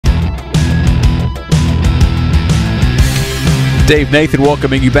Dave Nathan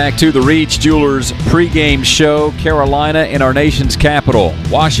welcoming you back to the Reed's Jewelers pregame show. Carolina in our nation's capital,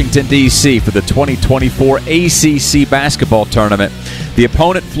 Washington, D.C. for the 2024 ACC basketball tournament. The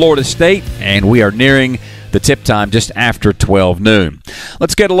opponent, Florida State, and we are nearing the tip time just after 12 noon.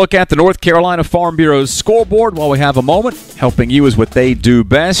 Let's get a look at the North Carolina Farm Bureau's scoreboard while we have a moment. Helping you is what they do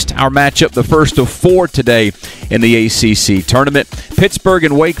best. Our matchup, the first of 4 today in the ACC tournament. Pittsburgh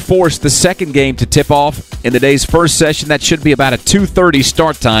and Wake Forest, the second game to tip off in the day's first session. That should be about a 2:30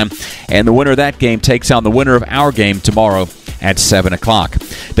 start time. And the winner of that game takes on the winner of our game tomorrow at 7 o'clock.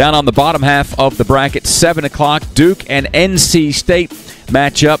 Down on the bottom half of the bracket, 7 o'clock, Duke and NC State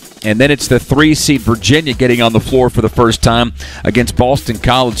matchup, and then it's the 3-seed Virginia getting on the floor for the first time against Boston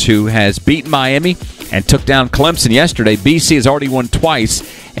College, who has beaten Miami and took down Clemson yesterday. BC has already won twice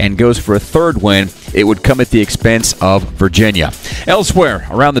and goes for a third win. It would come at the expense of Virginia. Elsewhere,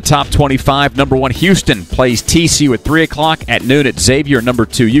 around the top 25, number 1 Houston plays TCU at 3 o'clock. At noon at Xavier, number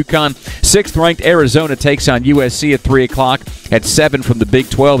 2 UConn. 6th-ranked Arizona takes on USC at 3 o'clock. At 7 from the Big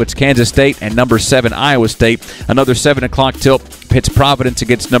 12, it's Kansas State and number 7 Iowa State. Another 7 o'clock tilt pits Providence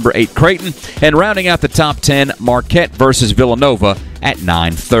against number 8 Creighton. And rounding out the top 10, Marquette versus Villanova at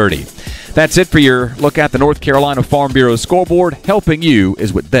 9:30. That's it for your look at the North Carolina Farm Bureau scoreboard. Helping you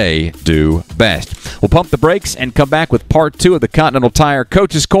is what they do best. We'll pump the brakes and come back with part 2 of the Continental Tire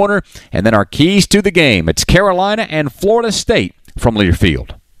Coach's Corner, and then our keys to the game. It's Carolina and Florida State from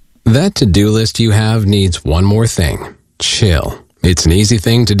Learfield. That to-do list you have needs one more thing. Chill. It's an easy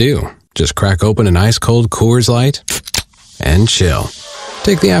thing to do. Just crack open an ice-cold Coors Light and chill.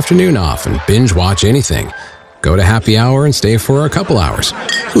 Take the afternoon off and binge watch anything. Go to happy hour and stay for a couple hours.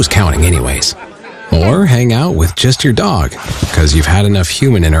 Who's counting anyways? Or hang out with just your dog, because you've had enough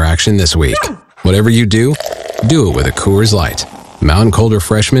human interaction this week. Whatever you do it with a Coors Light. Mountain Cold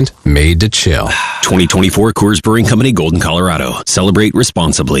Refreshment made to chill. 2024 Coors Brewing Company, Golden, Colorado. Celebrate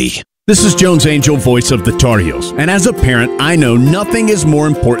responsibly. This is Jones Angel, voice of the Tar Heels. And as a parent, I know nothing is more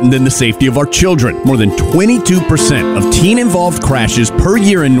important than the safety of our children. More than 22% of teen-involved crashes per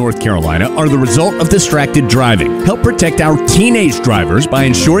year in North Carolina are the result of distracted driving. Help protect our teenage drivers by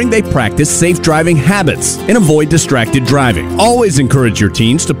ensuring they practice safe driving habits and avoid distracted driving. Always encourage your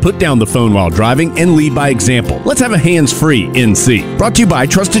teens to put down the phone while driving and lead by example. Let's have a hands-free NC. Brought to you by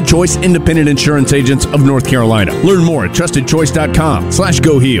Trusted Choice Independent Insurance Agents of North Carolina. Learn more at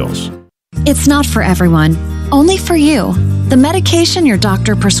trustedchoice.com/GoHeels. It's not for everyone, only for you. The medication your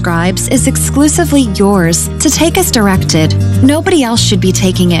doctor prescribes is exclusively yours to take as directed. Nobody else should be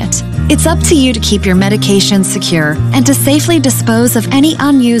taking it. It's up to you to keep your medications secure and to safely dispose of any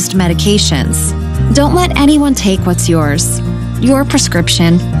unused medications. Don't let anyone take what's yours. Your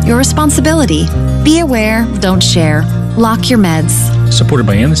prescription, your responsibility. Be aware, don't share. Lock your meds. Supported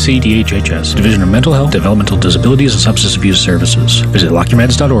by NCDHHS, Division of Mental Health, Developmental Disabilities, and Substance Abuse Services. Visit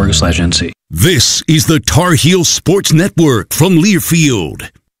lockyourmeds.org/NC. This is the Tar Heel Sports Network from Learfield.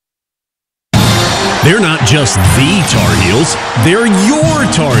 They're not just the Tar Heels, they're your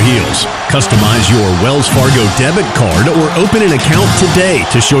Tar Heels. Customize your Wells Fargo debit card or open an account today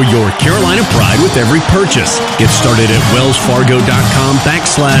to show your Carolina pride with every purchase. Get started at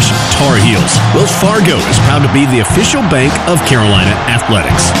wellsfargo.com/Tar Heels. Wells Fargo is proud to be the official bank of Carolina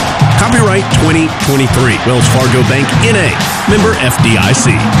Athletics. Copyright 2023. Wells Fargo Bank, N.A. Member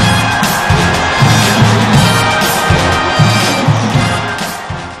FDIC.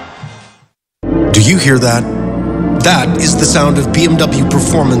 Do you hear that? That is the sound of BMW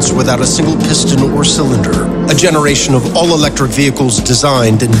performance without a single piston or cylinder. A generation of all-electric vehicles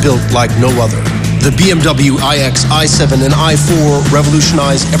designed and built like no other. The BMW iX, i7, and i4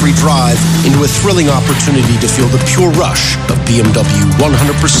 revolutionize every drive into a thrilling opportunity to feel the pure rush of BMW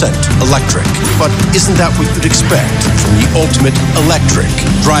 100% electric. But isn't that what you'd expect from the ultimate electric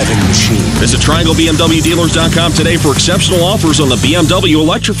driving machine? Visit TriangleBMWDealers.com today for exceptional offers on the BMW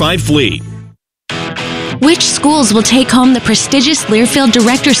electrified fleet. Which schools will take home the prestigious Learfield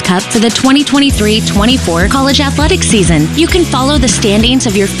Directors Cup for the 2023-24 college athletics season? You can follow the standings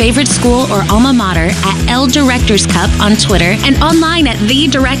of your favorite school or alma mater at L Directors Cup on Twitter and online at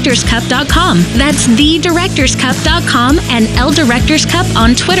thedirectorscup.com. That's thedirectorscup.com and L Directors Cup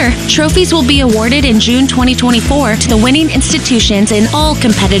on Twitter. Trophies will be awarded in June 2024 to the winning institutions in all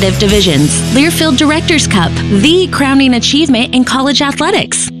competitive divisions. Learfield Directors Cup, the crowning achievement in college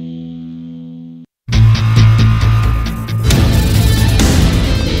athletics.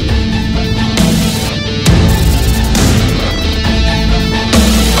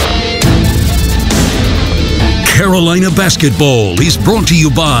 Carolina Basketball is brought to you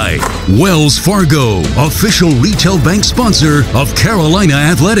by Wells Fargo, official retail bank sponsor of Carolina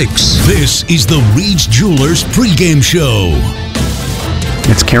Athletics. This is the Reed's Jewelers pregame show.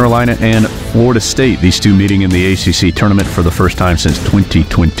 It's Carolina and Florida State, these two meeting in the ACC tournament for the first time since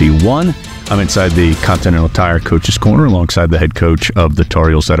 2021. I'm inside the Continental Tire Coach's Corner alongside the head coach of the Tar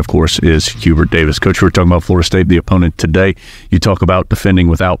Heels. That, of course, is Hubert Davis. Coach, we're talking about Florida State, the opponent today. You talk about defending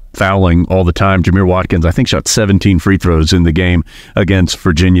without fouling all the time. Jameer Watkins, I think, shot 17 free throws in the game against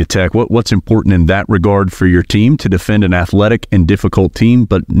Virginia Tech. What's important in that regard for your team to defend an athletic and difficult team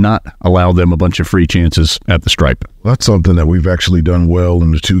but not allow them a bunch of free chances at the stripe? Well, that's something that we've actually done well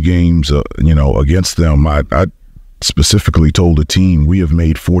in the two games, against them. I specifically told the team we have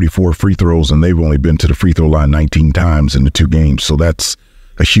made 44 free throws and they've only been to the free throw line 19 times in the two games. So that's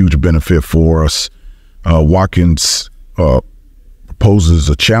a huge benefit for us. Watkins poses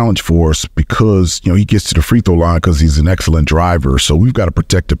a challenge for us because, he gets to the free throw line because he's an excellent driver. So we've got to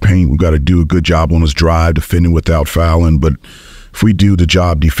protect the paint. We've got to do a good job on his drive, defending without fouling. But if we do the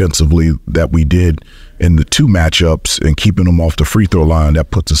job defensively that we did in the two matchups and keeping them off the free throw line, that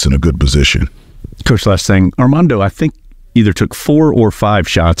puts us in a good position. Coach, last thing, Armando, I think, either took 4 or 5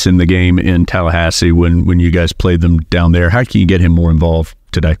 shots in the game in Tallahassee when you guys played them down there. How can you get him more involved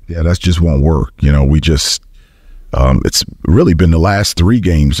today? Yeah, that just won't work. We just it's really been the last 3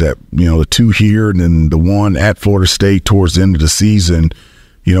 games that, the 2 here and then the one at Florida State towards the end of the season.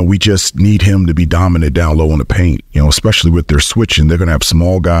 We just need him to be dominant down low in the paint, especially with their switching. They're going to have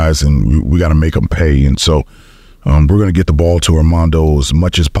small guys and we got to make them pay. And so we're going to get the ball to Armando as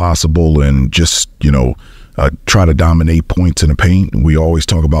much as possible and just, try to dominate points in the paint. We always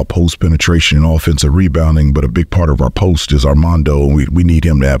talk about post penetration and offensive rebounding, but a big part of our post is Armando, and we need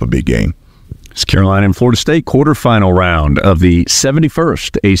him to have a big game. It's Carolina and Florida State quarterfinal round of the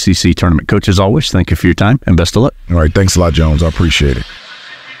 71st ACC tournament. Coach, as always, thank you for your time and best of luck. All right, thanks a lot, Jones. I appreciate it.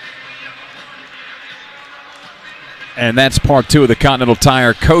 And that's part 2 of the Continental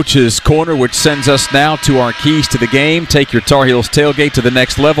Tire Coach's Corner, which sends us now to our keys to the game. Take your Tar Heels tailgate to the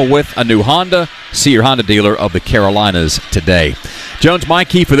next level with a new Honda. See your Honda dealer of the Carolinas today. Jones, my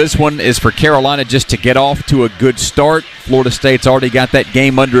key for this one is for Carolina just to get off to a good start. Florida State's already got that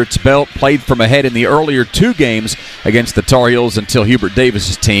game under its belt, played from ahead in the earlier 2 games against the Tar Heels until Hubert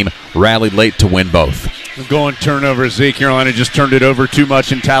Davis's team rallied late to win both. Going turnover, Z. Carolina just turned it over too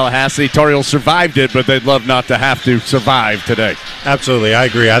much in Tallahassee. Tar Heels survived it, but they'd love not to have to survive today. Absolutely, I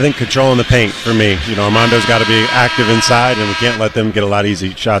agree. I think controlling the paint for me. Armando's got to be active inside, and we can't let them get a lot of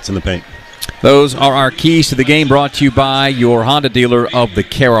easy shots in the paint. Those are our keys to the game, brought to you by your Honda dealer of the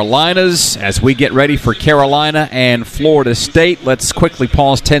Carolinas. As we get ready for Carolina and Florida State, let's quickly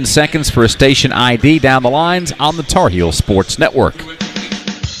pause 10 seconds for a station ID down the lines on the Tar Heel Sports Network.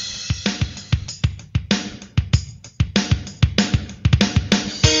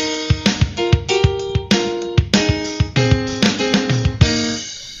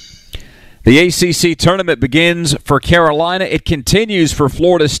 The ACC tournament begins for Carolina. It continues for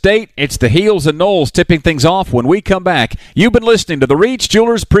Florida State. It's the Heels and Knowles tipping things off when we come back. You've been listening to the Reach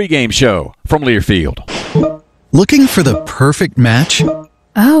Jewelers pregame show from Learfield. Looking for the perfect match?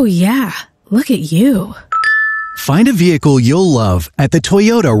 Oh, yeah. Look at you. Find a vehicle you'll love at the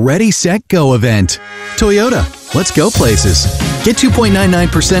Toyota Ready, Set, Go event. Toyota, let's go places. Get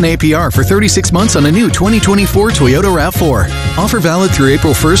 2.99% APR for 36 months on a new 2024 Toyota RAV4. Offer valid through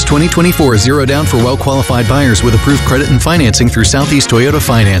April 1st, 2024. Zero down for well-qualified buyers with approved credit and financing through Southeast Toyota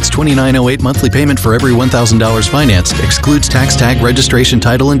Finance. $29.08 monthly payment for every $1,000 financed. Excludes tax, tag, registration,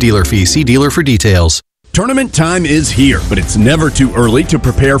 title, and dealer fee. See dealer for details. Tournament time is here, but it's never too early to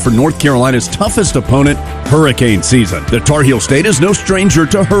prepare for North Carolina's toughest opponent, hurricane season. The Tar Heel State is no stranger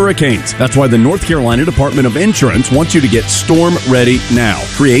to hurricanes. That's why the North Carolina Department of Insurance wants you to get storm ready now.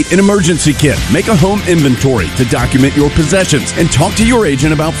 Create an emergency kit, make a home inventory to document your possessions, and talk to your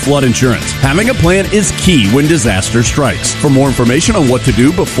agent about flood insurance. Having a plan is key when disaster strikes. For more information on what to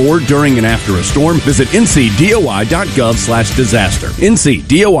do before, during, and after a storm, visit ncdoi.gov/disaster.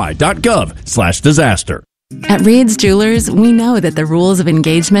 ncdoi.gov/disaster. At Reed's Jewelers, we know that the rules of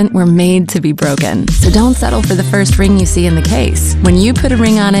engagement were made to be broken. So don't settle for the first ring you see in the case. When you put a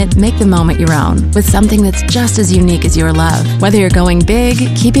ring on it, make the moment your own with something that's just as unique as your love. Whether you're going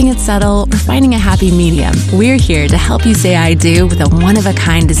big, keeping it subtle, or finding a happy medium, we're here to help you say I do with a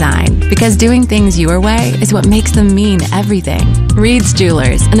one-of-a-kind design. Because doing things your way is what makes them mean everything. Reed's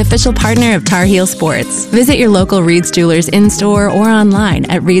Jewelers, an official partner of Tar Heel Sports. Visit your local Reed's Jewelers in-store or online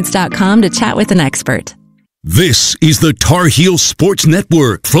at reeds.com to chat with an expert. This is the Tar Heel Sports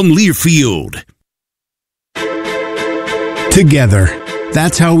Network from Learfield. Together,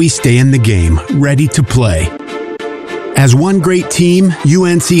 that's how we stay in the game, ready to play. As one great team,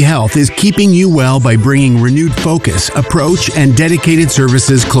 UNC Health is keeping you well by bringing renewed focus, approach, and dedicated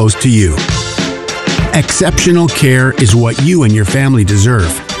services close to you. Exceptional care is what you and your family deserve.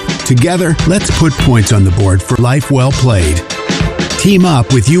 Together, let's put points on the board for life well played. Team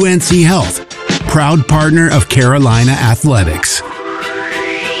up with UNC Health, proud partner of Carolina Athletics.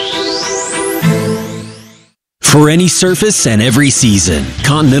 For any surface and every season,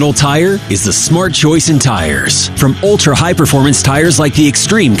 Continental Tire is the smart choice in tires. From ultra-high-performance tires like the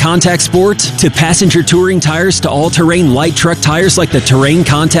Extreme Contact Sport to passenger touring tires to all-terrain light truck tires like the Terrain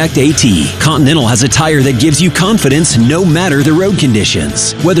Contact AT, Continental has a tire that gives you confidence no matter the road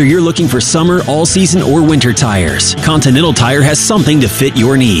conditions. Whether you're looking for summer, all-season, or winter tires, Continental Tire has something to fit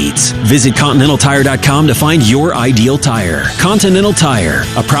your needs. Visit ContinentalTire.com to find your ideal tire. Continental Tire,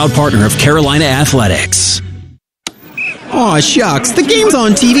 a proud partner of Carolina Athletics. Aw, shucks, the game's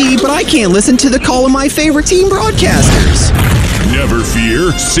on TV, but I can't listen to the call of my favorite team broadcasters. Never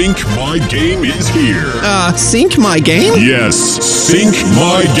fear, Sync My Game is here. Sync My Game? Yes, Sync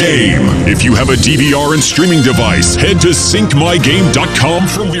My Game. If you have a DVR and streaming device, head to syncmygame.com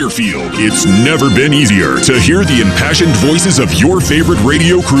from Learfield. It's never been easier to hear the impassioned voices of your favorite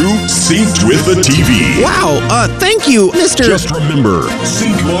radio crew synced with the TV. Wow, thank you, Mr. Just remember,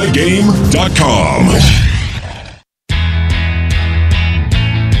 syncmygame.com.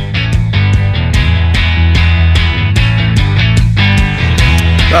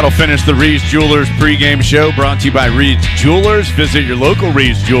 That'll finish the Reed's Jewelers pregame show, brought to you by Reed's Jewelers. Visit your local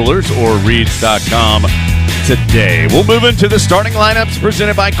Reed's Jewelers or Reed's.com today. We'll move into the starting lineups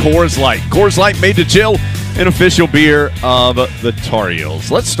presented by Coors Light. Coors Light, made to chill, an official beer of the Tar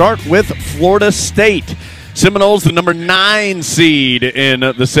Heels. Let's start with Florida State. Seminoles, the number 9 seed in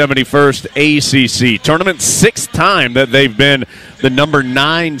the 71st ACC tournament. 6th time that they've been the number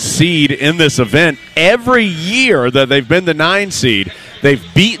 9 seed in this event. Every year that they've been the 9 seed, they've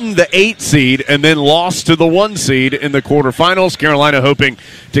beaten the 8 seed and then lost to the 1 seed in the quarterfinals. Carolina hoping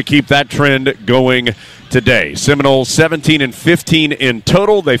to keep that trend going today. Seminoles 17-15 in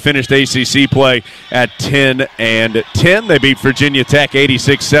total. They finished ACC play at 10-10. They beat Virginia Tech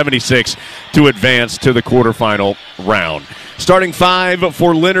 86-76 to advance to the quarterfinal round. Starting 5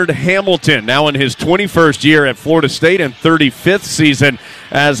 for Leonard Hamilton, now in his 21st year at Florida State and 35th season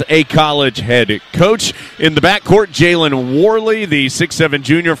as a college head coach. In the backcourt, Jalen Worley, the 6'7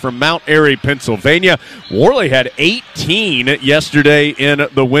 junior from Mount Airy, Pennsylvania. Worley had 18 yesterday in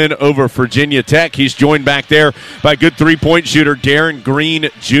the win over Virginia Tech. He's joined back there by good three-point shooter Darren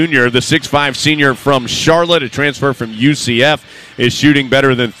Green Jr., the 6'5 senior from Charlotte, a transfer from UCF, is shooting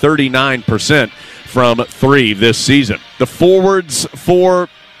better than 39% from 3 this season. The forwards for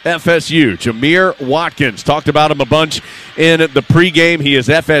FSU, Jameer Watkins, talked about him a bunch in the pregame. He is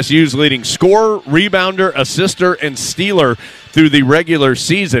FSU's leading scorer, rebounder, assister, and stealer through the regular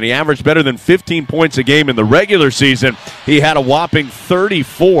season. He averaged better than 15 points a game in the regular season. He had a whopping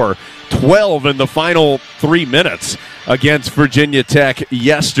 34-12 in the final 3 minutes against Virginia Tech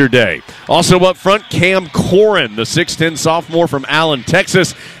yesterday. Also up front, Cam Corrin, the 6'10 sophomore from Allen,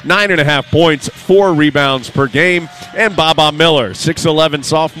 Texas, 9.5 points, 4 rebounds per game. And Baba Miller, 6'11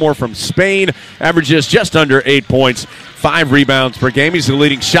 sophomore from Spain, averages just under 8 points, 5 rebounds per game. He's the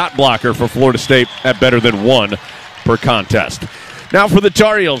leading shot blocker for Florida State at better than 1 per contest. Now for the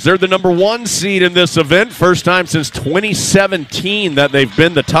Tar Heels, they're the number 1 seed in this event. First time since 2017 that they've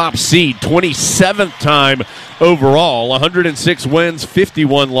been the top seed. 27th time overall. 106 wins,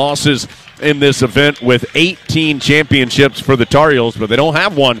 51 losses in this event with 18 championships for the Tar Heels, but they don't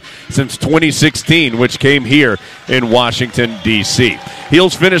have one since 2016, which came here in Washington, D.C.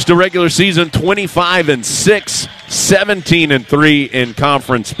 Heels finished the regular season 25-6, 17-3 in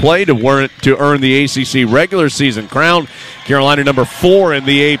conference play to earn the ACC regular season crown. Carolina number 4 in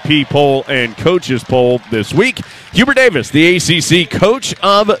the AP poll and coaches poll this week. Hubert Davis, the ACC Coach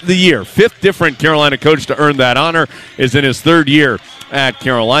of the Year, 5th different Carolina coach to earn that honor, is in his 3rd year at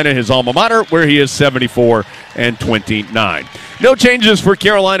Carolina, his alma mater, where he is 74-29. No changes for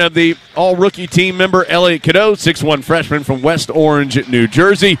Carolina. The all-rookie team member, Elliot Cadeau, 6'1 freshman from West Orange, New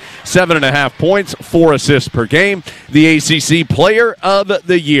Jersey, 7.5 points, 4 assists per game. The ACC Player of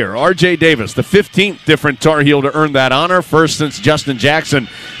the Year, R.J. Davis, the 15th different Tar Heel to earn that honor, first since Justin Jackson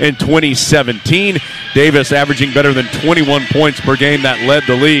in 2017. Davis averaging better than 21 points per game. That led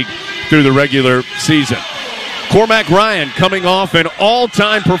the league through the regular season. Cormac Ryan coming off an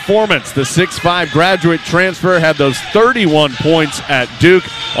all-time performance. The 6'5 graduate transfer had those 31 points at Duke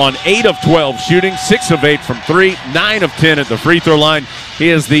on 8 of 12 shooting, 6 of 8 from 3, 9 of 10 at the free throw line. He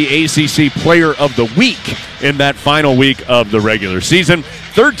is the ACC Player of the Week in that final week of the regular season.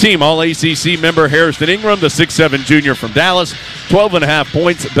 3rd team All-ACC member Harrison Ingram, the 6'7 junior from Dallas, 12.5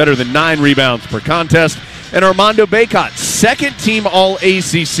 points, better than 9 rebounds per contest. And Armando Bacot, second team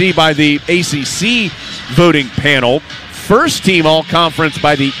All-ACC by the ACC voting panel, first team All-Conference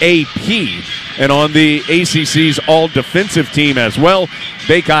by the AP, and on the ACC's All-Defensive team as well.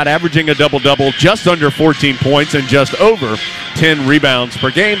 Bacot averaging a double-double, just under 14 points and just over 10 rebounds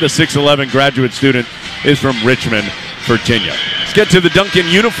per game. The 6'11 graduate student is from Richmond, Virginia. Let's get to the Duncan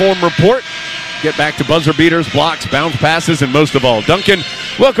uniform report. Get back to buzzer beaters, blocks, bounce passes, and most of all, Duncan.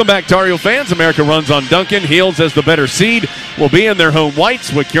 Welcome back, Tar Heel fans. America runs on Duncan. Heels as the better seed will be in their home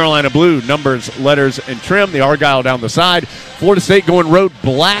whites with Carolina blue, numbers, letters, and trim. The Argyle down the side. Florida State going road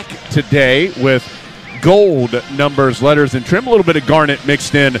black today with gold numbers, letters, and trim. A little bit of garnet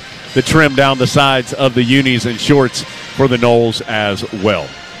mixed in the trim down the sides of the unis and shorts for the Noles as well.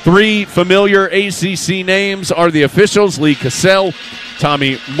 Three familiar ACC names are the officials: Lee Cassell,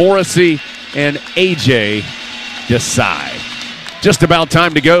 Tommy Morrissey, and AJ Desai. Just about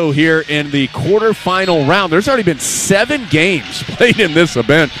time to go here in the quarterfinal round. There's already been 7 games played in this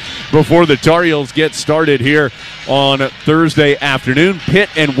event before the Tar Heels get started here on Thursday afternoon. Pitt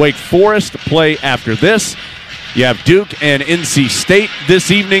and Wake Forest play after this. You have Duke and NC State this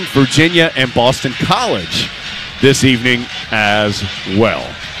evening, Virginia and Boston College this evening as well.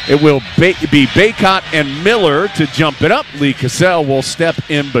 It will be Bacot and Miller to jump it up. Lee Cassell will step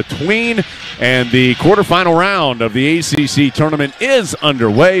in between. And the quarterfinal round of the ACC tournament is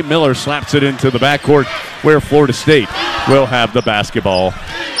underway. Miller slaps it into the backcourt where Florida State will have the basketball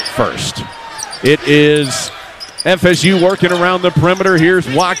first. It is FSU working around the perimeter.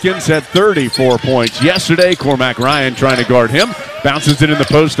 Here's Watkins at 34 points yesterday. Cormac Ryan trying to guard him. Bounces it in the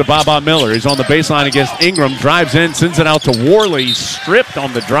post to Baba Miller. He's on the baseline against Ingram. Drives in, sends it out to Worley. Stripped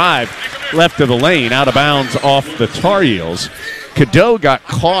on the drive. Left of the lane. Out of bounds off the Tar Heels. Cadeau got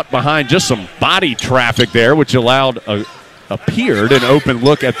caught behind just some body traffic there, which appeared an open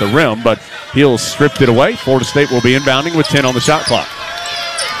look at the rim, but Heels stripped it away. Florida State will be inbounding with 10 on the shot clock.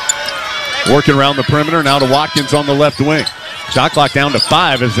 Working around the perimeter, now to Watkins on the left wing. Shot clock down to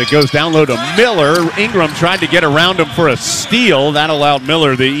 5 as it goes down low to Miller. Ingram tried to get around him for a steal. That allowed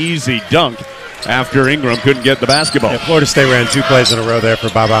Miller the easy dunk after Ingram couldn't get the basketball. Yeah, Florida State ran 2 plays in a row there for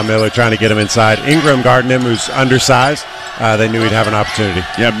Baba Miller trying to get him inside. Ingram guarding him, who's undersized. They knew he'd have an opportunity.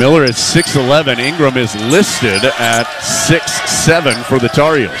 Yeah, Miller is 6'11". Ingram is listed at 6'7" for the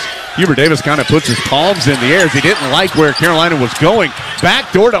Tar Heels. Hubert Davis kind of puts his palms in the air as he didn't like where Carolina was going.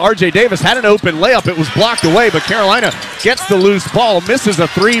 Back door to R.J. Davis. Had an open layup. It was blocked away, but Carolina gets the loose ball. Misses a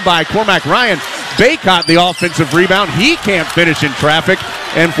 3 by Cormac Ryan. Bacot the offensive rebound. He can't finish in traffic,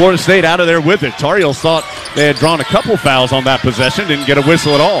 and Florida State out of there with it. Tar Heels thought they had drawn a couple fouls on that possession. Didn't get a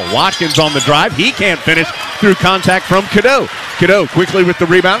whistle at all. Watkins on the drive. He can't finish through contact from Cadeau. Cadeau quickly with the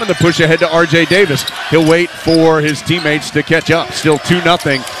rebound and the push ahead to R.J. Davis. He'll wait for his teammates to catch up. Still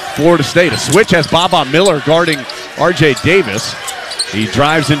 2-0 Florida State. A switch has Baba Miller guarding R.J. Davis. He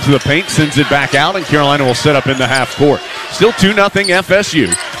drives into the paint, sends it back out, and Carolina will set up in the half court. Still 2-0 FSU.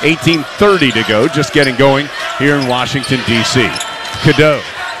 18:30 to go, just getting going here in Washington, D.C. Cadeau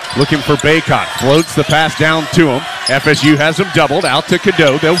looking for Bacot. Floats the pass down to him. FSU has him doubled. Out to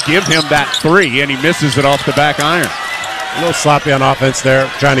Cadeau. They'll give him that 3, and he misses it off the back iron. A little sloppy on offense there,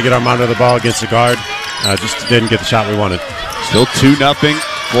 trying to get Armando the ball against the guard. Just didn't get the shot we wanted. Still 2-0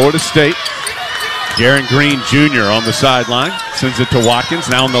 Florida State. Jaron Green Jr. on the sideline. Sends it to Watkins.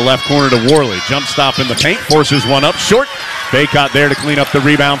 Now in the left corner to Worley. Jump stop in the paint. Forces one up short. Bacot there to clean up the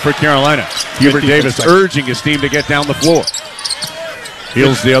rebound for Carolina. Hubert Davis urging his team to get down the floor.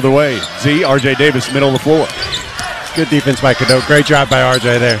 Heels the other way. R.J. Davis, middle of the floor. Good defense by Cadeau. Great job by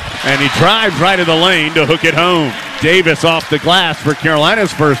R.J. there. And he drives right in the lane to hook it home. Davis off the glass for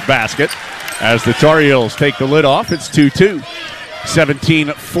Carolina's first basket. As the Tar Heels take the lid off, it's 2-2.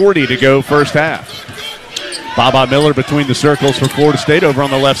 17:40 to go first half. Baba Miller between the circles for Florida State over on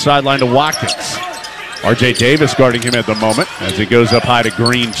the left sideline to Watkins. R.J. Davis guarding him at the moment as he goes up high to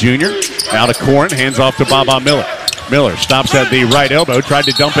Green Jr. Now to Corrin, hands off to Baba Miller. Miller stops at the right elbow, tried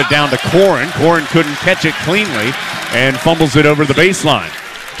to dump it down to Corrin. Corrin couldn't catch it cleanly and fumbles it over the baseline.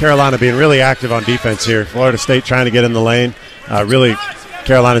 Carolina being really active on defense here. Florida State trying to get in the lane.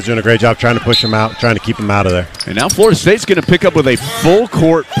 Carolina's doing a great job trying to push them out, trying to keep them out of there. And now Florida State's going to pick up with a full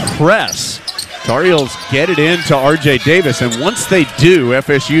court press. Tar Heels get it into R.J. Davis, and once they do,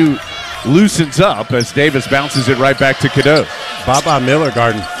 FSU loosens up as Davis bounces it right back to Cadeau. Baba Miller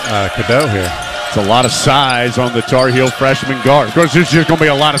guarding Cadeau here. It's a lot of size on the Tar Heel freshman guard. Of course, there's just going to be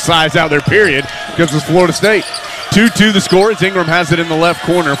a lot of size out there, period, because it's Florida State. 2-2 the score as Ingram has it in the left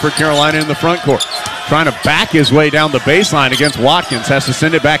corner for Carolina in the front court. Trying to back his way down the baseline against Watkins. Has to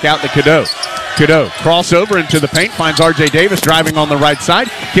send it back out to Cadeau. Cadeau, crossover into the paint, finds R.J. Davis driving on the right side,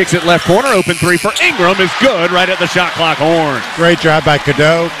 kicks it left corner, open three for Ingram is good right at the shot clock horn. Great drive by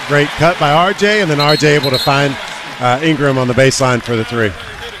Cadeau, great cut by R.J., and then R.J. able to find Ingram on the baseline for the three.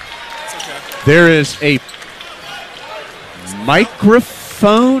 There is a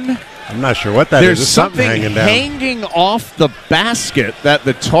microphone. I'm not sure what that is. There's something hanging off the basket that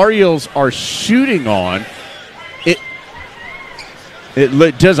the Tar Heels are shooting on.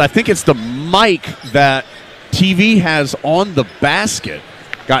 It does. I think it's the mic that TV has on the basket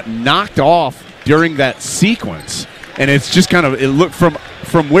got knocked off during that sequence, and it's just kind of it look from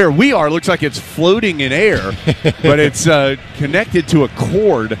where we are. It looks like it's floating in air, but it's connected to a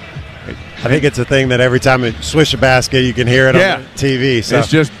cord. I think it's a thing that every time you swish a basket, you can hear it on the TV. So. It's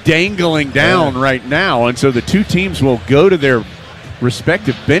just dangling down right now, and so the two teams will go to their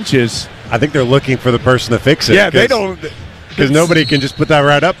respective benches. I think they're looking for the person to fix it. Yeah, they don't. Because nobody can just put that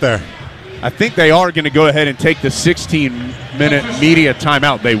right up there. I think they are going to go ahead and take the 16-minute media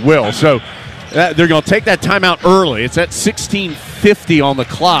timeout. They will. So they're going to take that timeout early. It's at 16:50 on the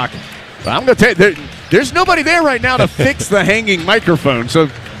clock. But I'm going to tell you, there's nobody there right now to fix the hanging microphone. So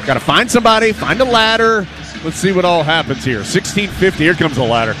got to find somebody, find a ladder. Let's see what all happens here. 16:50. Here comes the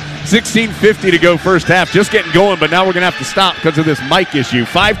ladder. 16:50 to go first half. Just getting going, but now we're going to have to stop because of this mic issue.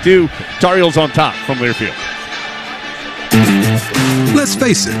 5-2, Tar Heels on top from Learfield. Let's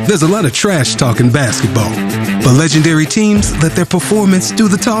face it, there's a lot of trash talking basketball. But legendary teams let their performance do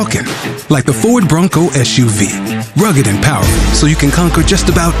the talking. Like the Ford Bronco SUV. Rugged and powerful, so you can conquer just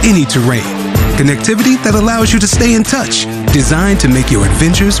about any terrain. Connectivity that allows you to stay in touch. Designed to make your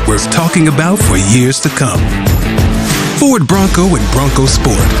adventures worth talking about for years to come. Ford Bronco and Bronco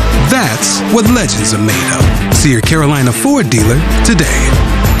Sport. That's what legends are made of. See your Carolina Ford dealer today.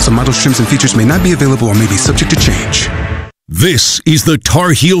 Some models, trims, and features may not be available or may be subject to change. This is the Tar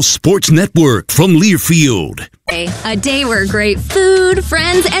Heel Sports Network from Learfield. A day where great food,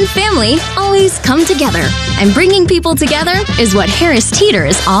 friends, and family always come together. And bringing people together is what Harris Teeter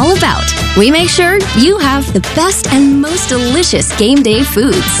is all about. We make sure you have the best and most delicious game day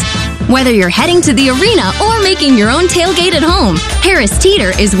foods. Whether you're heading to the arena or making your own tailgate at home, Harris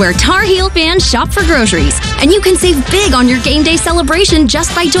Teeter is where Tar Heel fans shop for groceries. And you can save big on your game day celebration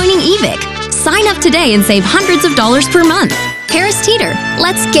just by joining EVIC. Sign up today and save hundreds of dollars per month. Harris Teeter,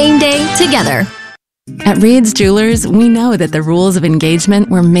 let's game day together. At Reed's Jewelers, we know that the rules of engagement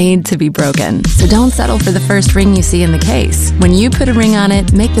were made to be broken. So don't settle for the first ring you see in the case. When you put a ring on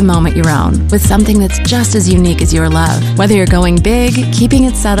it, make the moment your own with something that's just as unique as your love. Whether you're going big, keeping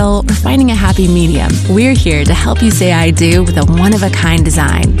it subtle, or finding a happy medium, we're here to help you say I do with a one-of-a-kind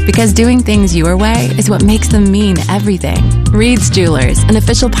design. Because doing things your way is what makes them mean everything. Reed's Jewelers, an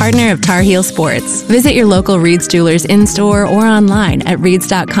official partner of Tar Heel Sports. Visit your local Reed's Jewelers in-store or online at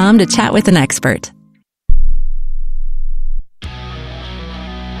reeds.com to chat with an expert.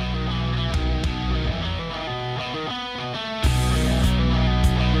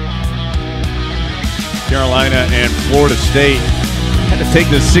 Carolina and Florida State had to take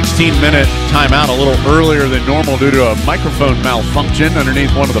the 16-minute timeout a little earlier than normal due to a microphone malfunction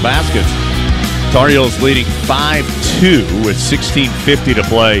underneath one of the baskets. Tar Heels leading 5-2 with 16:50 to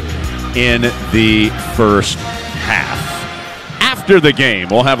play in the first half. After the game,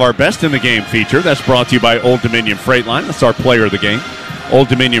 we'll have our Best in the Game feature. That's brought to you by Old Dominion Freight Line. That's our player of the game. Old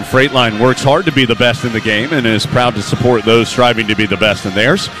Dominion Freight Line works hard to be the best in the game and is proud to support those striving to be the best in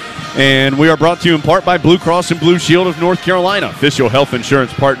theirs. And we are brought to you in part by Blue Cross and Blue Shield of North Carolina, official health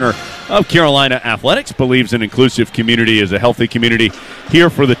insurance partner of Carolina Athletics, believes an inclusive community is a healthy community. Here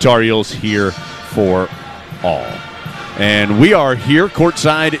for the Tar Heels, here for all. And we are here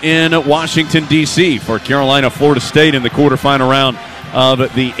courtside in Washington, D.C. for Carolina, Florida State in the quarterfinal round of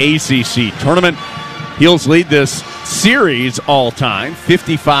the ACC tournament. Heels lead this series all time,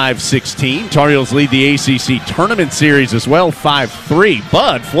 55-16. Tar Heels lead the ACC tournament series as well, 5-3.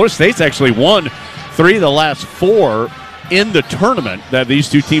 But Florida State's actually won 3 of the last 4 in the tournament that these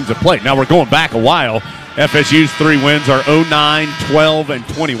two teams have played. Now we're going back a while. FSU's 3 wins are 09, 12, and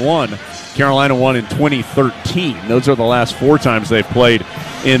 21. Carolina won in 2013. Those are the last 4 times they've played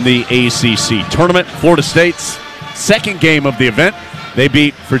in the ACC tournament. Florida State's second game of the event. They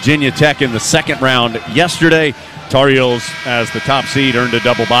beat Virginia Tech in the second round yesterday. Tar Heels, as the top seed, earned a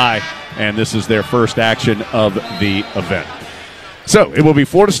double bye, and this is their first action of the event. So it will be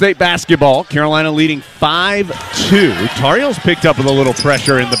Florida State basketball. Carolina leading 5-2. Tar Heels picked up with a little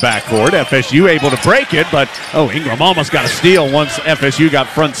pressure in the backcourt. FSU able to break it, but Ingram almost got a steal once FSU got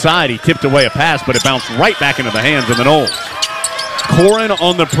front side. He tipped away a pass, but it bounced right back into the hands of the Noles. Corin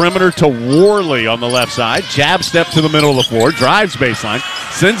on the perimeter to Worley on the left side. Jab step to the middle of the floor. Drives baseline.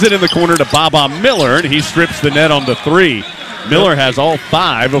 Sends it in the corner to Baba Miller, and he strips the net on the 3. Miller has all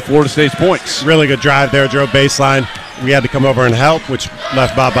 5 of Florida State's points. Really good drive there, drove baseline. We had to come over and help, which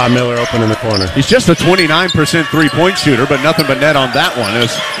left Baba Miller open in the corner. He's just a 29% three-point shooter, but nothing but net on that one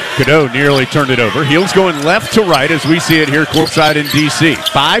as Cadeau nearly turned it over. Heels going left to right as we see it here courtside in D.C.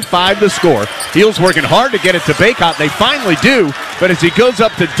 5-5 the score. Heels working hard to get it to Baycott. They finally do, but as he goes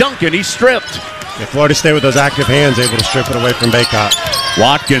up to Duncan, he's stripped. Yeah, Florida State with those active hands able to strip it away from Baycott.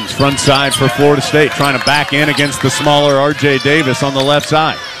 Watkins front side for Florida State, trying to back in against the smaller R.J. Davis on the left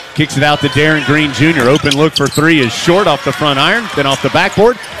side. Kicks it out to Darren Green Jr. Open look for 3 is short off the front iron, then off the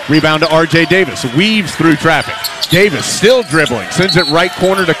backboard. Rebound to R.J. Davis. Weaves through traffic. Davis still dribbling. Sends it right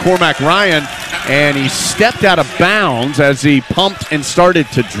corner to Cormac Ryan, and he stepped out of bounds as he pumped and started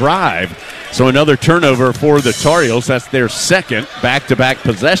to drive. So another turnover for the Tar Heels. That's their second back-to-back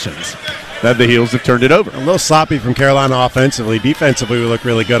possessions that the Heels have turned it over. A little sloppy from Carolina offensively. Defensively, we look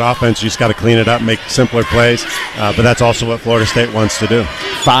really good. Offense, you just got to clean it up, make simpler plays. But that's also what Florida State wants to do.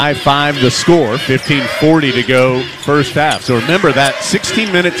 5-5 the score, 15:40 to go first half. So remember that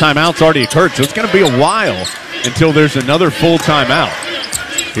 16-minute timeout's already occurred, so it's going to be a while until there's another full timeout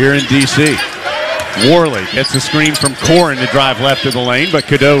here in D.C. Worley gets a screen from Corin to drive left of the lane, but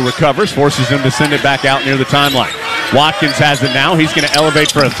Cadeau recovers, forces him to send it back out near the timeline. Watkins has it now. He's going to elevate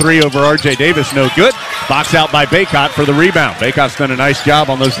for a 3 over R.J. Davis. No good. Box out by Baycott for the rebound. Baycott's done a nice job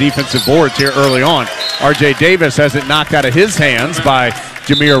on those defensive boards here early on. R.J. Davis has it knocked out of his hands by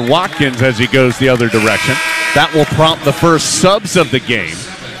Jameer Watkins as he goes the other direction. That will prompt the first subs of the game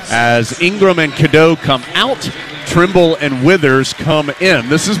as Ingram and Cadeau come out. Trimble and Withers come in.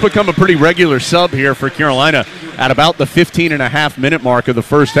 This has become a pretty regular sub here for Carolina at about the 15.5-minute mark of the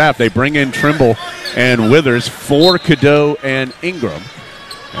first half. They bring in Trimble and Withers for Cadeau and Ingram.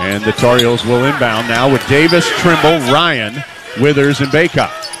 And the Tar Heels will inbound now with Davis, Trimble, Ryan, Withers, and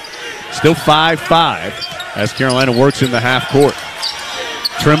Baycott. Still 5-5 as Carolina works in the half court.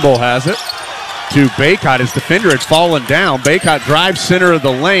 Trimble has it to Baycott. His defender had fallen down. Baycott drives center of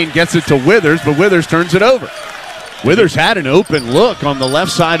the lane, gets it to Withers, but Withers turns it over. Withers had an open look on the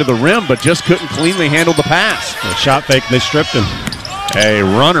left side of the rim, but just couldn't cleanly handle the pass. A shot fake, they stripped him. A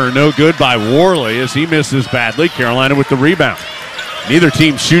runner no good by Worley as he misses badly. Carolina with the rebound. Neither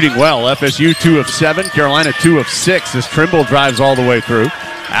team shooting well. FSU 2 of 7, Carolina 2 of 6 as Trimble drives all the way through.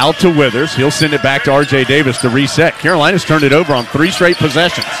 Out to Withers. He'll send it back to R.J. Davis to reset. Carolina's turned it over on 3 straight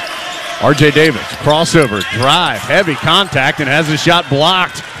possessions. R.J. Davis, crossover, drive, heavy contact, and has his shot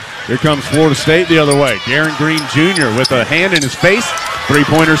blocked. Here comes Florida State the other way. Darren Green Jr. with a hand in his face.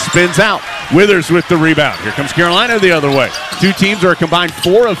 Three-pointer spins out. Withers with the rebound. Here comes Carolina the other way. Two teams are a combined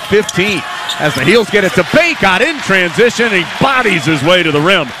 4 of 15 as the Heels get it to Baycott in transition. He bodies his way to the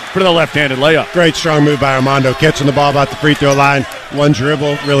rim for the left-handed layup. Great strong move by Armando, catching the ball about the free throw line. One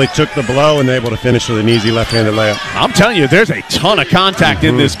dribble, really took the blow and able to finish with an easy left-handed layup. I'm telling you, there's a ton of contact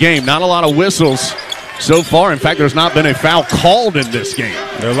in this game. Not a lot of whistles so far. In fact, there's not been a foul called in this game.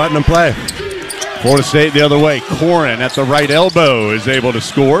 They're letting them play. Florida State the other way. Corin at the right elbow is able to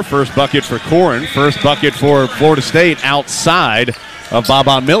score. First bucket for Corin. First bucket for Florida State outside of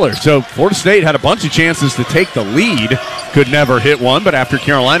Baba Miller. So Florida State had a bunch of chances to take the lead. Could never hit one, but after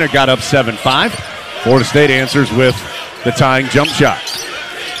Carolina got up 7-5, Florida State answers with the tying jump shot.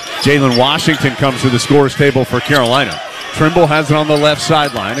 Jalen Washington comes to the scorer's table for Carolina. Trimble has it on the left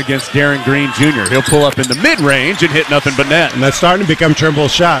sideline against Darren Green Jr. He'll pull up in the mid-range and hit nothing but net. And that's starting to become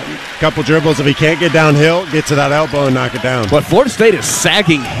Trimble's shot. A couple dribbles. If he can't get downhill, get to that elbow and knock it down. But Florida State is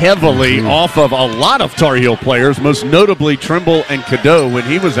sagging heavily off of a lot of Tar Heel players, most notably Trimble and Cadeau when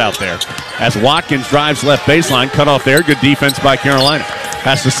he was out there. As Watkins drives left baseline, cut off there. Good defense by Carolina.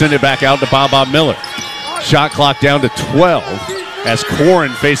 Has to send it back out to Baba Miller. Shot clock down to 12 as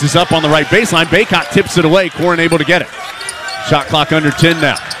Corin faces up on the right baseline. Baycott tips it away. Corin able to get it. Shot clock under 10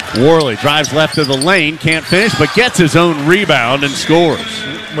 now. Worley drives left of the lane, can't finish, but gets his own rebound and scores.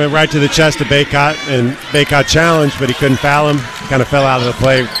 Went right to the chest of Baycott, and Baycott challenged, but he couldn't foul him. Kind of fell out of the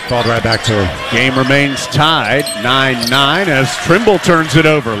play, called right back to him. Game remains tied, 9-9, as Trimble turns it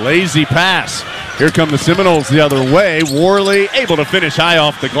over. Lazy pass. Here come the Seminoles the other way. Worley able to finish high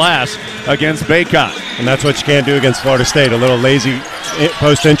off the glass against Baycott. And that's what you can't do against Florida State. A little lazy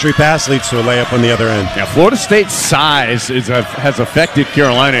post-entry pass leads to a layup on the other end. Yeah, Florida State's size has affected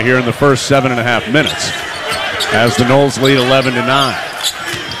Carolina here in the first 7.5 minutes as the Noles lead 11-9.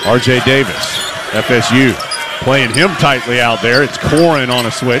 R.J. Davis, FSU, playing him tightly out there. It's Corin on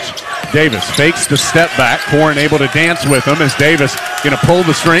a switch. Davis fakes the step back. Corin able to dance with him as Davis going to pull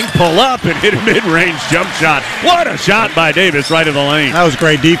the string, pull up, and hit a mid-range jump shot. What a shot by Davis right of the lane. That was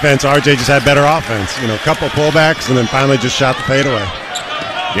great defense. RJ just had better offense. A couple pullbacks and then finally just shot the fadeaway.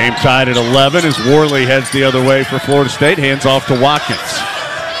 Game tied at 11 as Worley heads the other way for Florida State. Hands off to Watkins.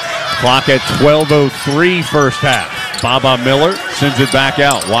 Clock at 12:03 first half. Baba Miller sends it back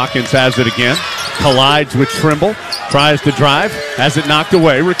out. Watkins has it again. Collides with Trimble. Tries to drive. Has it knocked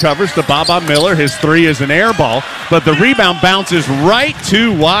away. Recovers to Baba Miller. His three is an air ball, but the rebound bounces right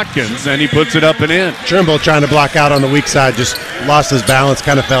to Watkins, and he puts it up and in. Trimble trying to block out on the weak side, just lost his balance,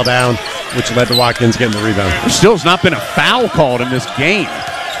 kind of fell down, which led to Watkins getting the rebound. There still has not been a foul called in this game.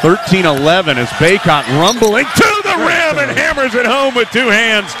 13-11 as Baycott rumbling to the rim and hammers it home with two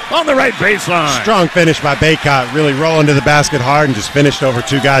hands on the right baseline. Strong finish by Baycott, really rolling to the basket hard and just finished over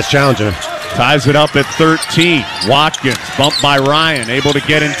two guys challenging him. Ties it up at 13. Watkins bumped by Ryan, able to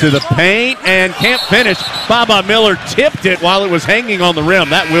get into the paint and can't finish. Baba Miller tipped it while it was hanging on the rim.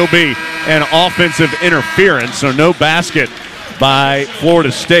 That will be an offensive interference, so no basket by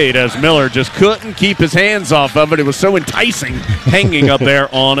Florida State as Miller just couldn't keep his hands off of it. It was so enticing hanging up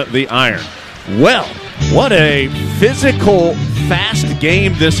there on the iron. Well, what a physical, fast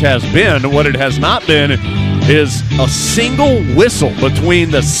game this has been. What it has not been is a single whistle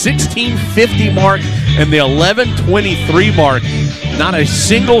between the 16:50 mark and the 11:23 mark. Not a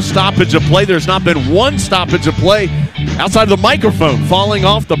single stoppage of play. There's not been one stoppage of play outside of the microphone falling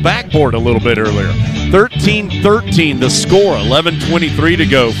off the backboard a little bit earlier. 13-13 the score, 11:23 to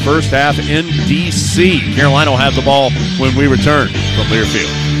go. First half in D.C. Carolina will have the ball when we return from Learfield.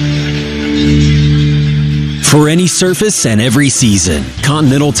 For any surface and every season,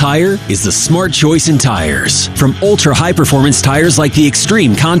 Continental Tire is the smart choice in tires. From ultra-high-performance tires like the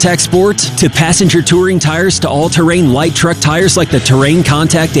Extreme Contact Sport to passenger touring tires to all-terrain light truck tires like the Terrain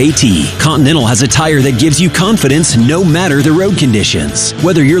Contact AT, Continental has a tire that gives you confidence no matter the road conditions.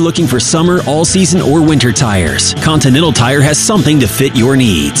 Whether you're looking for summer, all-season, or winter tires, Continental Tire has something to fit your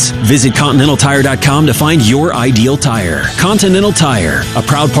needs. Visit ContinentalTire.com to find your ideal tire. Continental Tire, a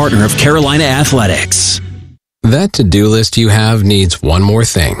proud partner of Carolina Athletics. That to-do list you have needs one more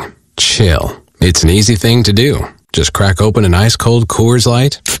thing. Chill. It's an easy thing to do. Just crack open an ice-cold Coors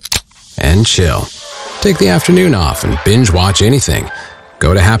Light and chill. Take the afternoon off and binge watch anything.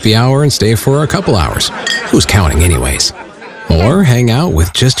 Go to happy hour and stay for a couple hours. Who's counting anyways? Or hang out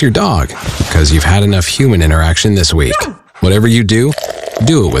with just your dog, because you've had enough human interaction this week. Whatever you do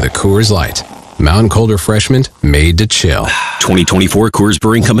it with a Coors Light. Mountain Cold Refreshment made to chill. 2024 Coors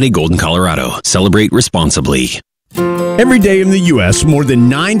Brewing Company, Golden, Colorado. Celebrate responsibly. Every day in the U.S., more than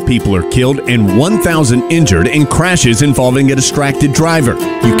 9 people are killed and 1,000 injured in crashes involving a distracted driver.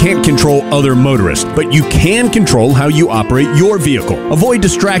 You can't control other motorists, but you can control how you operate your vehicle. Avoid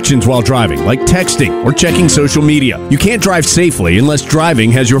distractions while driving, like texting or checking social media. You can't drive safely unless driving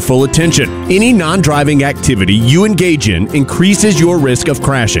has your full attention. Any non-driving activity you engage in increases your risk of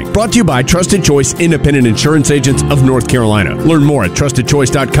crashing. Brought to you by Trusted Choice Independent Insurance Agents of North Carolina. Learn more at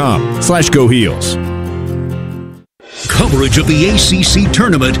trustedchoice.com/GoHeels. Coverage of the ACC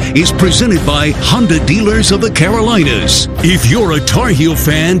tournament is presented by Honda Dealers of the Carolinas. If you're a Tar Heel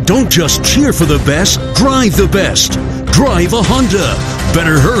fan, don't just cheer for the best, drive the best. Drive a Honda.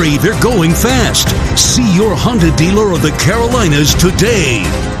 Better hurry, they're going fast. See your Honda dealer of the Carolinas today.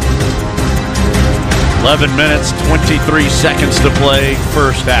 11 minutes, 23 seconds to play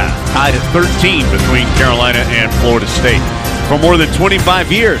first half. Tied at 13 between Carolina and Florida State. For more than 25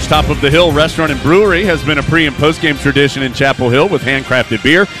 years, Top of the Hill Restaurant and Brewery has been a pre- and post-game tradition in Chapel Hill with handcrafted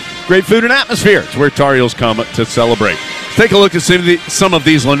beer, great food, and atmosphere. It's where Tar Heels come to celebrate. Let's take a look at some of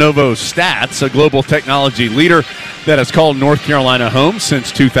these Lenovo stats, a global technology leader that has called North Carolina home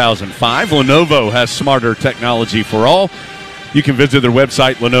since 2005. Lenovo has smarter technology for all. You can visit their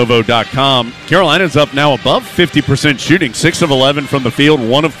website, Lenovo.com. Carolina's up now above 50% shooting, 6 of 11 from the field,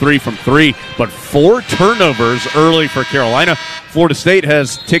 1 of 3 from 3, but 4 turnovers early for Carolina. Florida State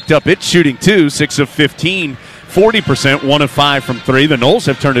has ticked up its shooting too, 6 of 15, 40%, 1 of 5 from 3. The Noles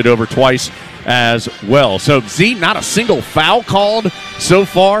have turned it over twice as well. So, Z, not a single foul called so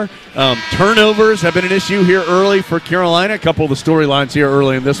far. Turnovers have been an issue here early for Carolina. A couple of the storylines here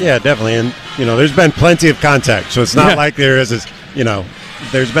early in this one. Yeah, definitely. And, there's been plenty of contact. So it's not like there is,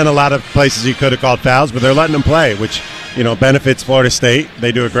 there's been a lot of places you could have called fouls, but they're letting them play, which, benefits Florida State.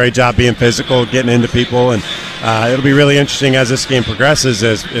 They do a great job being physical, getting into people. And it'll be really interesting as this game progresses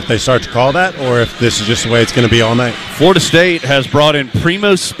as if they start to call that or if this is just the way it's going to be all night. Florida State has brought in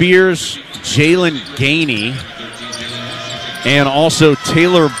Primo Spears, Jalen Gainey, and also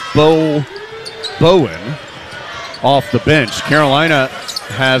Taylor Bowen off the bench. Carolina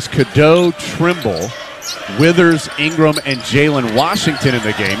has Cadeau, Trimble, Withers, Ingram, and Jalen Washington in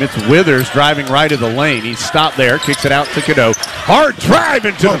the game. It's Withers driving right of the lane. He's stopped there, kicks it out to Cadeau. Hard drive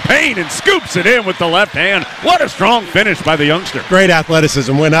into the paint and scoops it in with the left hand. What a strong finish by the youngster. Great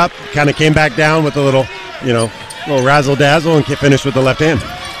athleticism. Went up, kind of came back down with a little razzle-dazzle and finished with the left hand.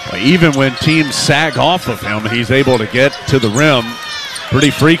 Well, even when teams sag off of him, he's able to get to the rim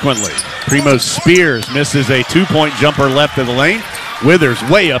pretty frequently. Primo Spears misses a two-point jumper left of the lane. Withers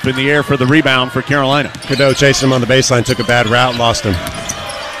way up in the air for the rebound for Carolina. Cadeau chased him on the baseline, took a bad route, lost him.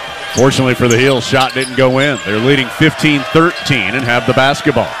 Fortunately for the Heels, shot didn't go in. They're leading 15-13 and have the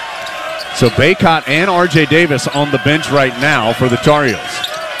basketball. So Baycott and R.J. Davis on the bench right now for the Tar Heels.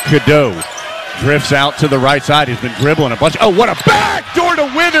 Cadeau drifts out to the right side. He's been dribbling a bunch. Oh, what a backdoor to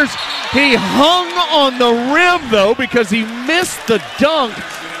Withers. He hung on the rim, though, because he missed the dunk.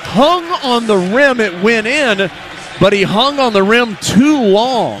 Hung on the rim. It went in, but he hung on the rim too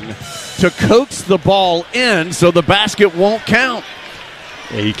long to coax the ball in, so the basket won't count.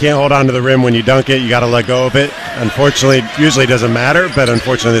 Yeah, you can't hold on to the rim when you dunk it. You got to let go of it. Unfortunately, usually doesn't matter, but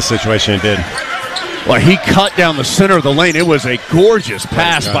unfortunately this situation it did. Well, he cut down the center of the lane. It was a gorgeous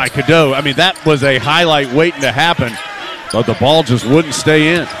pass by Cadeau. I mean, that was a highlight waiting to happen, but the ball just wouldn't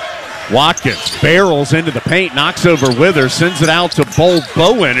stay in. Watkins barrels into the paint, knocks over Withers, sends it out to Bull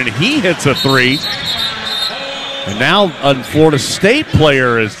Bowen, and he hits a three. And now a Florida State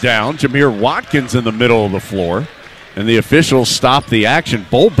player is down. Jameer Watkins in the middle of the floor, and the officials stopped the action.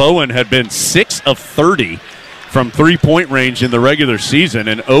 Bull Bowen had been 6 of 30 from three-point range in the regular season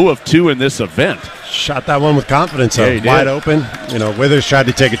and 0 of 2 in this event. Shot that one with confidence, yeah, wide open. Withers tried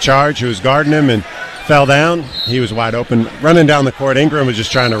to take a charge. He was guarding him and fell down. He was wide open. Running down the court, Ingram was just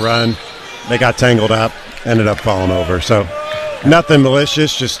trying to run. They got tangled up, ended up falling over. So nothing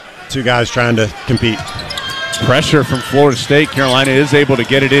malicious, just two guys trying to compete. Pressure from Florida State. Carolina is able to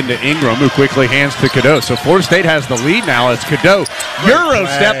get it into Ingram, who quickly hands to Cadeau. So Florida State has the lead now as Cadeau Euro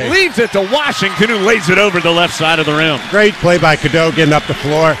step leaves it to Washington, who lays it over the left side of the rim. Great play by Cadeau getting up the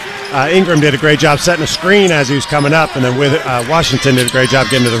floor. Ingram did a great job setting a screen as he was coming up, and then Washington did a great job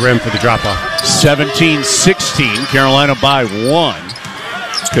getting to the rim for the drop-off. 17-16, Carolina by 1.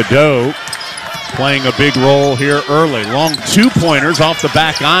 Cadeau playing a big role here early. Long two-pointers off the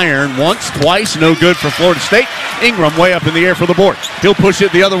back iron. Once, twice, no good for Florida State. Ingram way up in the air for the board. He'll push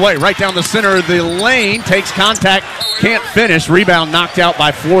it the other way, right down the center of the lane. Takes contact, can't finish. Rebound knocked out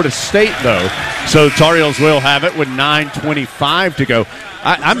by Florida State, though. So Tar Heels will have it with 9:25 to go.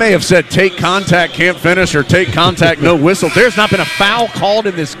 I may have said take contact, can't finish, or take contact, no whistle. There's not been a foul called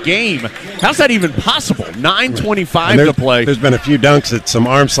in this game. How's that even possible? 9:25 to play. There's been a few dunks that some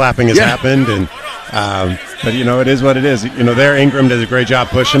arm slapping has happened, and but it is what it is. There Ingram did a great job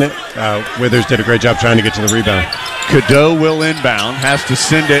pushing it. Withers did a great job trying to get to the rebound. Cadeau will inbound, has to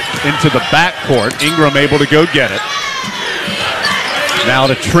send it into the backcourt. Ingram able to go get it. Now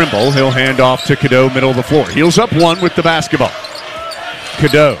to Trimble. He'll hand off to Cadeau, middle of the floor. Heels up 1 with the basketball.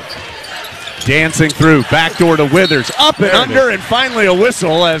 Cadeau dancing through, backdoor to Withers, up and under, and finally a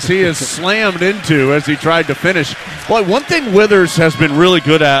whistle as he is slammed into as he tried to finish. Boy, one thing Withers has been really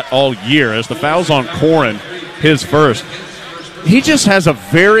good at all year, as the foul's on Corin, his first, he just has a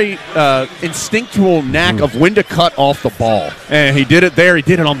very instinctual knack of when to cut off the ball. And he did it there. He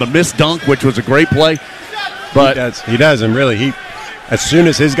did it on the missed dunk, which was a great play. But he does, and really, as soon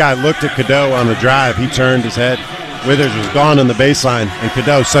as his guy looked at Cadeau on the drive, he turned his head. Withers was gone on the baseline, and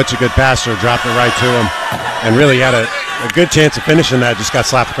Cadeau, such a good passer, dropped it right to him, and really had a good chance of finishing that, just got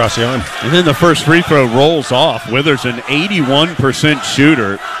slapped across the arm. And then the first free throw rolls off. Withers, an 81%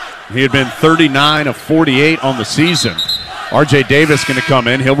 shooter. He had been 39 of 48 on the season. R.J. Davis going to come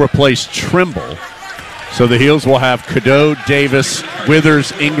in. He'll replace Trimble. So the Heels will have Cadeau, Davis,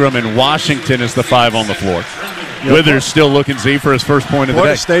 Withers, Ingram, and Washington as the 5 on the floor. Withers still looking Z for his first point of the day.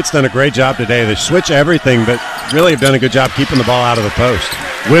 Florida State's done a great job today. They switch everything, but really have done a good job keeping the ball out of the post.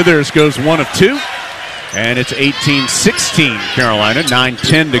 Withers goes 1 of 2, and it's 18-16 Carolina,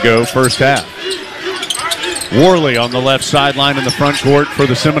 9:10 to go first half. Worley on the left sideline in the front court for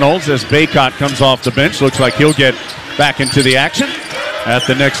the Seminoles as Baycott comes off the bench. Looks like he'll get back into the action at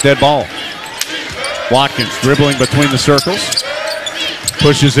the next dead ball. Watkins dribbling between the circles.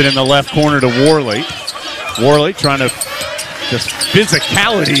 Pushes it in the left corner to Worley. Worley trying to just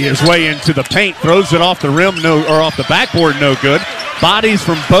physicality his way into the paint. Throws it off the rim, or off the backboard, no good. Bodies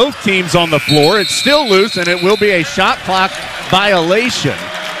from both teams on the floor. It's still loose, and it will be a shot clock violation.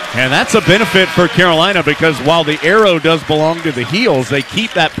 And that's a benefit for Carolina because while the arrow does belong to the Heels, they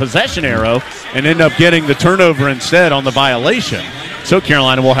keep that possession arrow and end up getting the turnover instead on the violation. So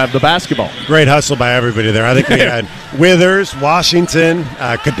Carolina will have the basketball. Great hustle by everybody there. I think we had Withers, Washington,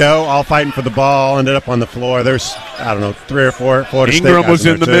 Cadeau all fighting for the ball, ended up on the floor. There's, 3 or 4 Florida State Ingram guys was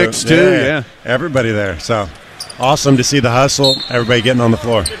in the mix, too. Yeah. Everybody there. So awesome to see the hustle, everybody getting on the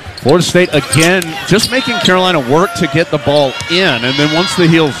floor. Florida State, again, just making Carolina work to get the ball in, and then once the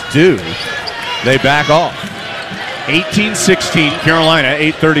Heels do, they back off. 18-16, Carolina,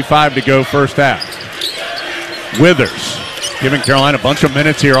 8:35 to go first half. Withers giving Carolina a bunch of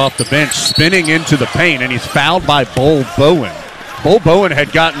minutes here off the bench, spinning into the paint, and he's fouled by Bull Bowen. Bull Bowen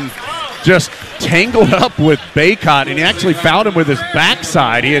had gotten just tangled up with Baycott, and he actually fouled him with his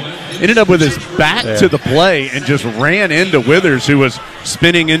backside. He had ended up with his back to the play and just ran into Withers, who was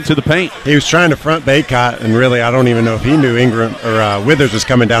spinning into the paint. He was trying to front Baycott, and really, I don't even know if he knew Ingram or Withers was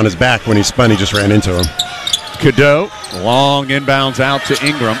coming down his back. When he spun, he just ran into him. Cadeau, long inbounds out to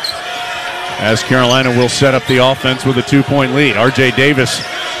Ingram, as Carolina will set up the offense with a 2-point lead. R.J. Davis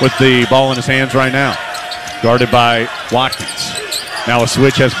with the ball in his hands right now, guarded by Watkins. Now a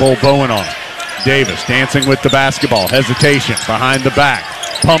switch has Bull Bowen on. Davis dancing with the basketball. Hesitation behind the back.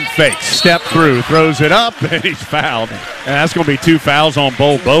 Pump fake, step through, throws it up, and he's fouled. And that's going to be 2 fouls on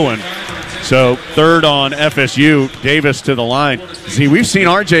Bull Bowen. So third on FSU, Davis to the line. See, we've seen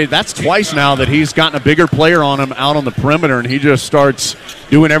RJ, that's twice now that he's gotten a bigger player on him out on the perimeter, and he just starts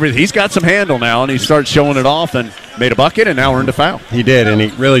doing everything. He's got some handle now, and he starts showing it off and made a bucket and now earned a foul. He did, and he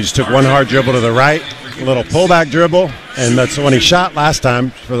really just took one hard dribble to the right, a little pullback dribble, and that's when he shot last time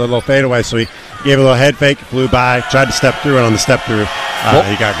for the little fadeaway. So he gave a little head fake, flew by, tried to step through, and on the step through,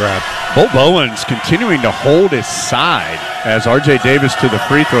 he got grabbed. Bull Bowen's continuing to hold his side as R.J. Davis to the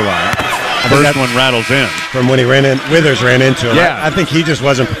free throw line. First one rattles in. From when he ran in, Withers ran into him. Yeah. I think he just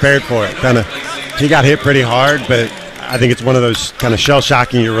wasn't prepared for it. He got hit pretty hard, but I think it's one of those kind of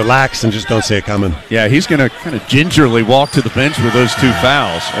shell-shocking. You relax and just don't see it coming. Yeah, he's going to kind of gingerly walk to the bench with those 2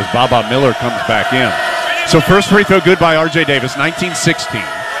 fouls as Baba Miller comes back in. So first free throw good by R.J. Davis, 19-16.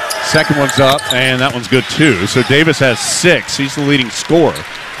 Second one's up, and that one's good too. So Davis has 6. He's the leading scorer,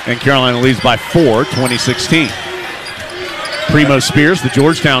 and Carolina leads by 4, 2016. Primo Spears, the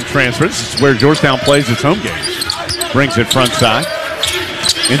Georgetown transfer. This is where Georgetown plays its home games. Brings it front side.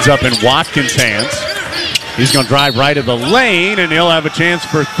 Ends up in Watkins' hands. He's going to drive right of the lane, and he'll have a chance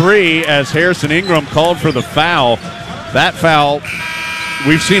for 3 as Harrison Ingram called for the foul. That foul,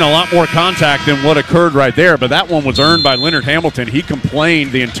 we've seen a lot more contact than what occurred right there, but that one was earned by Leonard Hamilton. He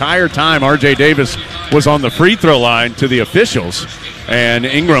complained the entire time R.J. Davis was on the free throw line to the officials, and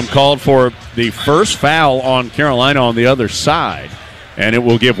Ingram called for the first foul on Carolina on the other side, and it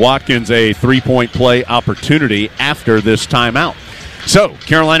will give Watkins a 3-point play opportunity after this timeout. So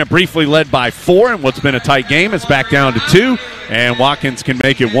Carolina briefly led by 4 in what's been a tight game. It's back down to 2, and Watkins can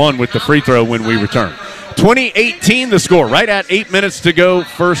make it 1 with the free throw when we return. 2018 the score, right at 8 minutes to go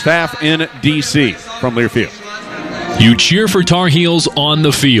first half in D.C. from Learfield. You cheer for Tar Heels on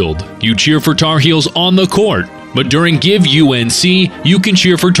the field. You cheer for Tar Heels on the court. But during Give UNC, you can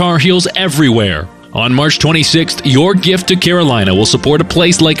cheer for Tar Heels everywhere. On March 26th, your gift to Carolina will support a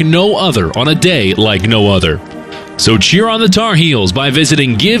place like no other on a day like no other. So cheer on the Tar Heels by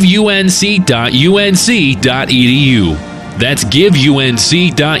visiting giveunc.unc.edu. That's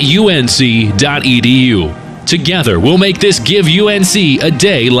giveunc.unc.edu. Together, we'll make this Give UNC a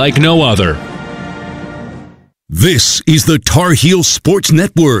day like no other. This is the Tar Heel Sports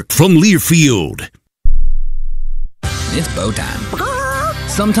Network from Learfield. It's bow time.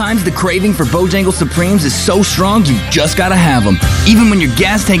 Sometimes the craving for Bojangles Supremes is so strong you just gotta have them. Even when your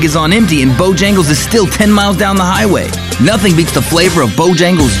gas tank is on empty and Bojangles is still 10 miles down the highway. Nothing beats the flavor of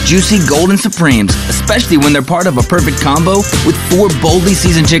Bojangles Juicy Golden Supremes, especially when they're part of a perfect combo with 4 boldly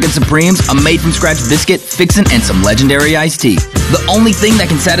seasoned chicken Supremes, a made-from-scratch biscuit, fixin', and some legendary iced tea. The only thing that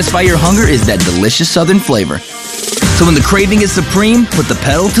can satisfy your hunger is that delicious southern flavor. So when the craving is supreme, put the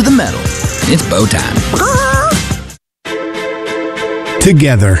pedal to the metal. It's bow time.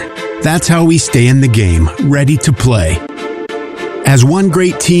 Together, that's how we stay in the game, ready to play. As one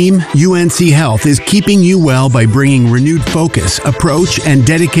great team, UNC Health is keeping you well by bringing renewed focus, approach, and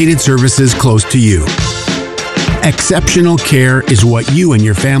dedicated services close to you. Exceptional care is what you and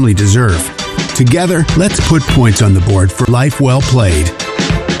your family deserve. Together, let's put points on the board for life well played.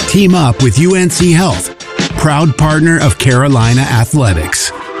 Team up with UNC Health, proud partner of Carolina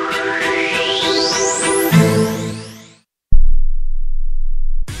Athletics.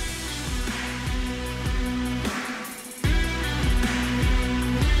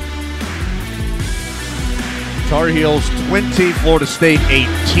 Tar Heels 20, Florida State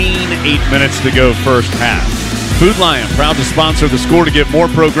 18, 8 minutes to go first half. Food Lion, proud to sponsor the Score to Get More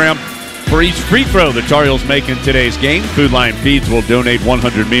program. For each free throw the Tar Heels make in today's game, Food Lion Feeds will donate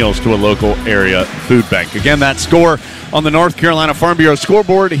 100 meals to a local area food bank. Again, that score on the North Carolina Farm Bureau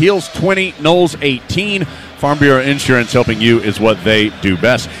scoreboard, Heels 20, Noles 18. Farm Bureau Insurance, helping you is what they do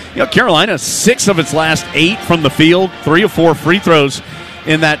best. Carolina, 6 of its last 8 from the field, 3 of 4 free throws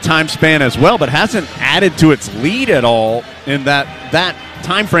in that time span as well, but hasn't added to its lead at all in that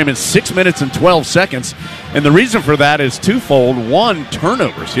time frame in 6 minutes and 12 seconds. And the reason for that is twofold. One,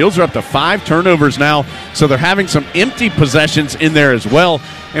 turnovers. Heels are up to 5 turnovers now, so they're having some empty possessions in there as well.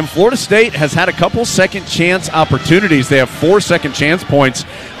 And Florida State has had a couple second chance opportunities. They have 4 second chance points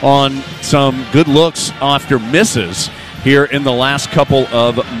on some good looks after misses here in the last couple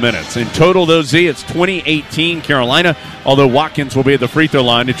of minutes. In total, though, Z, it's 20-18 Carolina, although Watkins will be at the free throw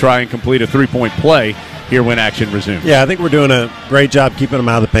line to try and complete a 3-point play here when action resumes. Yeah, I think we're doing a great job keeping them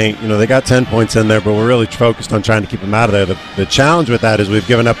out of the paint. They got 10 points in there, but we're really focused on trying to keep them out of there. The challenge with that is we've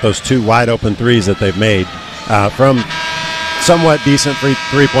given up those 2 wide-open threes that they've made from somewhat decent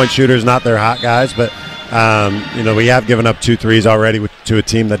three-point shooters, not their hot guys, but we have given up 2 threes already to a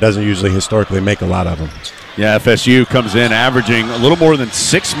team that doesn't usually historically make a lot of them. Yeah, FSU comes in averaging a little more than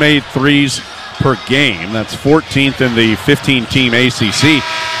 6 made threes per game. That's 14th in the 15-team ACC.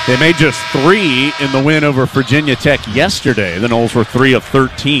 They made just 3 in the win over Virginia Tech yesterday. The Noles were 3 of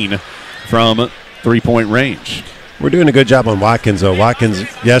 13 from three-point range. We're doing a good job on Watkins, though. Watkins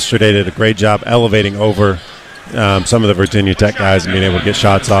yesterday did a great job elevating over some of the Virginia Tech guys and being able to get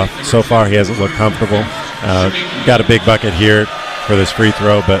shots off. So far, he hasn't looked comfortable. Got a big bucket here for this free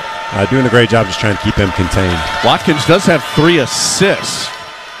throw, but doing a great job just trying to keep him contained. Watkins does have 3 assists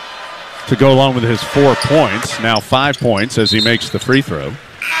to go along with his 4 points. Now 5 points as he makes the free throw.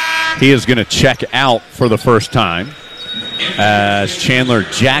 He is going to check out for the first time as Chandler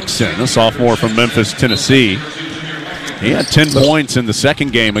Jackson, a sophomore from Memphis, Tennessee. He had 10 points in the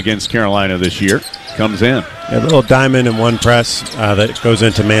second game against Carolina this year. Comes in. A little diamond in one press that goes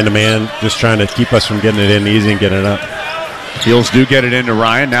into man-to-man, just trying to keep us from getting it in easy and getting it up. Heels do get it into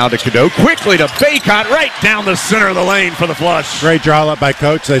Ryan. Now to Cadeau. Quickly to Baycott, right down the center of the lane for the flush. Great draw up by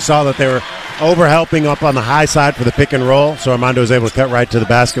Coach. They saw that they were over-helping up on the high side for the pick and roll, so Armando was able to cut right to the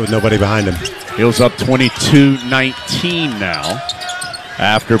basket with nobody behind him. Heels up 22-19 now.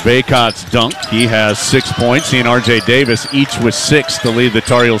 After Baycott's dunk, he has 6 points. He and R.J. Davis each with 6 to lead the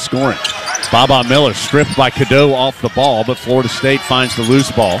Tar Heels scoring. Baba Miller stripped by Cadeau off the ball, but Florida State finds the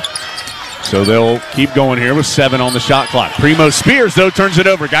loose ball. So they'll keep going here with 7 on the shot clock. Primo Spears, though, turns it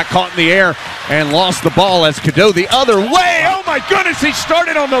over. Got caught in the air and lost the ball as Cadeau the other way. Oh, my goodness. He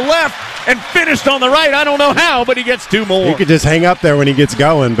started on the left and finished on the right. I don't know how, but he gets 2 more. He could just hang up there when he gets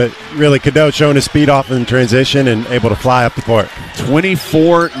going, but really Cadeau showing his speed off in transition and able to fly up the court.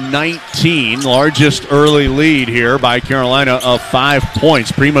 24-19, largest early lead here by Carolina of 5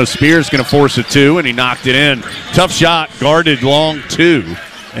 points. Primo Spears going to force a 2, and he knocked it in. Tough shot, guarded long 2.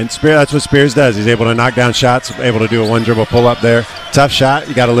 And that's what Spears does. He's able to knock down shots, able to do a one-dribble pull-up there. Tough shot.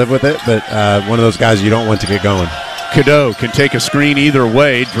 You got to live with it, but one of those guys you don't want to get going. Cadeau can take a screen either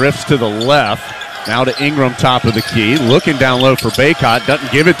way, drifts to the left. Now to Ingram, top of the key. Looking down low for Baycott.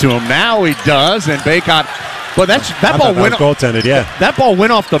 Doesn't give it to him. Now he does, and Baycott. But that ball went goaltended, yeah. That ball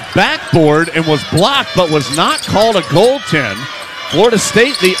went off the backboard and was blocked, but was not called a goaltend. Florida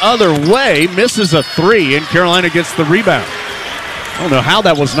State the other way, misses a 3, and Carolina gets the rebound. I don't know how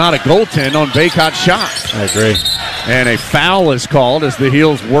that was not a goaltend on Baycott's shot. I agree. And a foul is called as the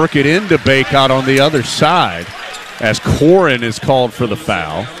Heels work it into Baycott on the other side, as Corin is called for the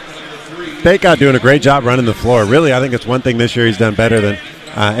foul. Baycott doing a great job running the floor. Really, I think it's one thing this year he's done better than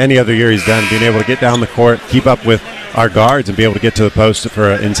any other year he's done, being able to get down the court, keep up with our guards, and be able to get to the post for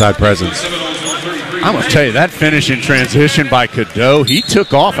an inside presence. I'm going to tell you, that finish in transition by Cadeau, he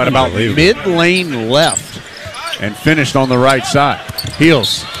took off at about mid-lane left and finished on the right side.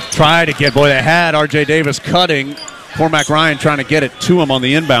 Heels try to get, they had R.J. Davis cutting. Cormac Ryan trying to get it to him on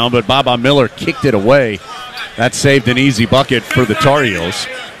the inbound, but Baba Miller kicked it away. That saved an easy bucket for the Tar Heels.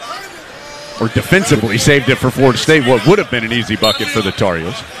 Or defensively saved it for Florida State, what would have been an easy bucket for the Tar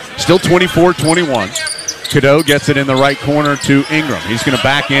Heels. Still 24-21. Cadeau gets it in the right corner to Ingram. He's going to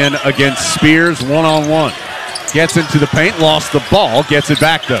back in against Spears one-on-one. Gets into the paint, lost the ball, gets it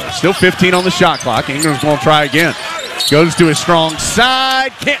back though. Still 15 on the shot clock. Ingram's going to try again. Goes to his strong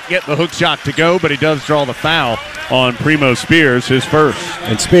side. Can't get the hook shot to go, but he does draw the foul on Primo Spears, his first.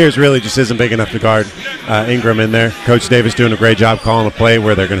 And Spears really just isn't big enough to guard Ingram in there. Coach Davis doing a great job calling a play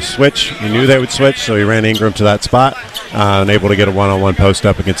where they're going to switch. He knew they would switch, so he ran Ingram to that spot and able to get a one-on-one post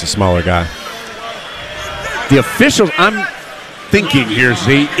up against a smaller guy. The officials, I'm thinking here,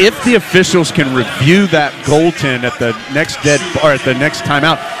 Z, if the officials can review that goaltend at the next at the next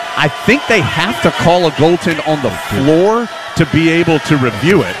timeout, I think they have to call a goaltend on the floor to be able to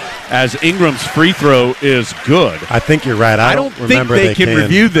review it, as Ingram's free throw is good. I think you're right. I don't remember think they can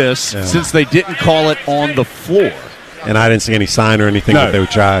review this since they didn't call it on the floor. And I didn't see any sign or anything that they would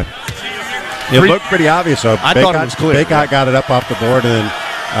try. It looked pretty obvious. So I thought it was clear. Baycott got it up off the board, and then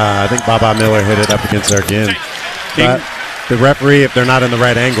I think Baba Miller hit it up against there again. But the referee, if they're not in the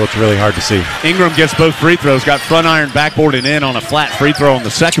right angle, it's really hard to see. Ingram gets both free throws, got front iron backboarded in on a flat free throw on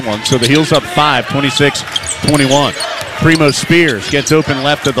the second one, so the Heels up 5, 26-21. Primo Spears gets open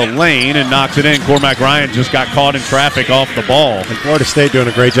left of the lane and knocks it in. Cormac Ryan just got caught in traffic off the ball. And Florida State doing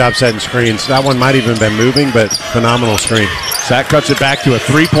a great job setting screens. That one might even have been moving, but phenomenal screen. That cuts it back to a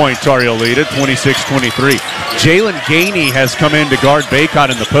three-point Tar Heel lead at 26-23. Jalen Gainey has come in to guard Baycott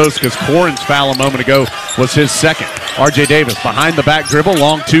in the post because Corin's foul a moment ago was his second. R.J. Davis behind the back dribble,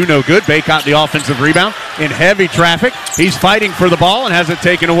 long two, no good. Baycott the offensive rebound in heavy traffic. He's fighting for the ball and has it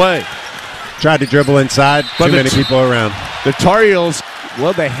taken away. Tried to dribble inside, too many people around. The Tar Heels,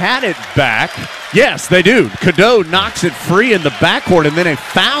 well, they had it back. Yes, they do. Cadeau knocks it free in the backcourt, and then a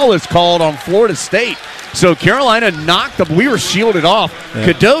foul is called on Florida State. So Carolina we were shielded off. Yeah.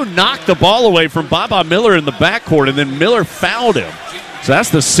 Cadeau knocked the ball away from Baba Miller in the backcourt, and then Miller fouled him. So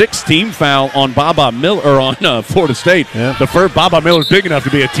that's the sixth team foul on Baba Miller, or on Florida State. Yeah. The first, Baba Miller's big enough to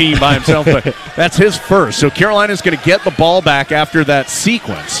be a team by himself, but that's his first. So Carolina's going to get the ball back after that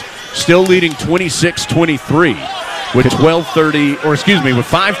sequence. Still leading 26-23 with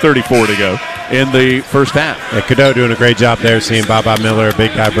 5:34 to go in the first half. Yeah, Cadeau doing a great job there, seeing Baba Miller, a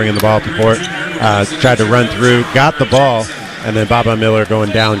big guy, bringing the ball to court. Tried to run through, got the ball, and then Baba Miller going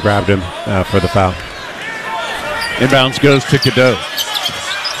down grabbed him for the foul. Inbounds goes to Cadeau.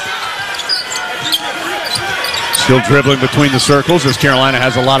 Still dribbling between the circles as Carolina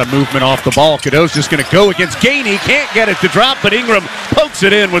has a lot of movement off the ball. Cadeau's just going to go against Gainey. Can't get it to drop, but Ingram pokes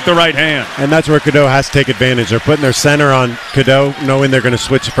it in with the right hand. And that's where Cadeau has to take advantage. They're putting their center on Cadeau, knowing they're going to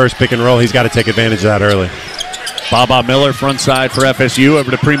switch the first pick and roll. He's got to take advantage of that early. Baba Miller front side for FSU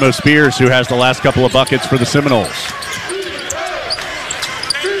over to Primo Spears, who has the last couple of buckets for the Seminoles.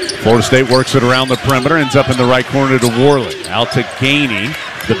 Florida State works it around the perimeter, ends up in the right corner to Worley. Out to Gainey,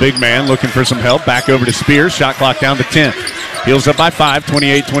 the big man looking for some help. Back over to Spears, shot clock down to 10. Heels up by 5,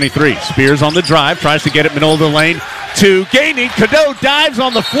 28-23. Spears on the drive, tries to get it middle of the lane to Gainey. Cadeau dives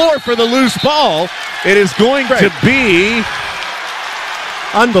on the floor for the loose ball. It is going to be...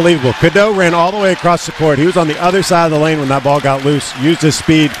 Unbelievable. Cadeau ran all the way across the court. He was on the other side of the lane when that ball got loose, used his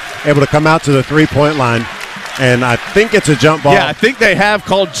speed, able to come out to the three-point line. And I think it's a jump ball. Yeah, I think they have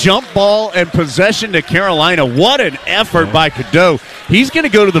called jump ball and possession to Carolina. What an effort by Cadeau. He's going to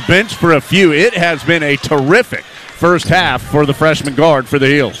go to the bench for a few. It has been a terrific first half for the freshman guard for the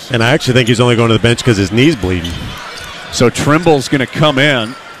Heels. And I actually think he's only going to the bench because his knee's bleeding. So Trimble's going to come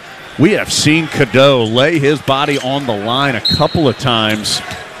in. We have seen Cadeau lay his body on the line a couple of times.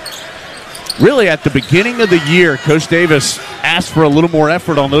 Really, at the beginning of the year, Coach Davis asked for a little more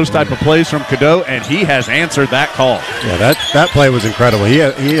effort on those type of plays from Cadeau, and he has answered that call. Yeah, that play was incredible. He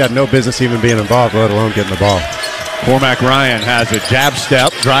had no business even being involved, let alone getting the ball. Cormac Ryan has a jab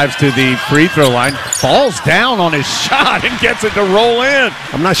step, drives to the free throw line, falls down on his shot and gets it to roll in.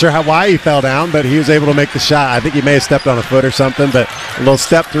 I'm not sure why he fell down, but he was able to make the shot. I think he may have stepped on a foot or something, but a little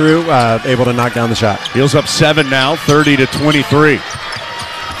step through, able to knock down the shot. Heels up 7 now, 30-23.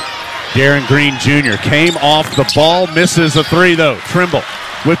 Darren Green Jr. came off the ball, misses a three, though. Trimble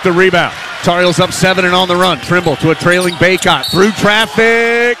with the rebound. Tar Heels up 7 and on the run. Trimble to a trailing Baycott. Through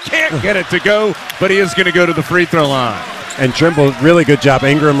traffic. Can't get it to go, but he is going to go to the free throw line. And Trimble, really good job.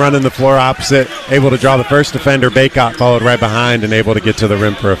 Ingram running the floor opposite, able to draw the first defender. Baycott followed right behind and able to get to the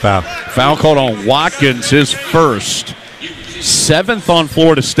rim for a foul. Foul called on Watkins, his first. 7th on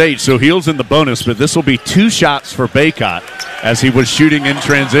Florida State, so Heels in the bonus, but this will be 2 shots for Baycott as he was shooting in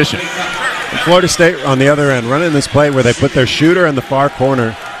transition. And Florida State on the other end running this play where they put their shooter in the far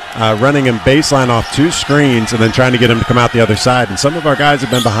corner, running him baseline off 2 screens and then trying to get him to come out the other side. And some of our guys have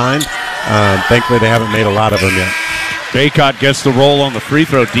been behind. Thankfully, they haven't made a lot of them yet. Baycott gets the roll on the free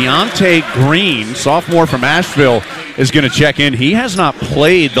throw. Deontay Green, sophomore from Asheville, is going to check in. He has not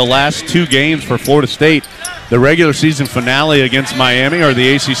played the last 2 games for Florida State. The regular season finale against Miami or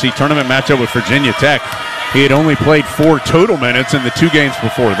the ACC tournament matchup with Virginia Tech. He had only played 4 total minutes in the 2 games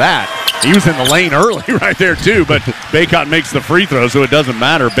before that. He was in the lane early right there too, but Baycott makes the free throw, so it doesn't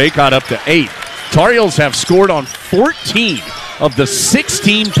matter. Baycott up to 8. Tar Heels have scored on 14 of the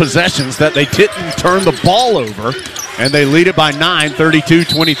 16 possessions that they didn't turn the ball over, and they lead it by 9,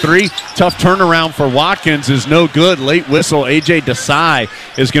 32-23. Tough turnaround for Watkins is no good. Late whistle. A.J. Desai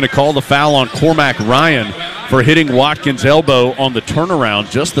is going to call the foul on Cormac Ryan for hitting Watkins' elbow on the turnaround.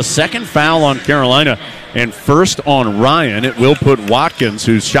 Just the second foul on Carolina and first on Ryan. It will put Watkins,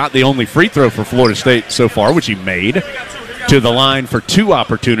 who's shot the only free throw for Florida State so far, which he made, to the line for 2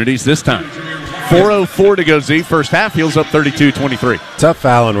 opportunities this time. 4:04 to go, Z. First half, Heels up 32-23. Tough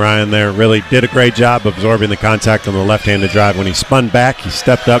foul on Ryan there. Really did a great job absorbing the contact on the left-handed drive. When he spun back, he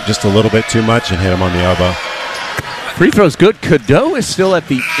stepped up just a little bit too much and hit him on the elbow. Free throw's good. Cadeau is still at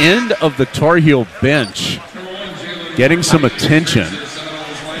the end of the Tar Heel bench, getting some attention.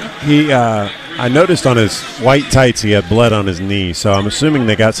 I noticed on his white tights he had blood on his knee, so I'm assuming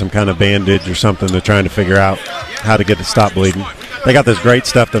they got some kind of bandage or something. They're trying to figure out how to get it to stop bleeding. They got this great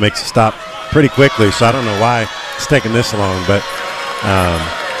stuff that makes it stop pretty quickly, so I don't know why it's taking this long, but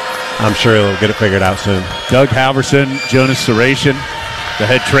I'm sure he'll get it figured out soon. Doug Halverson, Jonas Saratian, the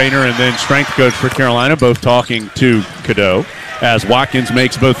head trainer and then strength coach for Carolina, both talking to Cadeau as Watkins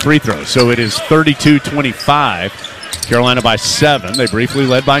makes both free throws. So it is 32-25. Carolina by 7. They briefly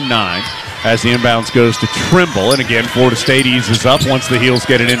led by 9 as the inbounds goes to Trimble. And again, Florida State eases up once the Heels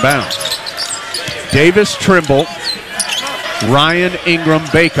get an inbound. Davis, Trimble, Ryan, Ingram,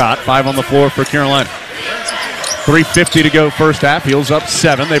 Baycott, 5 on the floor for Carolina. 3:50 to go first half. Heels up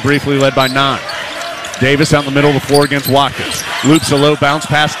 7. They briefly led by 9. Davis out in the middle of the floor against Watkins. Loops a low bounce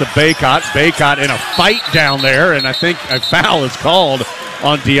pass to Baycott. Baycott in a fight down there, and I think a foul is called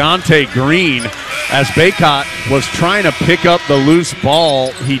on Deontay Green as Baycott was trying to pick up the loose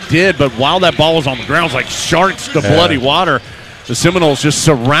ball. He did, but while that ball was on the ground, it was like sharks to bloody water. The Seminoles just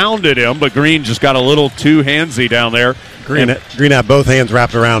surrounded him, but Green just got a little too handsy down there. Green had both hands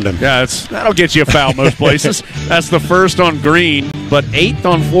wrapped around him. Yeah, that'll get you a foul most places. That's the first on Green, but 8th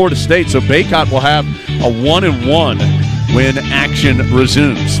on Florida State. So Baycott will have a 1-and-1 when action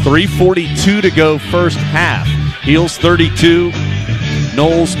resumes. 3:42 to go first half. Heels 32,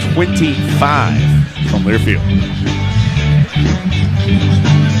 Noles 25 from Learfield.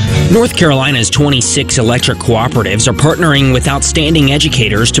 North Carolina's 26 electric cooperatives are partnering with outstanding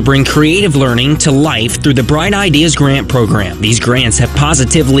educators to bring creative learning to life through the Bright Ideas Grant Program. These grants have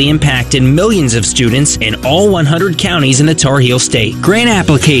positively impacted millions of students in all 100 counties in the Tar Heel State. Grant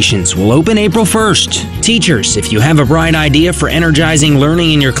applications will open April 1st. Teachers, if you have a bright idea for energizing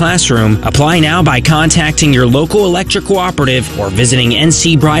learning in your classroom, apply now by contacting your local electric cooperative or visiting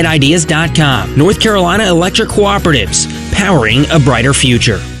ncbrightideas.com. North Carolina Electric Cooperatives, powering a brighter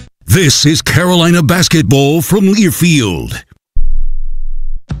future. This is Carolina basketball from Learfield.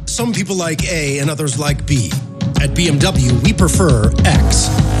 Some people like A and others like B. At BMW, we prefer X.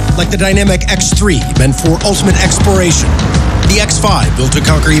 Like the dynamic X3, meant for ultimate exploration. The X5, built to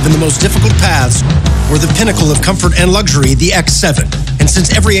conquer even the most difficult paths. Or the pinnacle of comfort and luxury, the X7. And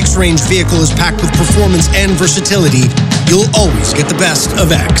since every X-Range vehicle is packed with performance and versatility, you'll always get the best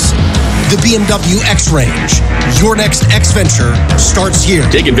of X. The BMW X-Range. Your next X-Venture starts here.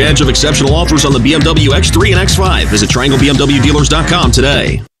 Take advantage of exceptional offers on the BMW X3 and X5. Visit TriangleBMWDealers.com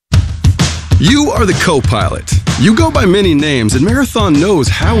today. You are the co-pilot. You go by many names, and Marathon knows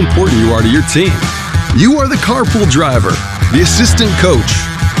how important you are to your team. You are the carpool driver, the assistant coach,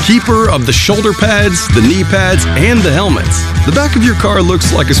 keeper of the shoulder pads, the knee pads, and the helmets. The back of your car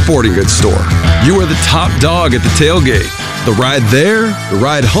looks like a sporting goods store. You are the top dog at the tailgate. The ride there, the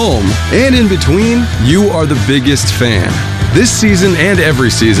ride home, and in between, you are the biggest fan. This season and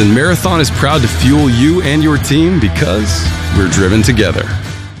every season, Marathon is proud to fuel you and your team because we're driven together.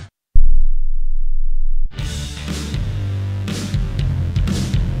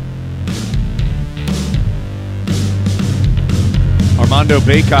 Armando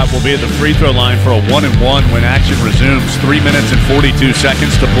Baycott will be at the free throw line for a 1-and-1 when action resumes. 3 minutes and 42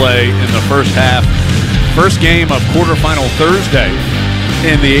 seconds to play in the first half. First game of quarterfinal Thursday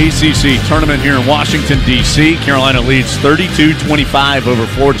in the ACC tournament here in Washington, D.C. Carolina leads 32-25 over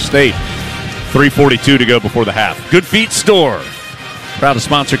Florida State. 3:42 to go before the half. Good Feet Store. Proud to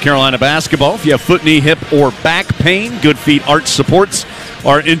sponsor Carolina basketball. If you have foot, knee, hip, or back pain, Good Feet Arch Supports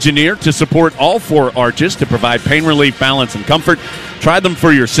are engineered to support all 4 arches to provide pain relief, balance, and comfort. Try them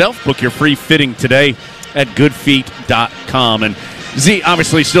for yourself. Book your free fitting today at goodfeet.com. And Z,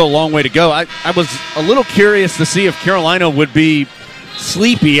 obviously still a long way to go. I was a little curious to see if Carolina would be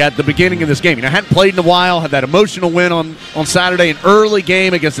sleepy at the beginning of this game. You know, hadn't played in a while, had that emotional win on Saturday, an early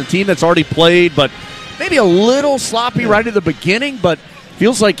game against a team that's already played, but maybe a little sloppy right at the beginning, but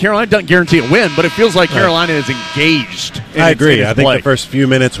feels like Carolina doesn't guarantee a win, but it feels like Carolina is engaged. I agree. I think the first few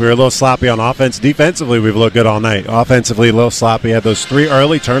minutes we were a little sloppy on offense. Defensively, we've looked good all night. Offensively, a little sloppy. Had those 3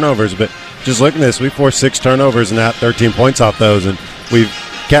 early turnovers, but just looking at this, we forced 6 turnovers and got 13 points off those, and we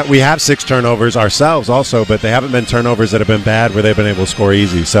have 6 turnovers ourselves also, but they haven't been turnovers that have been bad where they've been able to score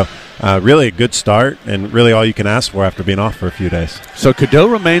easy. So really a good start, and really all you can ask for after being off for a few days. So Cadeau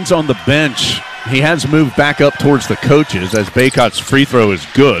remains on the bench. He has moved back up towards the coaches as Baycott's free throw is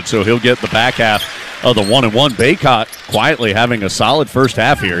good, so he'll get the back half of the 1-and-1. Baycott quietly having a solid first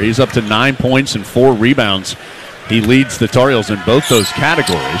half here. He's up to 9 points and 4 rebounds. He leads the Tar Heels in both those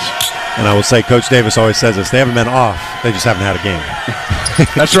categories. And I will say, Coach Davis always says this, they haven't been off, they just haven't had a game.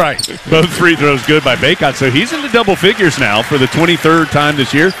 That's right. Both free throws good by Baycott, so he's in the double figures now for the 23rd time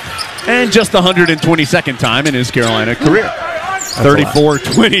this year and just the 122nd time in his Carolina career.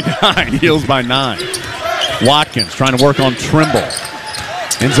 34-29, Heels by 9. Watkins trying to work on Trimble.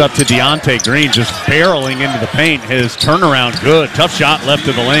 Ends up to Deontay Green, just barreling into the paint. His turnaround good. Tough shot left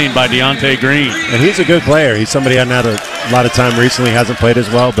to the lane by Deontay Green. And he's a good player. He's somebody who hasn't had a lot of time recently, hasn't played as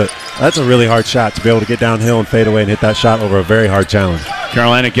well, but that's a really hard shot to be able to get downhill and fade away and hit that shot over a very hard challenge.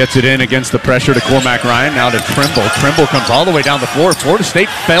 Carolina gets it in against the pressure to Cormac Ryan. Now to Trimble. Trimble comes all the way down the floor. Florida State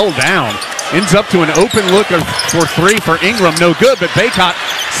fell down. Ends up to an open look for 3 for Ingram. No good, but Baycott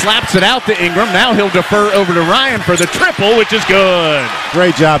slaps it out to Ingram. Now he'll defer over to Ryan for the triple, which is good.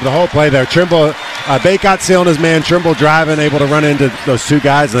 Great job, the whole play there. Trimble, Baycott sealing his man. Trimble driving, able to run into those 2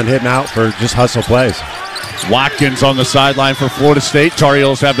 guys and then hitting out for just hustle plays. Watkins on the sideline for Florida State. Tar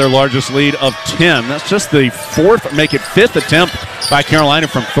Heels have their largest lead of 10. That's just the 5th attempt by Carolina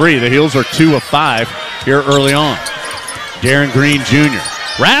from 3. The Heels are 2 of 5 here early on. Darren Green Jr.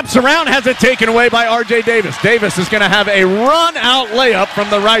 wraps around, has it taken away by R.J. Davis. Davis is going to have a run-out layup from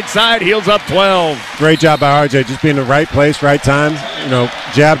the right side. Heels up 12. Great job by R.J. just being in the right place, right time.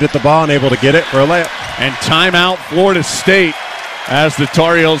 Jabbed at the ball and able to get it for a layup. And timeout Florida State as the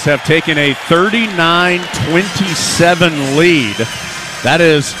Tar Heels have taken a 39-27 lead. That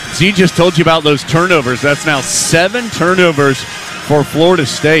is, Z just told you about those turnovers. That's now 7 turnovers for Florida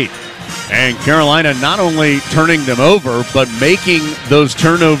State. And Carolina not only turning them over, but making those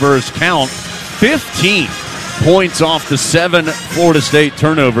turnovers count. 15 points off the 7 Florida State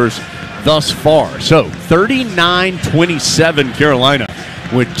turnovers thus far. So 39-27 Carolina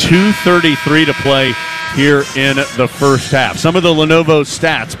with 2:33 to play here in the first half. Some of the Lenovo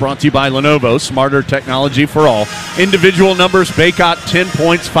stats brought to you by Lenovo, smarter technology for all. Individual numbers, Baycott 10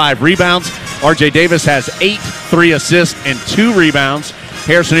 points, 5 rebounds. R.J. Davis has 8, 3 assists, and 2 rebounds.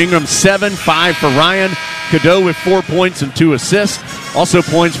 Harrison Ingram 7, 5 for Ryan. Cadeau with 4 points and 2 assists. Also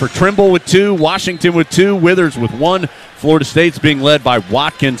points for Trimble with 2, Washington with 2, Withers with 1. Florida State's being led by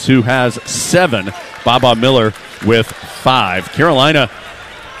Watkins, who has 7. Baba Miller with 5. Carolina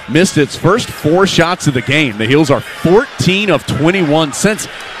missed its first 4 shots of the game. The Heels are 14 of 21 since,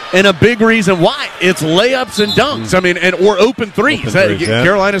 and a big reason why, it's layups and dunks. Or open threes.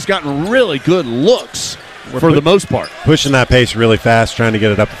 Carolina's gotten really good looks for the most part. Pushing that pace really fast, trying to get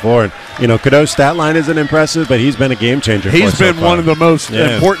it up the floor. And, Cadeau's stat line isn't impressive, but he's been a game changer. He's been one of the most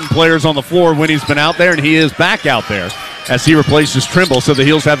important players on the floor when he's been out there, and he is back out there as he replaces Trimble. So the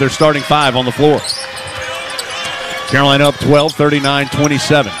Heels have their starting 5 on the floor. Carolina up 12,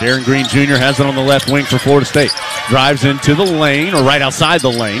 39-27. Darren Green Jr. has it on the left wing for Florida State. Drives into the lane, or right outside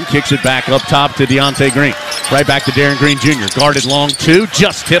the lane. Kicks it back up top to Deontay Green. Right back to Darren Green Jr. Guarded long 2.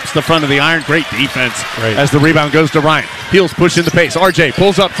 Just tips the front of the iron. Great defense as the rebound goes to Ryan. Heels push in the pace. RJ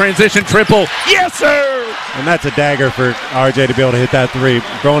pulls up, transition, triple. Yes, sir! And that's a dagger for RJ to be able to hit that 3.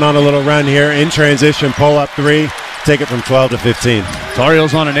 Going on a little run here in transition, pull up 3. Take it from 12 to 15. Tar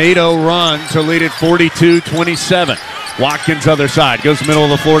Heels on an 8-0 run to lead it 42-27. Watkins other side. Goes middle of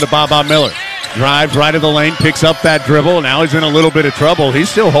the floor to Baba Miller. Drives right of the lane, picks up that dribble. Now he's in a little bit of trouble. He's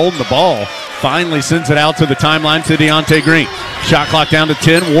still holding the ball. Finally sends it out to the timeline to Deontay Green. Shot clock down to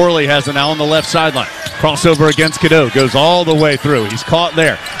 10. Worley has it now on the left sideline. Crossover against Cadeau. Goes all the way through. He's caught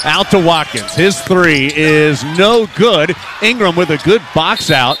there. Out to Watkins. His 3 is no good. Ingram with a good box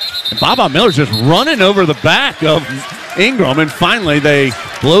out. And Baba Miller's just running over the back of Ingram. And finally they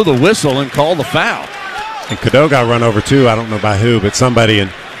blow the whistle and call the foul. And Cadeau got run over too. I don't know by who, but somebody. And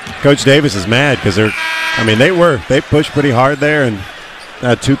Coach Davis is mad because they pushed pretty hard there and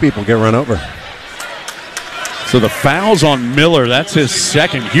had 2 people get run over. So the foul's on Miller. That's his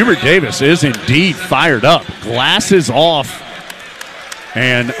second. Hubert Davis is indeed fired up. Glasses off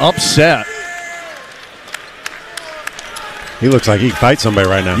and upset. He looks like he can fight somebody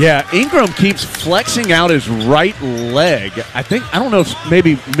right now. Yeah, Ingram keeps flexing out his right leg. I don't know if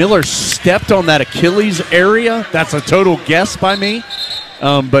maybe Miller stepped on that Achilles area. That's a total guess by me.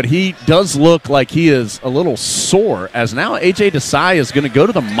 But he does look like he is a little sore, as now A.J. Desai is going to go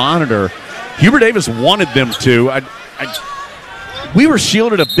to the monitor. Hubert Davis wanted them to. We were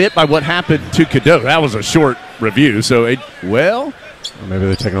shielded a bit by what happened to Cadeau. That was a short review. So, maybe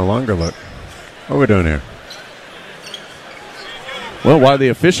they're taking a longer look. What are we doing here? Well, while the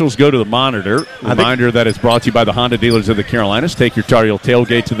officials go to the monitor, reminder that it's brought to you by the Honda dealers of the Carolinas. Take your Tar Heel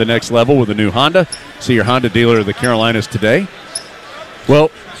tailgate to the next level with a new Honda. See your Honda dealer of the Carolinas today. Well,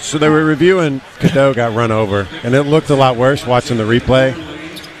 so they were reviewing Cadeau got run over, and it looked a lot worse watching the replay.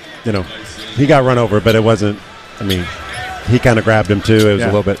 He got run over, but it wasn't, he kind of grabbed him too. It was a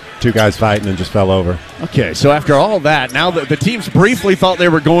little bit, two guys fighting and just fell over. Okay, so after all that, now the teams briefly thought they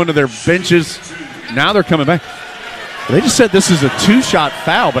were going to their benches. Now they're coming back. They just said this is a 2-shot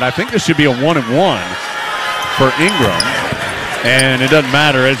foul, but I think this should be a 1-and-1 for Ingram. And it doesn't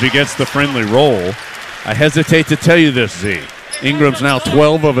matter as he gets the friendly roll. I hesitate to tell you this, Z. Ingram's now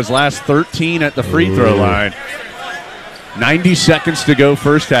 12 of his last 13 at the free throw line. 90 seconds to go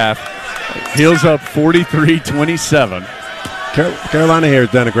first half. Heels up 43-27. Carolina here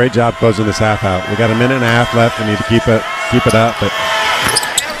has done a great job closing this half out. We got a minute and a half left. We need to keep it up, but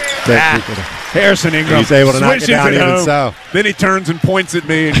Harrison Ingram. He's able to knock it down even so. Then he turns and points at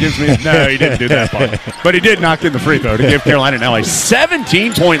me and gives me no, he didn't do that part. But he did knock in the free throw to give Carolina now a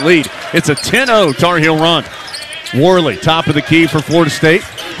 17-point lead. It's a 10-0 Tar Heel run. Worley, top of the key for Florida State.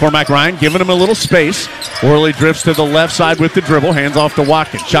 Cormac Ryan giving him a little space. Worley drifts to the left side with the dribble. Hands off to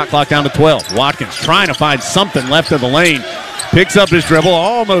Watkins. Shot clock down to 12. Watkins trying to find something left of the lane. Picks up his dribble.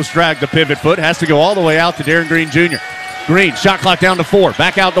 Almost dragged the pivot foot. Has to go all the way out to Darren Green Jr. Green, shot clock down to 4.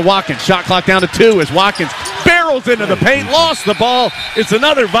 Back out to Watkins. Shot clock down to 2 as Watkins barrels into the paint. Lost the ball. It's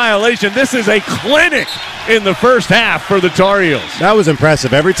another violation. This is a clinic in the first half for the Tar Heels. That was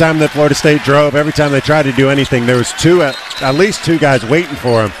impressive. Every time that Florida State drove, every time they tried to do anything, there was at least two guys waiting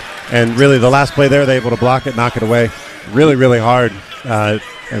for him. And really, the last play there, they were able to block it, knock it away. Really, really hard.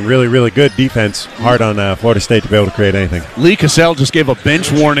 And really, really good defense. Hard on Florida State to be able to create anything. Lee Cassell just gave a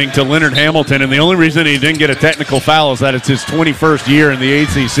bench warning to Leonard Hamilton, and the only reason he didn't get a technical foul is that it's his 21st year in the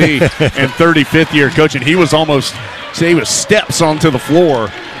ACC and 35th year coaching. He was steps onto the floor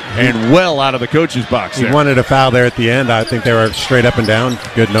and well out of the coach's box there. He wanted a foul there at the end. I think they were straight up and down.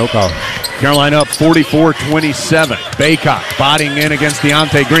 Good no call. Carolina up 44-27. Baycott bodying in against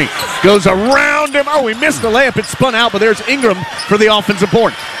Deontay Green. Goes around him. Oh, he missed the layup. It spun out, but there's Ingram for the offensive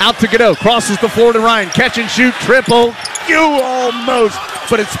board. Out to Godot. Crosses the floor to Ryan. Catch and shoot. Triple. Almost.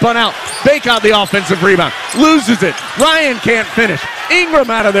 But it spun out. Baycott the offensive rebound. Loses it. Ryan can't finish. Ingram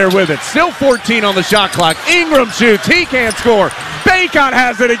out of there with it. Still 14 on the shot clock. Ingram shoots. He can't score. Baycott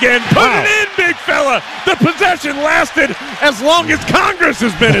has it again. Put it in, big fella. The possession lasted as long as Congress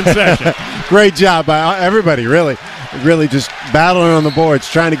has been in session. Great job by everybody, really just battling on the boards,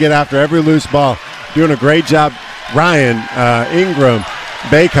 trying to get after every loose ball. Doing a great job. Ryan, Ingram,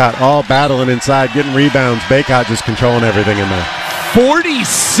 Baycott all battling inside, getting rebounds. Baycott just controlling everything in there.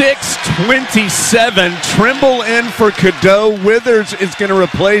 46-27. Trimble in for Cadeau. Withers is going to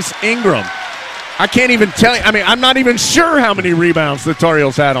replace Ingram. I can't even tell you. I'm not even sure how many rebounds the Tar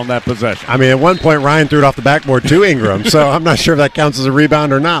Heels had on that possession. At one point, Ryan threw it off the backboard to Ingram, so I'm not sure if that counts as a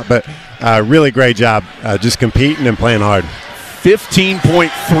rebound or not, but really great job just competing and playing hard.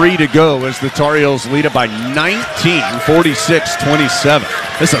 15.3 to go as the Tar Heels lead it by 19,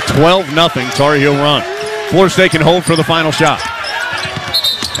 46-27. This is a 12-0 Tar Heel run. Florida State can hold for the final shot.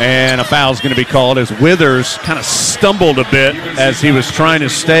 And a foul is going to be called as Withers kind of stumbled a bit as he was trying to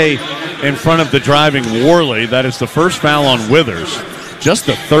stay in front of the driving Worley. That is the first foul on Withers. Just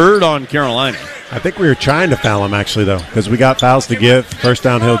the third on Carolina. I think we were trying to foul him, actually, though, because we got fouls to give. First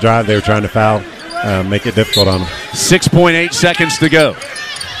downhill drive, they were trying to foul, make it difficult on him. 6.8 seconds to go.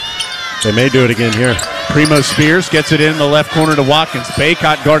 They may do it again here. Primo Spears gets it in the left corner to Watkins.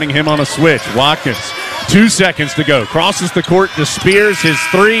 Baycott guarding him on a switch. Watkins, 2 seconds to go. Crosses the court to Spears. His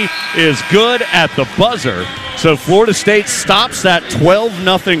three is good at the buzzer. So Florida State stops that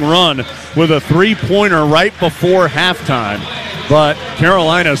 12-0 run with a three-pointer right before halftime. But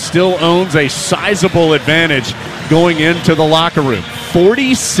Carolina still owns a sizable advantage going into the locker room.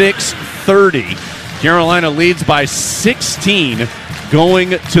 46-30. Carolina leads by 16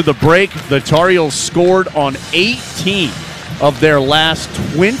 going to the break. The Tar Heels scored on 18 of their last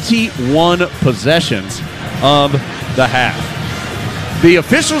 21 possessions of the half. The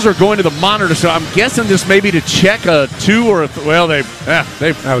officials are going to the monitor, so I'm guessing this may be to check a two or a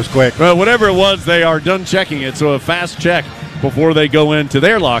that was quick. Well, whatever it was, they are done checking it, so a fast check before they go into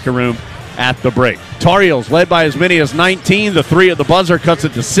their locker room at the break. Tar Heels led by as many as 19. The three at the buzzer cuts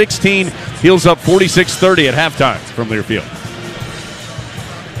it to 16. Heels up 46-30 at halftime from Learfield.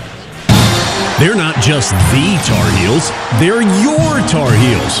 They're not just the Tar Heels, they're your Tar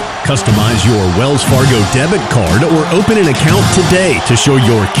Heels. Customize your Wells Fargo debit card or open an account today to show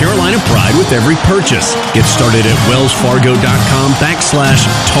your Carolina pride with every purchase. Get started at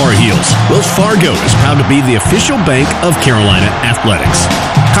wellsfargo.com/Tar Heels. Wells Fargo is proud to be the official bank of Carolina Athletics.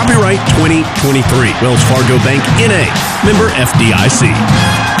 Copyright 2023. Wells Fargo Bank, N.A. Member FDIC.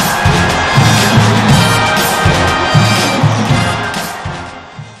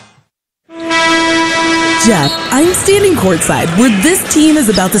 Jeff, I'm standing courtside where this team is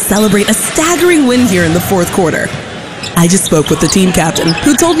about to celebrate a staggering win here in the fourth quarter. I just spoke with the team captain,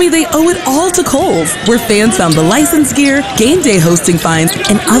 who told me they owe it all to Kohl's, where fans found the license gear, game day hosting fines,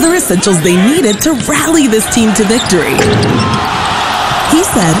 and other essentials they needed to rally this team to victory. He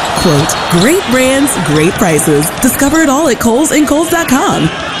said, quote, "Great brands, great prices. Discover it all at Kohl's and Kohl's.com.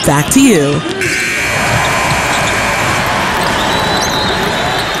 Back to you."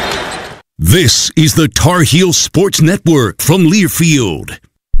 This is the Tar Heel Sports Network from Learfield.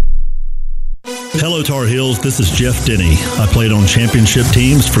 Hello, Tar Heels. This is Jeff Denny. I played on championship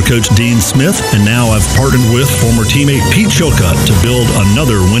teams for Coach Dean Smith, and now I've partnered with former teammate Pete Chilcutt to build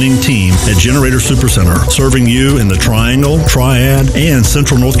another winning team at Generator Supercenter, serving you in the Triangle, Triad, and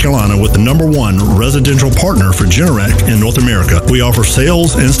Central North Carolina with the #1 residential partner for Generac in North America. We offer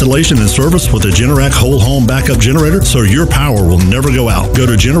sales, installation, and service with a Generac whole home backup generator, so your power will never go out. Go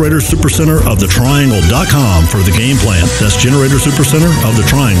to Generator Supercenter of the Triangle.com for the game plan. That's Generator Supercenter of the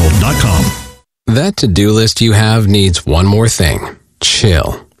Triangle.com. That to-do list you have needs one more thing.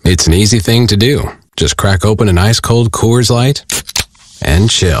 Chill. It's an easy thing to do. Just crack open an ice-cold Coors Light and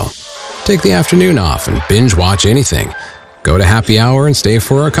chill. Take the afternoon off and binge watch anything. Go to happy hour and stay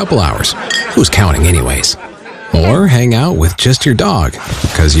for a couple hours. Who's counting anyways? Or hang out with just your dog,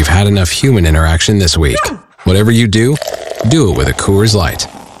 because you've had enough human interaction this week. Whatever you do it with a Coors Light.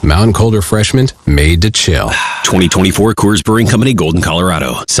 Mountain Cold Refreshment made to chill. 2024 Coors Brewing Company, Golden,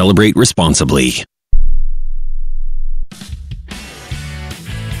 Colorado. Celebrate responsibly.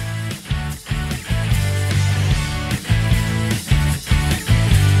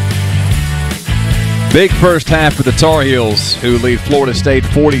 Big first half for the Tar Heels, who lead Florida State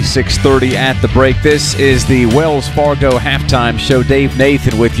 46-30 at the break. This is the Wells Fargo halftime show. Dave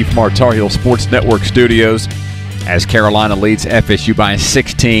Nathan with you from our Tar Heel Sports Network studios, as Carolina leads FSU by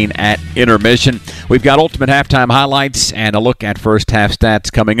 16 at intermission. We've got ultimate halftime highlights and a look at first half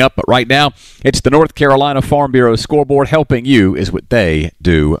stats coming up. But right now, it's the North Carolina Farm Bureau scoreboard. Helping you is what they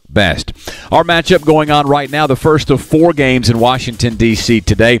do best. Our matchup going on right now, the first of 4 games in Washington, D.C.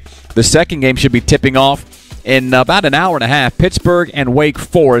 today. The second game should be tipping off in about an hour and a half. Pittsburgh and Wake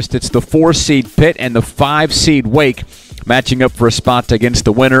Forest. It's the 4-seed Pitt and the 5-seed Wake matching up for a spot against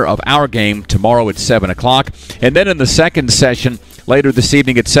the winner of our game tomorrow at 7 o'clock. And then in the second session, later this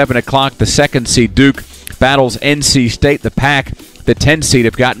evening at 7 o'clock, the second seed Duke battles NC State. The Pack, the 10 seed,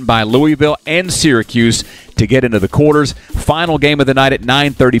 have gotten by Louisville and Syracuse to get into the quarters. Final game of the night at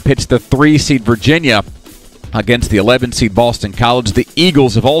 9:30 pits the 3 seed Virginia against the 11 seed Boston College. The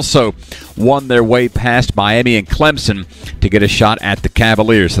Eagles have also won their way past Miami and Clemson to get a shot at the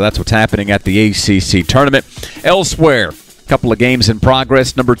Cavaliers. So that's what's happening at the ACC tournament. Elsewhere, a couple of games in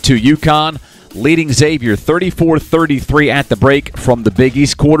progress. Number 2, UConn leading Xavier 34-33 at the break from the Big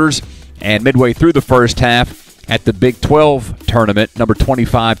East quarters. And midway through the first half at the Big 12 tournament, number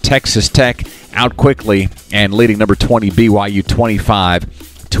 25 Texas Tech out quickly and leading number 20 BYU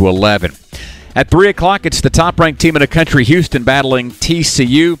 25-11. At 3 o'clock, it's the top-ranked team in the country, Houston, battling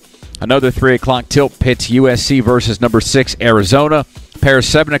TCU. Another 3 o'clock tilt pits USC versus number 6 Arizona. Pair of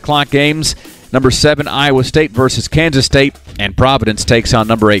 7 o'clock games, number 7 Iowa State versus Kansas State, and Providence takes on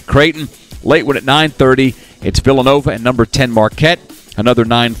number 8 Creighton. Late one at 9:30, it's Villanova and number 10 Marquette. Another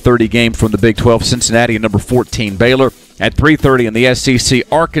 9:30 game from the Big 12, Cincinnati and number 14 Baylor. At 3:30 in the SEC,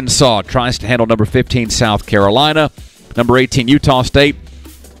 Arkansas tries to handle number 15 South Carolina. Number 18 Utah State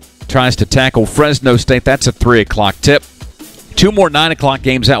tries to tackle Fresno State. That's a 3 o'clock tip. 2 more 9 o'clock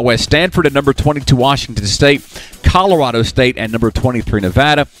games out west. Stanford and number 22 Washington State, Colorado State and number 23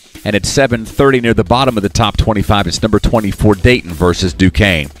 Nevada. And at 7:30 near the bottom of the top 25, it's number 24 Dayton versus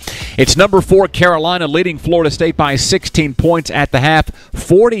Duquesne. It's number 4 Carolina leading Florida State by 16 points at the half,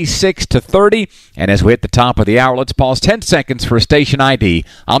 46-30. And as we hit the top of the hour, let's pause 10 seconds for a station ID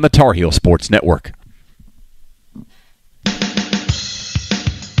on the Tar Heel Sports Network.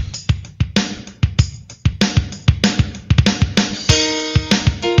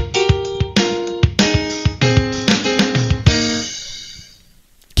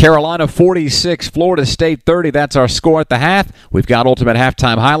 Carolina 46, Florida State 30. That's our score at the half. We've got ultimate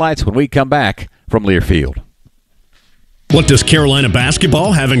halftime highlights when we come back from Learfield. What does Carolina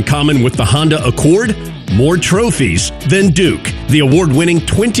basketball have in common with the Honda Accord? More trophies than Duke. The award-winning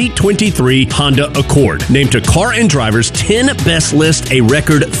 2023 Honda Accord, named to Car and Driver's 10 Best list a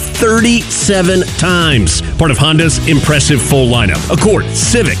record 37 times. Part of Honda's impressive full lineup. Accord,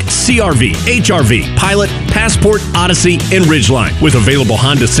 Civic, CR-V, HR-V, Pilot, Passport, Odyssey, and Ridgeline. With available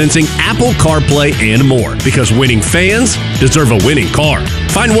Honda Sensing, Apple CarPlay, and more. Because winning fans deserve a winning car.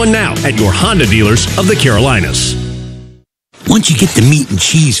 Find one now at your Honda dealers of the Carolinas. Once you get the meat and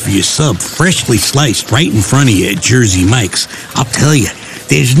cheese for your sub freshly sliced right in front of you at Jersey Mike's, I'll tell you,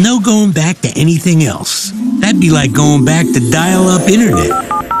 there's no going back to anything else. That'd be like going back to dial-up internet.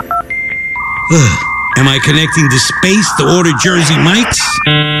 Am I connecting to space to order Jersey Mike's?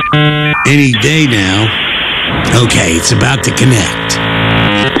 Any day now. Okay, it's about to connect.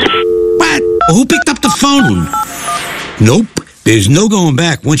 What? Who picked up the phone? Nope, there's no going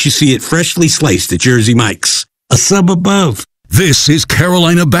back once you see it freshly sliced at Jersey Mike's. A sub above. This is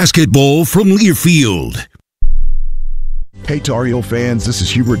Carolina basketball from Learfield. Hey Tar Heel fans, this is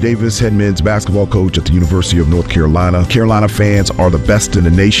Hubert Davis, head men's basketball coach at the University of North Carolina. Carolina fans are the best in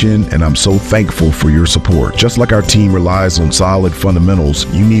the nation, and I'm so thankful for your support. Just like our team relies on solid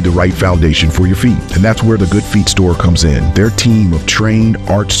fundamentals, you need the right foundation for your feet, and that's where the Good Feet store comes in. Their team of trained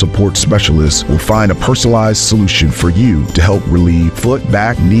arch support specialists will find a personalized solution for you to help relieve foot,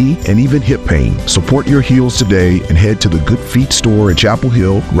 back, knee, and even hip pain. Support your heels today and head to the Good Feet store in Chapel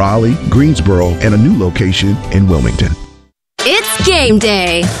Hill, Raleigh, Greensboro, and a new location in Wilmington. It's game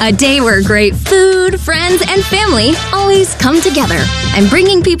day, a day where great food, friends, and family always come together. And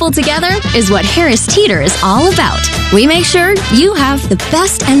bringing people together is what Harris Teeter is all about. We make sure you have the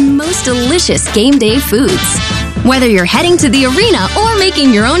best and most delicious game day foods. Whether you're heading to the arena or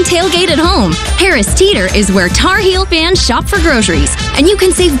making your own tailgate at home, Harris Teeter is where Tar Heel fans shop for groceries. And you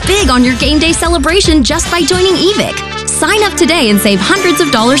can save big on your game day celebration just by joining EVIC. Sign up today and save hundreds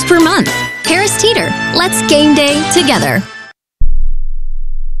of dollars per month. Harris Teeter, let's game day together.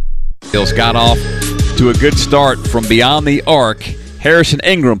 Heels got off to a good start from beyond the arc. Harrison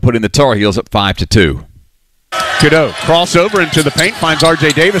Ingram putting the Tar Heels up 5-2. Cadeau crossover into the paint, finds R.J.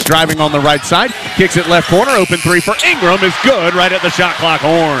 Davis driving on the right side, kicks it left corner, open three for Ingram is good right at the shot clock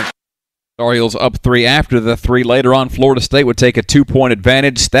horn. Tar Heels up 3 after the 3. Later on, Florida State would take a 2-point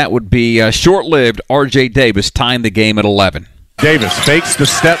advantage. That would be short-lived. R.J. Davis tying the game at 11. Davis fakes the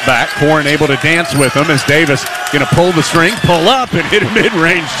step back. Corrin able to dance with him as Davis going to pull the string, pull up, and hit a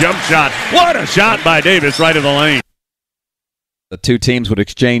mid-range jump shot. What a shot by Davis right of the lane. The two teams would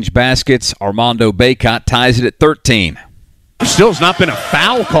exchange baskets. Armando Bacot ties it at 13. There still has not been a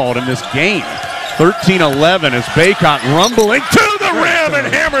foul called in this game. 13-11 as Bacot rumbling to the rim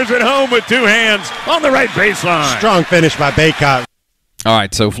and hammers it home with two hands on the right baseline. Strong finish by Bacot. All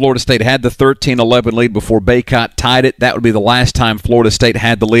right, so Florida State had the 13-11 lead before Bacot tied it. That would be the last time Florida State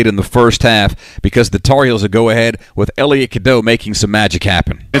had the lead in the first half because the Tar Heels would go ahead with Elliot Cadeau making some magic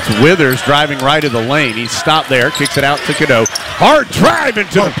happen. It's Withers driving right of the lane. He's stopped there, kicks it out to Cadeau. Hard drive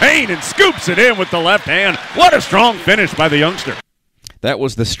into the paint and scoops it in with the left hand. What a strong finish by the youngster. That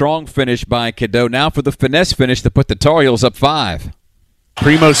was the strong finish by Cadeau. Now for the finesse finish to put the Tar Heels up 5.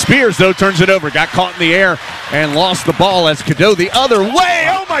 Primo Spears, though, turns it over. Got caught in the air and lost the ball as Cadeau the other way.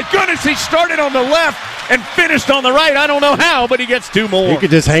 Oh, my goodness. He started on the left and finished on the right. I don't know how, but he gets two more. He could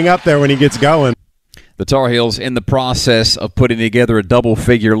just hang up there when he gets going. The Tar Heels in the process of putting together a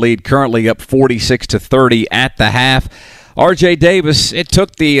double-figure lead, currently up 46-30 at the half. R.J. Davis, it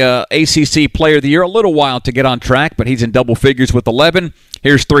took the ACC Player of the Year a little while to get on track, but he's in double figures with 11.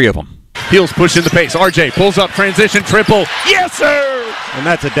 Here's 3 of them. Heels pushing the pace. RJ pulls up, transition, triple. Yes, sir! And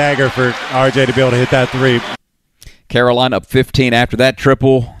that's a dagger for RJ to be able to hit that 3. Carolina up 15 after that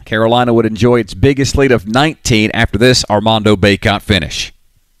triple. Carolina would enjoy its biggest lead of 19 after this Armando Bacot finish.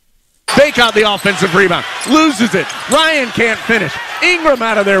 Bacot the offensive rebound. Loses it. Ryan can't finish. Ingram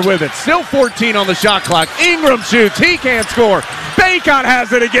out of there with it. Still 14 on the shot clock. Ingram shoots. He can't score. Bacot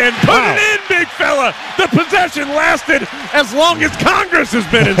has it again. Put it in, big fella. The possession lasted as long as Congress has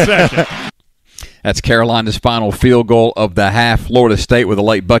been in session. That's Carolina's final field goal of the half. Florida State with a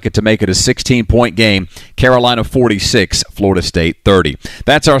late bucket to make it a 16-point game. Carolina 46, Florida State 30.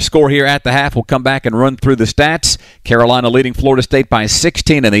 That's our score here at the half. We'll come back and run through the stats. Carolina leading Florida State by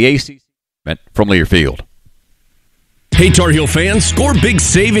 16 in the ACC from Learfield. Hey, Tar Heel fans, score big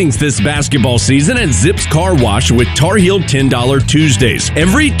savings this basketball season at Zips Car Wash with Tar Heel $10 Tuesdays.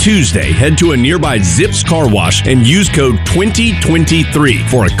 Every Tuesday, head to a nearby Zips Car Wash and use code 2023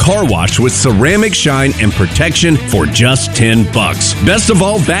 for a car wash with ceramic shine and protection for just $10. Best of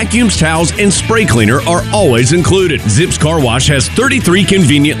all, vacuums, towels, and spray cleaner are always included. Zips Car Wash has 33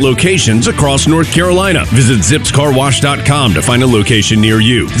 convenient locations across North Carolina. Visit zipscarwash.com to find a location near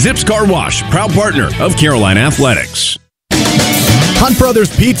you. Zips Car Wash, proud partner of Carolina Athletics. Hunt Brothers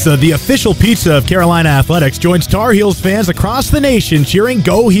Pizza, the official pizza of Carolina Athletics, joins Tar Heels fans across the nation cheering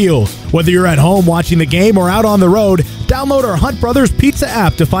Go Heels. Whether you're at home watching the game or out on the road, download our Hunt Brothers Pizza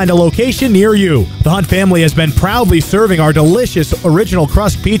app to find a location near you. The Hunt family has been proudly serving our delicious original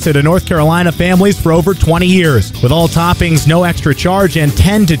crust pizza to North Carolina families for over 20 years. With all toppings, no extra charge, and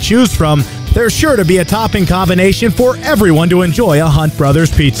 10 to choose from, there's sure to be a topping combination for everyone to enjoy a Hunt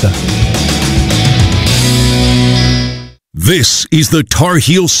Brothers Pizza. This is the Tar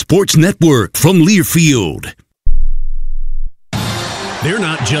Heel Sports Network from Learfield. They're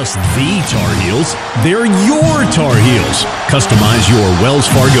not just the Tar Heels, they're your Tar Heels. Customize your Wells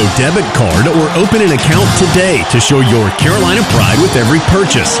Fargo debit card or open an account today to show your Carolina pride with every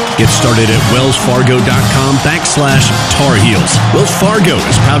purchase. Get started at wellsfargo.com/Tar Heels. Wells Fargo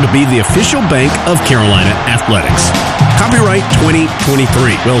is proud to be the official bank of Carolina Athletics. Copyright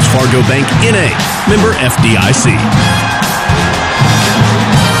 2023. Wells Fargo Bank, N.A. Member FDIC.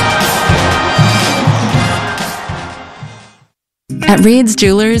 At Reed's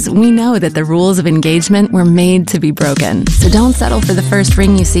Jewelers, we know that the rules of engagement were made to be broken. So don't settle for the first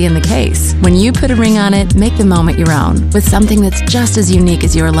ring you see in the case. When you put a ring on it, make the moment your own with something that's just as unique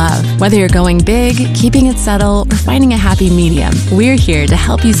as your love. Whether you're going big, keeping it subtle, or finding a happy medium, we're here to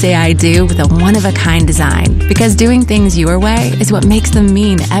help you say I do with a one-of-a-kind design. Because doing things your way is what makes them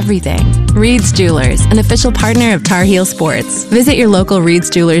mean everything. Reed's Jewelers, an official partner of Tar Heel Sports. Visit your local Reed's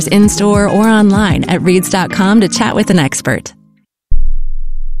Jewelers in-store or online at reeds.com to chat with an expert.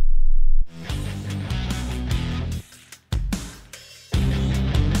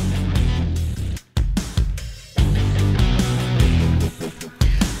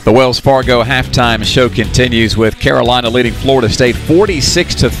 The Wells Fargo halftime show continues with Carolina leading Florida State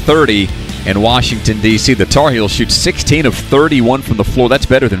 46-30 in Washington, D.C. The Tar Heels shoot 16 of 31 from the floor. That's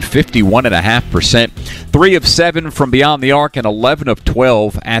better than 51.5%. 3 of 7 from beyond the arc and 11 of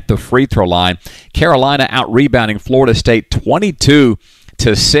 12 at the free throw line. Carolina out-rebounding Florida State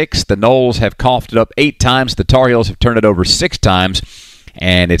 22-6. The Noles have coughed it up 8 times. The Tar Heels have turned it over 6 times.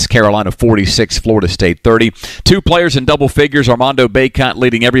 And it's Carolina 46, Florida State 30. 2 players in double figures. Armando Bacot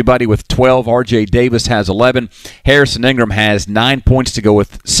leading everybody with 12. R.J. Davis has 11. Harrison Ingram has 9 points to go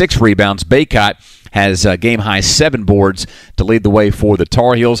with 6 rebounds. Bacot has game-high 7 boards to lead the way for the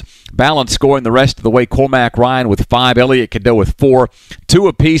Tar Heels. Balanced scoring the rest of the way. Cormac Ryan with 5. Elliott Cadeau with 4. 2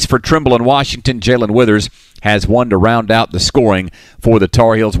 apiece for Trimble and Washington. Jalen Withers has 1 to round out the scoring for the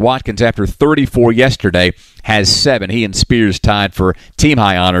Tar Heels. Watkins, after 34 yesterday, has 7. He and Spears tied for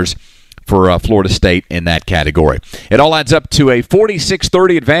team-high honors for Florida State in that category. It all adds up to a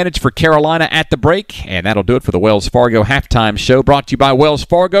 46-30 advantage for Carolina at the break, and that'll do it for the Wells Fargo halftime show, brought to you by Wells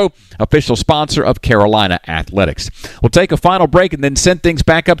Fargo, official sponsor of Carolina Athletics. We'll take a final break and then send things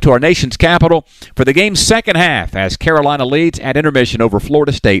back up to our nation's capital for the game's second half as Carolina leads at intermission over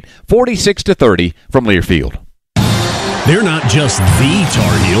Florida State 46-30 from Learfield. They're not just the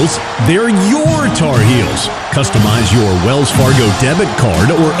Tar Heels, they're your Tar Heels. Customize your Wells Fargo debit card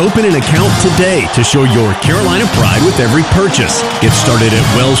or open an account today to show your Carolina pride with every purchase. Get started at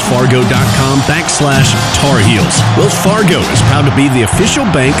wellsfargo.com/Tar Heels. Wells Fargo is proud to be the official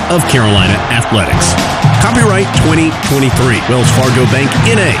bank of Carolina Athletics. Copyright 2023. Wells Fargo Bank,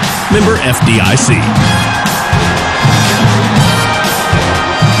 N.A. Member FDIC.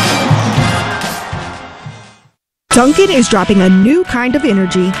 Dunkin' is dropping a new kind of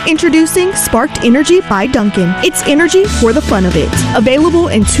energy. Introducing Sparked Energy by Dunkin'. It's energy for the fun of it. Available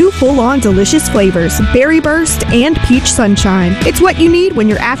in 2 full-on delicious flavors, Berry Burst and Peach Sunshine. It's what you need when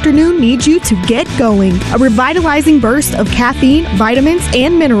your afternoon needs you to get going. A revitalizing burst of caffeine, vitamins,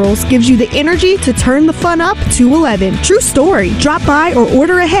 and minerals gives you the energy to turn the fun up to 11. True story. Drop by or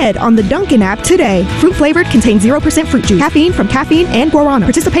order ahead on the Dunkin' app today. Fruit flavored, contains 0% fruit juice. Caffeine from caffeine and guarana.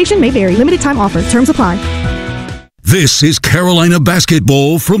 Participation may vary. Limited time offer. Terms apply. This is Carolina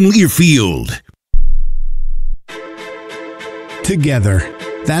basketball from Learfield. Together,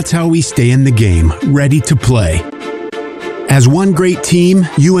 that's how we stay in the game, ready to play. As one great team,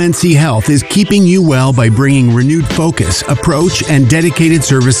 UNC Health is keeping you well by bringing renewed focus, approach, and dedicated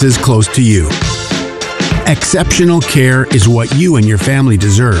services close to you. Exceptional care is what you and your family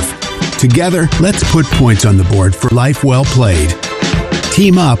deserve. Together, let's put points on the board for life well played.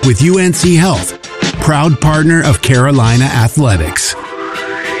 Team up with UNC Health, proud partner of Carolina Athletics.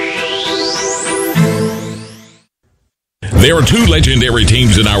 There are two legendary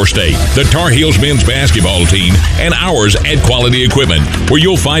teams in our state, the Tar Heels men's basketball team and ours at Quality Equipment, where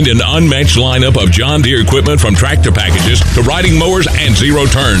you'll find an unmatched lineup of John Deere equipment from tractor packages to riding mowers and zero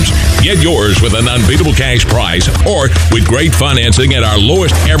turns. Get yours with an unbeatable cash price or with great financing at our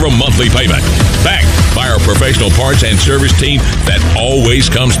lowest ever monthly payment. Backed by our professional parts and service team that always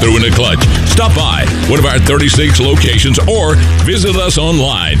comes through in a clutch. Stop by one of our 36 locations or visit us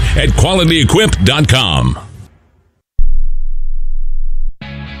online at qualityequip.com.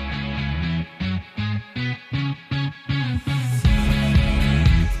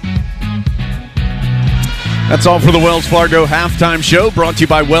 That's all for the Wells Fargo Halftime Show, brought to you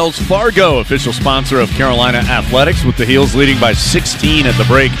by Wells Fargo, official sponsor of Carolina Athletics, with the Heels leading by 16 at the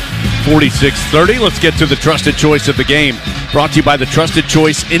break, 46-30. Let's get to the trusted choice of the game, brought to you by the Trusted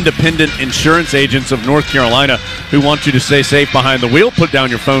Choice Independent Insurance Agents of North Carolina, who want you to stay safe behind the wheel. Put down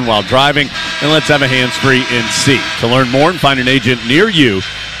your phone while driving, and let's have a hands-free NC. To learn more and find an agent near you,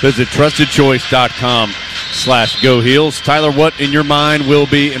 visit trustedchoice.com/Go Heels. Tyler, what in your mind will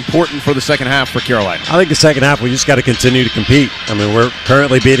be important for the second half for Carolina? I think the second half, we just got to continue to compete. I mean, we're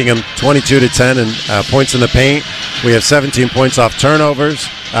currently beating them 22-10 in points in the paint. We have 17 points off turnovers.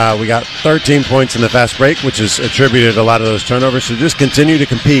 We got 13 points in the fast break, which is attributed to a lot of those turnovers. So just continue to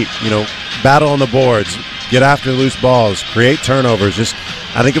compete. Battle on the boards, get after loose balls, create turnovers.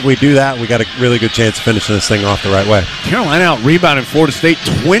 I think if we do that, we got a really good chance of finishing this thing off the right way. Carolina out-rebounded Florida State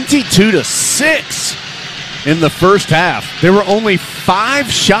 22-6 in the first half. There were only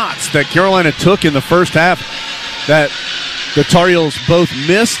 5 shots that Carolina took in the first half that the Tar Heels both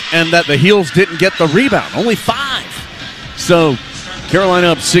missed and that the Heels didn't get the rebound. Only 5. So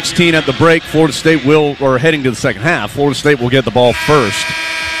Carolina up 16 at the break. Florida State heading to the second half, Florida State will get the ball first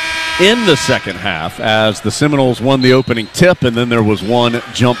in the second half as the Seminoles won the opening tip, and then there was one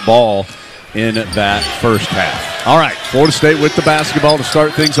jump ball in that first half. All right, Florida State with the basketball to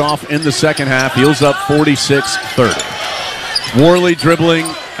start things off in the second half. Heels up 46-30. Worley dribbling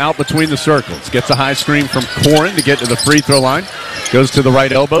out between the circles. Gets a high screen from Corin to get to the free throw line. Goes to the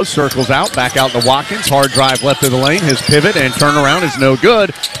right elbow, circles out, back out to Watkins. Hard drive left of the lane. His pivot and turnaround is no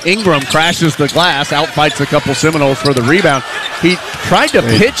good. Ingram crashes the glass, outfights a couple Seminoles for the rebound. He tried to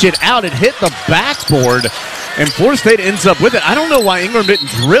pitch it out. It hit the backboard, and Florida State ends up with it. I don't know why Ingram didn't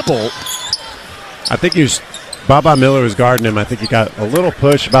dribble. I think Baba Miller was guarding him. I think he got a little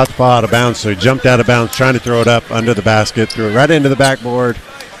push about to fall out of bounds, so he jumped out of bounds trying to throw it up under the basket, threw it right into the backboard,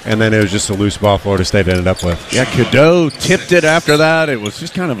 and then it was just a loose ball Florida State ended up with. Yeah, Cadeau tipped it after that. It was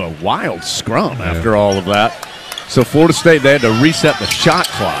just kind of a wild scrum after all of that. So Florida State, they had to reset the shot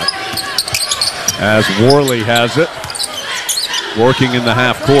clock as Worley has it, working in the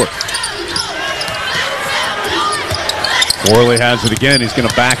half court. Worley has it again. He's going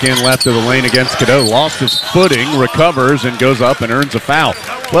to back in left of the lane against Cadeau. Lost his footing, recovers, and goes up and earns a foul.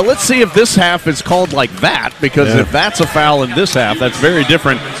 Well, let's see if this half is called like that, because if that's a foul in this half, that's very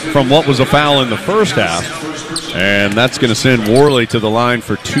different from what was a foul in the first half. And that's going to send Worley to the line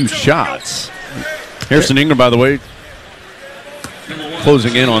for 2 shots. Harrison Ingram, by the way,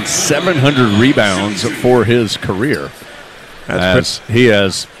 closing in on 700 rebounds for his career. As he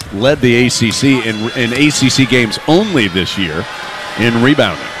has led the ACC in ACC games only this year in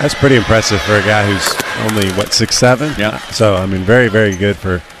rebounding. That's pretty impressive for a guy who's only, 6'7"? Yeah. So, I mean, very, very good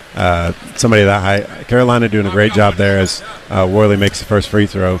for somebody that high. Carolina doing a great job there as Worley makes the first free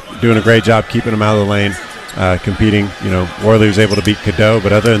throw. Doing a great job keeping him out of the lane, competing. Worley was able to beat Cadeau,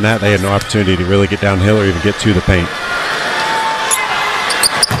 but other than that, they had no opportunity to really get downhill or even get to the paint.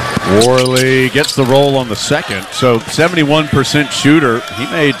 Worley gets the roll on the second. So 71% shooter. He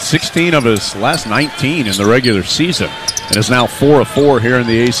made 16 of his last 19 in the regular season and is now 4 of 4 here in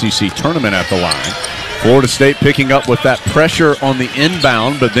the ACC tournament at the line. Florida State picking up with that pressure on the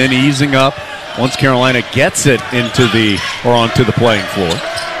inbound, but then easing up once Carolina gets it onto the playing floor.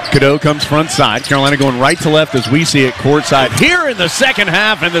 Cadeau comes front side. Carolina going right to left as we see it courtside here in the second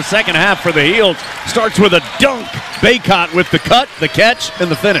half. And the second half for the Heels starts with a dunk. Baycott with the cut, the catch,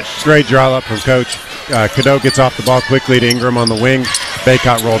 and the finish. Great draw up from Coach. Cadeau gets off the ball quickly to Ingram on the wing.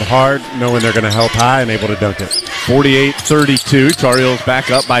 Baycott rolled hard, knowing they're going to help high, and able to dunk it. 48-32. Tar Heels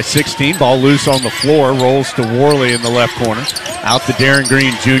back up by 16. Ball loose on the floor. Rolls to Worley in the left corner. Out to Darren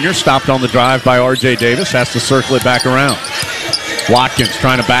Green Jr. Stopped on the drive by R.J. Davis. Has to circle it back around. Watkins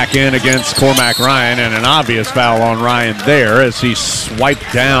trying to back in against Cormac Ryan, and an obvious foul on Ryan there as he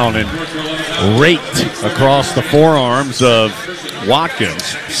swiped down and raked across the forearms of Watkins.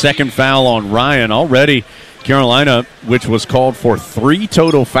 Second foul on Ryan. Already Carolina, which was called for 3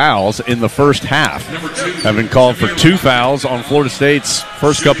 total fouls in the first half, have been called for 2 fouls on Florida State's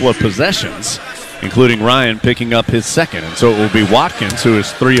first couple of possessions, including Ryan picking up his second. And so it will be Watkins, who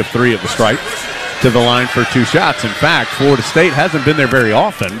is 3 of 3 at the stripe, to the line for 2 shots. In fact, Florida State hasn't been there very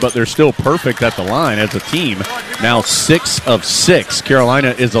often, but they're still perfect at the line as a team. Now 6 of 6.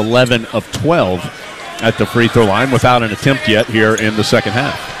 Carolina is 11 of 12 at the free throw line without an attempt yet here in the second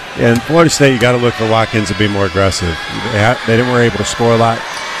half. Yeah, in Florida State, you got to look for Watkins to be more aggressive. They weren't able to score a lot.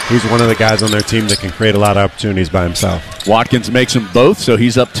 He's one of the guys on their team that can create a lot of opportunities by himself. Watkins makes them both, so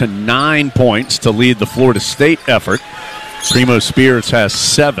he's up to 9 points to lead the Florida State effort. Primo Spears has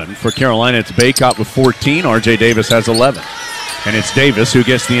 7. For Carolina, it's Baycott with 14. R.J. Davis has 11. And it's Davis who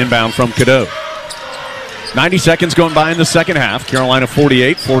gets the inbound from Cadeau. 90 seconds going by in the second half. Carolina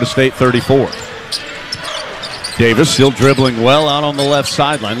 48, Florida State 34. Davis still dribbling well out on the left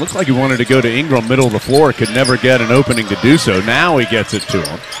sideline. Looked like he wanted to go to Ingram, middle of the floor. Could never get an opening to do so. Now he gets it to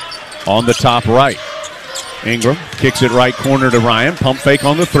him on the top right. Ingram kicks it right corner to Ryan. Pump fake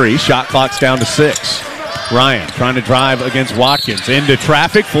on the 3. Shot clock's down to 6. Ryan trying to drive against Watkins. Into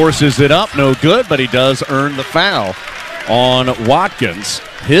traffic, forces it up. No good, but he does earn the foul on Watkins.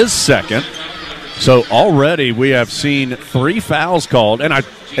 His second. So already we have seen 3 fouls called, and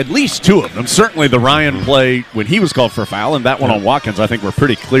at least 2 of them. Certainly the Ryan play when he was called for a foul, and that one on Watkins I think were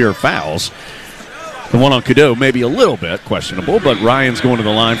pretty clear fouls. The one on Cadeau maybe a little bit questionable, but Ryan's going to the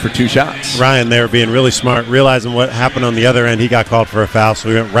line for 2 shots. Ryan there being really smart, realizing what happened on the other end. He got called for a foul, so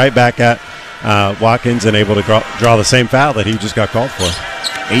he went right back at Watkins and able to draw the same foul that he just got called for.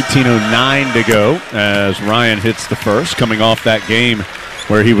 18:09 to go as Ryan hits the first, coming off that game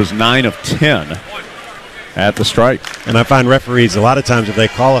where he was 9 of 10 at the stripe. And I find referees, a lot of times if they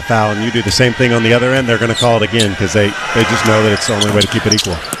call a foul and you do the same thing on the other end, they're going to call it again because they just know that it's the only way to keep it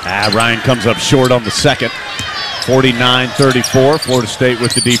equal. Ryan comes up short on the second. 49-34, Florida State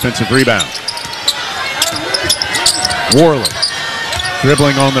with the defensive rebound. Worley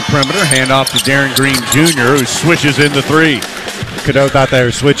dribbling on the perimeter, handoff to Darren Green Jr., who switches in the 3. Cadeau thought they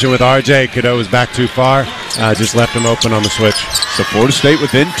were switching with RJ. Cadeau was back too far. Just left him open on the switch. So Florida State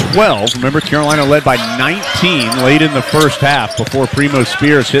within 12. Remember, Carolina led by 19 late in the first half before Primo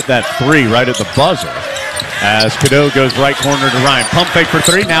Spears hit that 3 right at the buzzer. As Cadeau goes right corner to Ryan. Pump fake for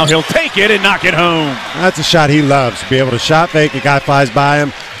 3. Now he'll take it and knock it home. That's a shot he loves. Be able to shot fake. A guy flies by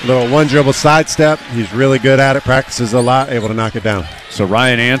him. A little one dribble sidestep. He's really good at it. Practices a lot. Able to knock it down. So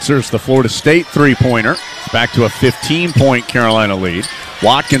Ryan answers the Florida State 3-pointer. It's back to a 15-point Carolina lead.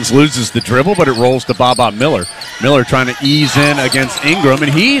 Watkins loses the dribble, but it rolls to Baba Miller. Miller trying to ease in against Ingram,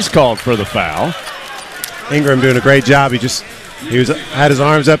 and he's called for the foul. Ingram doing a great job. He had his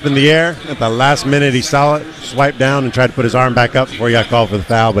arms up in the air. At the last minute, he saw it, swiped down, and tried to put his arm back up before he got called for the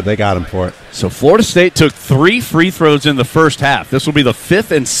foul, but they got him for it. So Florida State took 3 free throws in the first half. This will be the 5th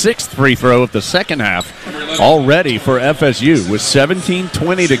and 6th free throw of the second half already for FSU with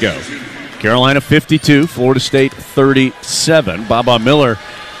 17:20 to go. Carolina 52, Florida State 37. Baba Miller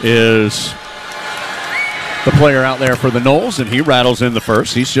is the player out there for the Noles, and he rattles in the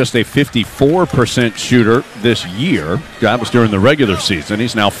first. He's just a 54% shooter this year. That was during the regular season.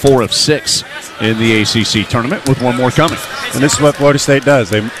 He's now 4 of 6 in the ACC tournament with 1 more coming. And this is what Florida State does.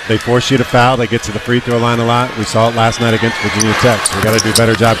 They force you to foul. They get to the free throw line a lot. We saw it last night against Virginia Tech. So we got to do a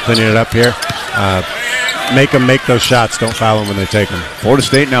better job cleaning it up here. Make them make those shots. Don't foul them when they take them. Florida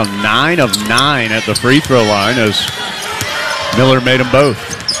State now 9 of 9 at the free throw line as Miller made them both.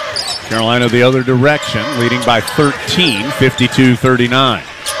 Carolina the other direction, leading by 13, 52-39.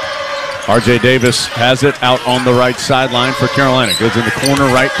 R.J. Davis has it out on the right sideline for Carolina. Goes in the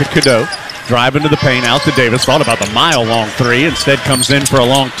corner right to Cadeau. Driving to the paint, out to Davis. Thought about the mile-long 3. Instead comes in for a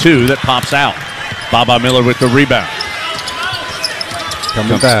long 2 that pops out. Baba Miller with the rebound.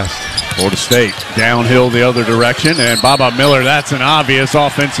 Coming fast. Florida State downhill the other direction. And Baba Miller, that's an obvious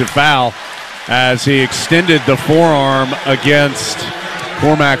offensive foul as he extended the forearm against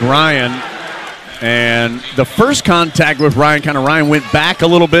Cormac Ryan, and the first contact with Ryan, Ryan went back a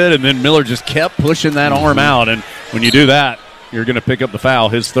little bit, and then Miller just kept pushing that arm out, and when you do that, you're going to pick up the foul,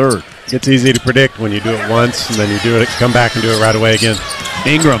 his 3rd. It's easy to predict when you do it once, and then you do it, come back and do it right away again.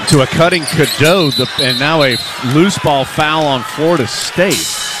 Ingram to a cutting Cadeau, and now a loose ball foul on Florida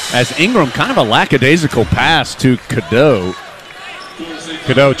State, as Ingram kind of a lackadaisical pass to Cadeau.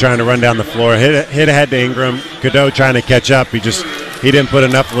 Cadeau trying to run down the floor, hit ahead to Ingram. Cadeau trying to catch up. He didn't put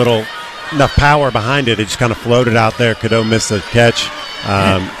enough power behind it. It just kind of floated out there. Cadeau missed the catch.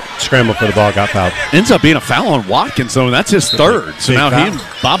 Scrambled for the ball, got fouled. Ends up being a foul on Watkins, though, and that's his 3rd. So now he and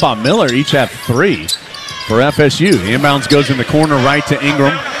Baba Miller each have 3. for FSU. The inbounds goes in the corner right to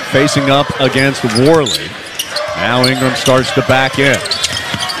Ingram, facing up against Worley. Now Ingram starts to back in.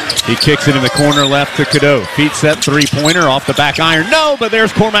 He kicks it in the corner left to Cadeau. Feet set, three-pointer off the back iron. No, but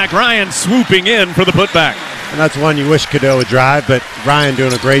there's Cormac Ryan swooping in for the putback. And that's one you wish Cadeau would drive, but Ryan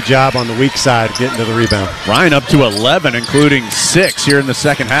doing a great job on the weak side getting to the rebound. Ryan up to 11, including 6 here in the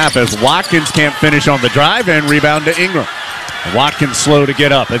second half as Watkins can't finish on the drive and rebound to Ingram. Watkins slow to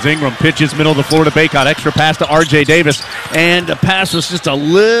get up as Ingram pitches middle of the floor to Bacot. Extra pass to R.J. Davis, and the pass was just a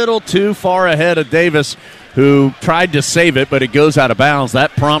little too far ahead of Davis, who tried to save it, but it goes out of bounds.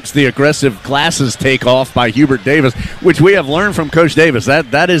 That prompts the aggressive glasses takeoff by Hubert Davis, which we have learned from Coach Davis.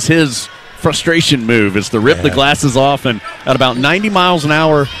 That is his frustration move, is to rip the glasses off, and at about 90 miles an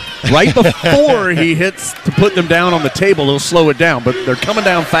hour, right before he hits to put them down on the table, he'll slow it down, but they're coming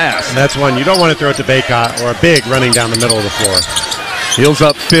down fast. And that's one you don't want to throw it to Bacot or a big running down the middle of the floor. Heels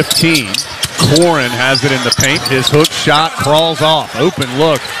up 15. Corin has it in the paint. His hook shot crawls off. Open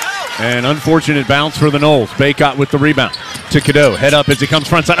look. And unfortunate bounce for the Noles. Bacot with the rebound to Cadeau. Head up as he comes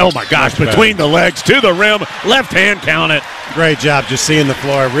front side. Oh, my gosh. Between the legs to the rim. Left hand count it. Great job just seeing the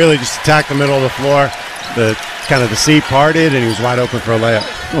floor. Really just attacked the middle of the floor. The sea parted, and he was wide open for a layup.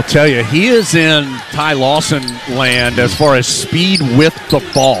 I'll tell you, he is in Ty Lawson land as far as speed with the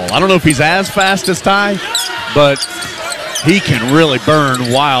ball. I don't know if he's as fast as Ty, but he can really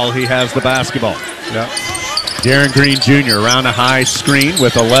burn while he has the basketball. Yeah. Darren Green Jr. around a high screen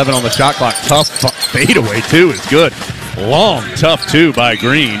with 11 on the shot clock. Tough fadeaway, too, is good. Long, tough, two by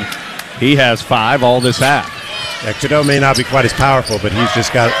Green. He has 5 all this half. Yeah, Cadeau may not be quite as powerful, but he's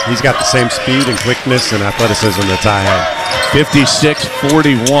got the same speed and quickness and athleticism that Ty had.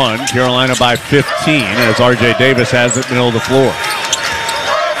 56-41, Carolina by 15 as R.J. Davis has it middle of the floor.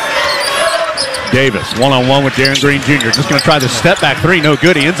 Davis, one-on-one with Darren Green Jr. Just going to try the step-back three. No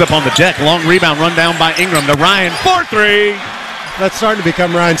good. He ends up on the deck. Long rebound run down by Ingram to Ryan. 4-3. That's starting to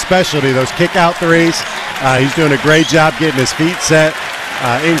become Ryan's specialty, those kick-out threes. He's doing a great job getting his feet set.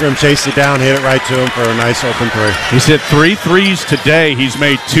 Ingram chased it down, hit it right to him for a nice open three. He's hit 3 threes today. He's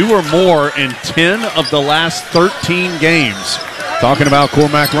made 2 or more in 10 of the last 13 games. Talking about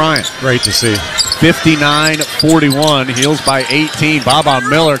Cormac Ryan. Great to see. 59-41, Heels by 18. Baba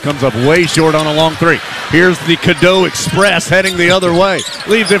Miller comes up way short on a long three. Here's the Cadeau Express heading the other way.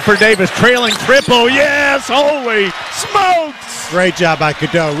 Leaves it for Davis, trailing triple. Yes, holy smokes! Great job by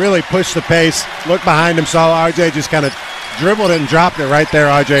Cadeau. Really pushed the pace. Looked behind him, saw RJ just kind of dribbled it and dropped it right there.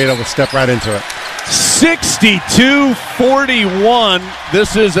 RJ able to step right into it. 62-41.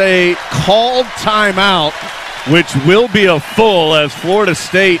 This is a called timeout, which will be a full as Florida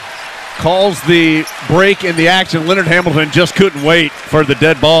State calls the break in the action. Leonard Hamilton just couldn't wait for the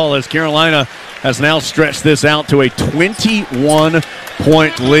dead ball as Carolina has now stretched this out to a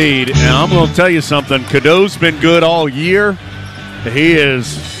 21-point lead. And I'm going to tell you something. Cadeau's been good all year. He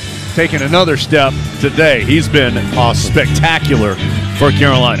is taking another step today. He's been spectacular for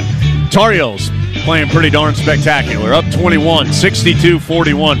Carolina. Tar Heels playing pretty darn spectacular. Up 21,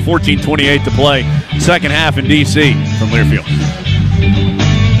 62-41, 14:28 to play. Second half in D.C. from Learfield.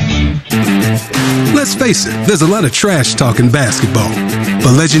 Let's face it, there's a lot of trash talking basketball.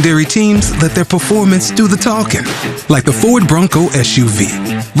 But legendary teams let their performance do the talking. Like the Ford Bronco SUV.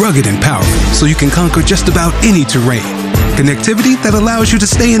 Rugged and powerful, so you can conquer just about any terrain. Connectivity that allows you to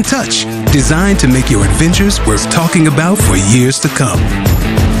stay in touch. Designed to make your adventures worth talking about for years to come.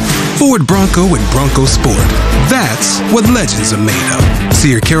 Ford Bronco and Bronco Sport. That's what legends are made of.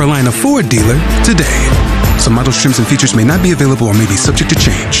 See your Carolina Ford dealer today. Some models, trims, and features may not be available or may be subject to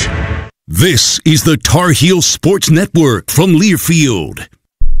change. This is the Tar Heel Sports Network from Learfield.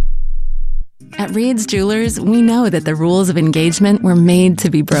 At Reed's Jewelers, we know that the rules of engagement were made to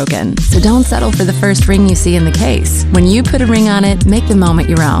be broken. So don't settle for the first ring you see in the case. When you put a ring on it, make the moment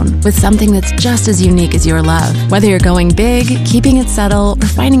your own with something that's just as unique as your love. Whether you're going big, keeping it subtle, or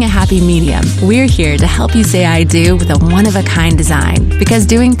finding a happy medium, we're here to help you say I do with a one-of-a-kind design. Because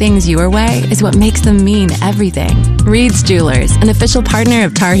doing things your way is what makes them mean everything. Reed's Jewelers, an official partner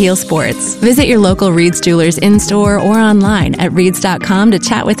of Tar Heel Sports. Visit your local Reed's Jewelers in-store or online at reeds.com to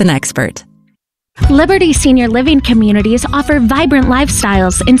chat with an expert. Liberty Senior Living Communities offer vibrant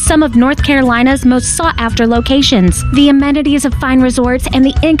lifestyles in some of North Carolina's most sought-after locations. The amenities of fine resorts and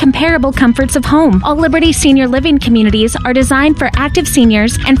the incomparable comforts of home. All Liberty Senior Living Communities are designed for active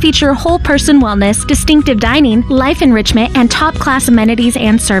seniors and feature whole-person wellness, distinctive dining, life enrichment, and top-class amenities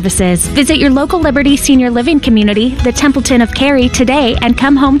and services. Visit your local Liberty Senior Living Community, the Templeton of Cary, today and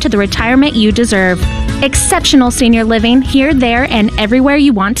come home to the retirement you deserve. Exceptional senior living here, there, and everywhere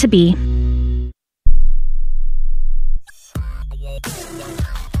you want to be.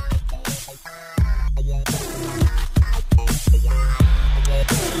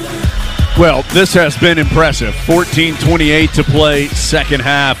 Well, this has been impressive. 14:28 to play second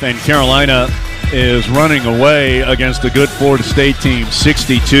half, and Carolina is running away against a good Florida State team,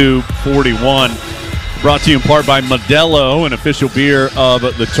 62-41. Brought to you in part by Modelo, an official beer of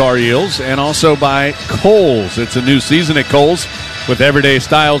the Tar Heels, and also by Kohl's. It's a new season at Kohl's with everyday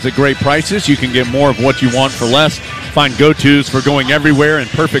styles at great prices. You can get more of what you want for less. Find go-tos for going everywhere and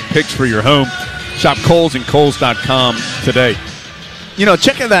perfect picks for your home. Shop Kohl's and Kohl's.com today. You know,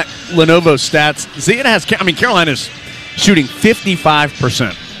 check out that Lenovo stats. See, it has, Carolina's shooting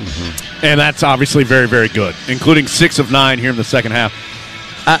 55%. And that's obviously very, very good, including 6 of 9 here in the second half.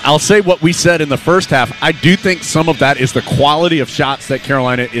 I'll say what we said in the first half. I do think some of that is the quality of shots that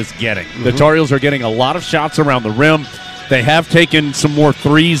Carolina is getting. The Tar Heels are getting a lot of shots around the rim. They have taken some more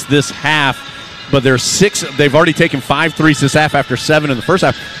threes this half, but they've already taken 5 threes this half after 7 in the first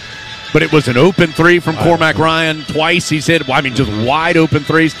half. But it was an open three from Cormac Ryan. Twice he's hit, just wide open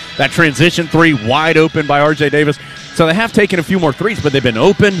threes. That transition three, wide open by R.J. Davis. So they have taken a few more threes, but they've been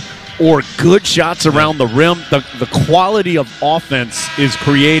open or good shots around the rim. The quality of offense is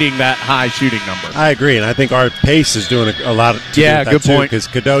creating that high shooting number. I agree, and I think our pace is doing a lot to do with that good point. Because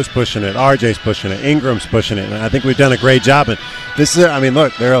Cadeau's pushing it, RJ's pushing it, Ingram's pushing it, and I think we've done a great job. And this is,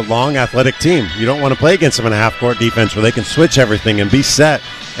 look, they're a long, athletic team. You don't want to play against them in a half-court defense where they can switch everything and be set.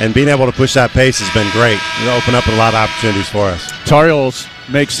 And being able to push that pace has been great. It'll open up a lot of opportunities for us. Tar Heels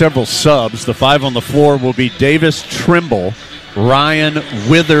make several subs. The 5 on the floor will be Davis, Trimble, Ryan,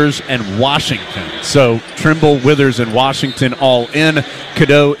 Withers, and Washington. So Trimble, Withers, and Washington all in.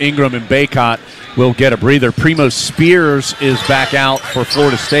 Cadeau, Ingram, and Baycott will get a breather. Primo Spears is back out for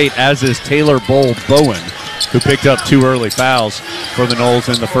Florida State, as is Taylor Bowen, who picked up 2 early fouls for the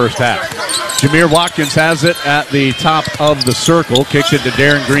Noles in the first half. Jameer Watkins has it at the top of the circle, kicks it to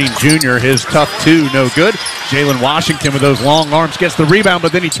Darren Green Jr. His tough 2, no good. Jalen Washington with those long arms gets the rebound,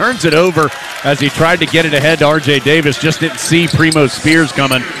 but then he turns it over as he tried to get it ahead to R.J. Davis. Just didn't see Primo Spears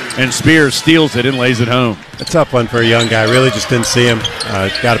coming, and Spears steals it and lays it home. A tough one for a young guy. Really just didn't see him.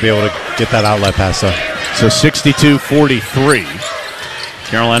 Got to be able to get that outlet pass up. So 62-43.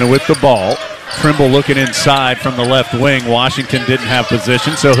 Carolina with the ball. Trimble looking inside from the left wing. Washington didn't have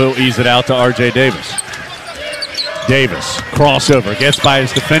position, so he'll ease it out to R.J. Davis. Davis, crossover, gets by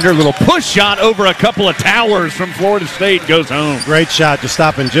his defender. Little push shot over a couple of towers from Florida State, goes home. Great shot, just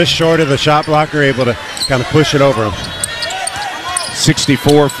stopping just short of the shot blocker, able to kind of push it over him.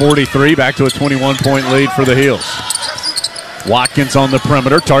 64-43, back to a 21-point lead for the Heels. Watkins on the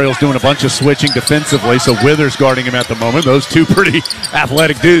perimeter. Tar Heels doing a bunch of switching defensively, so Withers guarding him at the moment. Those two pretty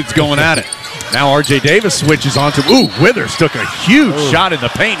athletic dudes going at it. Now R.J. Davis switches onto Withers took a huge shot in the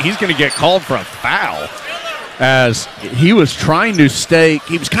paint. He's going to get called for a foul as he was trying to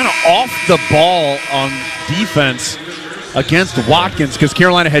he was kind of off the ball on defense against Watkins because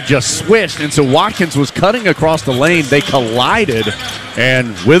Carolina had just switched, and so Watkins was cutting across the lane. They collided,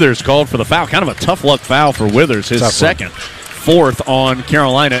 and Withers called for the foul. Kind of a tough luck foul for Withers, his second. 4th on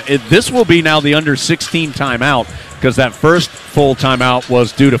Carolina. This will be now the under 16 timeout because that first full timeout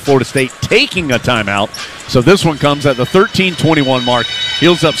was due to Florida State taking a timeout. So this one comes at the 13:21 mark.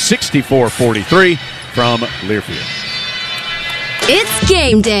 Heels up 64-43 from Learfield. It's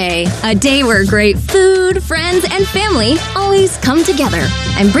game day, a day where great food, friends, and family always come together.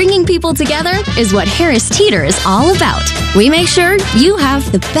 And bringing people together is what Harris Teeter is all about. We make sure you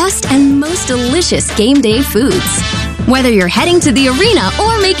have the best and most delicious game day foods. Whether you're heading to the arena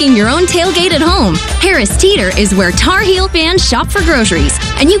or making your own tailgate at home, Harris Teeter is where Tar Heel fans shop for groceries.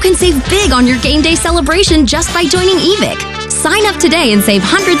 And you can save big on your game day celebration just by joining EVIC. Sign up today and save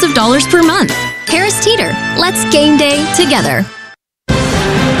hundreds of dollars per month. Harris Teeter, let's game day together.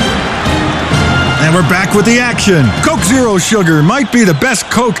 And we're back with the action. Coke Zero Sugar might be the best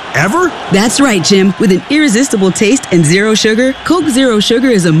Coke ever. That's right, Jim. With an irresistible taste and zero sugar, Coke Zero Sugar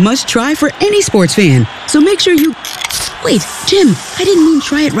is a must-try for any sports fan. So make sure you... Wait, Jim, I didn't mean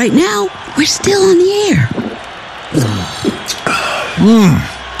try it right now. We're still on the air.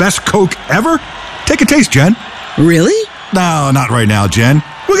 Best Coke ever? Take a taste, Jen. Really? No, not right now, Jen.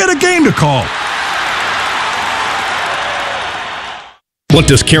 We got a game to call. What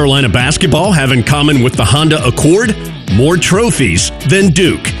does Carolina basketball have in common with the Honda Accord? More trophies than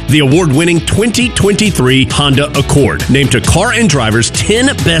Duke. The award-winning 2023 Honda Accord, named to Car and Driver's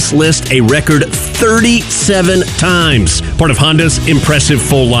 10 Best list a record 37 times. Part of Honda's impressive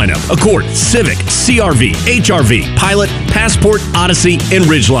full lineup. Accord, Civic, CR-V, HR-V, Pilot, Passport, Odyssey, and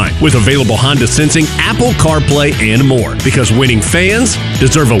Ridgeline. With available Honda Sensing, Apple CarPlay, and more. Because winning fans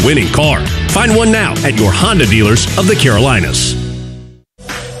deserve a winning car. Find one now at your Honda dealers of the Carolinas.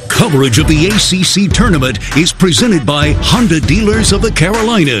 Coverage of the ACC tournament is presented by Honda Dealers of the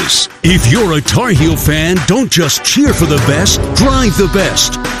Carolinas. If you're a Tar Heel fan, don't just cheer for the best, drive the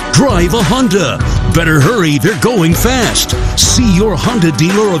best. Drive a Honda. Better hurry, they're going fast. See your Honda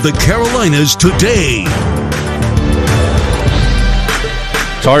dealer of the Carolinas today.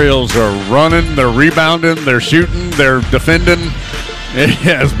 Tar Heels are running, they're rebounding, they're shooting, they're defending. It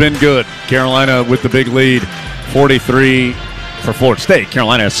has been good. Carolina with the big lead, 43 for Florida State.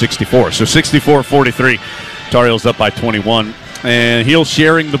 Carolina has 64, so 64-43. Tar Heels up by 21. And Heels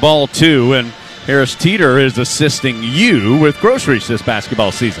sharing the ball, too, and Harris Teeter is assisting you with groceries this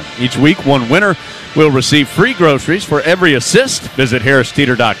basketball season. Each week, one winner will receive free groceries for every assist. Visit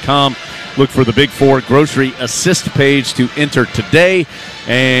harristeeter.com. Look for the Big Four Grocery Assist page to enter today.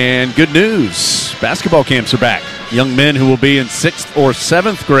 And good news, basketball camps are back. Young men who will be in 6th or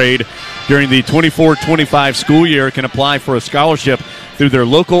 7th grade during the 24-25 school year can apply for a scholarship through their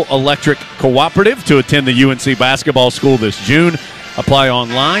local electric cooperative to attend the UNC basketball school this June. Apply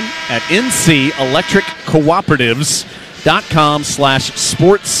online at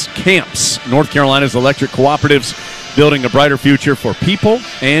ncelectriccooperatives.com/sportscamps. North Carolina's electric cooperatives building a brighter future for people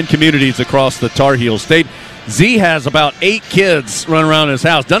and communities across the Tar Heel State. Z has about 8 kids running around his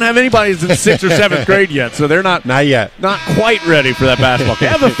house. Doesn't have anybody who's in 6th or 7th grade yet, so they're not yet. Not quite ready for that basketball game.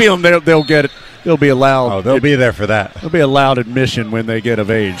 I have a feeling they'll get it. They'll be allowed. Oh, they'll be there for that. There'll be a loud admission when they get of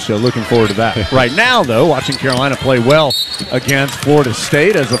age, so looking forward to that. Right now, though, watching Carolina play well against Florida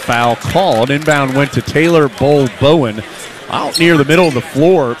State as a foul called. Inbound went to Taylor Bowen out near the middle of the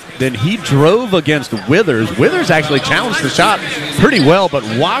floor. Then he drove against Withers. Withers actually challenged the shot pretty well, but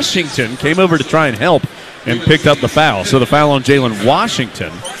Washington came over to try and help and picked up the foul. So the foul on Jalen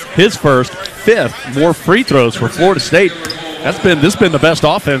Washington, his first, 5th, more free throws for Florida State. This has been the best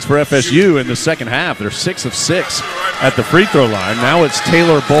offense for FSU in the second half. They're 6 of 6 at the free throw line. Now it's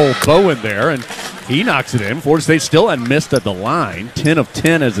Taylor Bowen there, and he knocks it in. Florida State still hadn't missed at the line. 10 of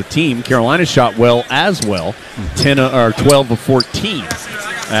 10 as a team. Carolina shot well as well. 12 of 14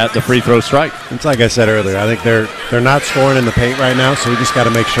 at the free throw strike. It's like I said earlier. I think they're not scoring in the paint right now, so we just got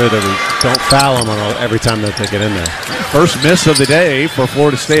to make sure that we don't foul them every time they take it in there. First miss of the day for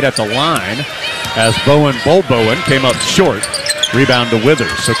Florida State at the line as Bowen came up short. Rebound to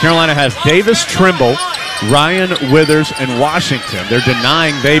Withers. So Carolina has Davis, Trimble, Ryan, Withers, and Washington. They're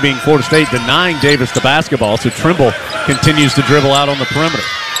denying, they being Florida State, denying Davis the basketball, so Trimble continues to dribble out on the perimeter.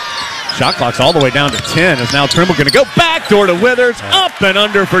 Shot clock's all the way down to 10. Is now Trimble going to go backdoor to Withers, up and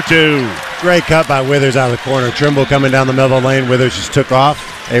under for 2. Great cut by Withers out of the corner. Trimble coming down the middle of the lane. Withers just took off,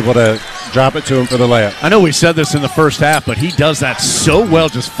 able to drop it to him for the layup. I know we said this in the first half, but he does that so well,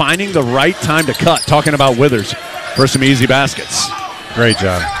 just finding the right time to cut. Talking about Withers for some easy baskets. Great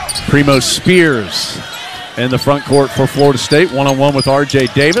job. Primo Spears in the front court for Florida State, one-on-one with R.J.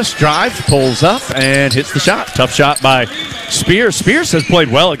 Davis. Drives, pulls up, and hits the shot. Tough shot by Spears. Spears has played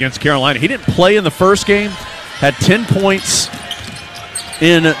well against Carolina. He didn't play in the first game, had 10 points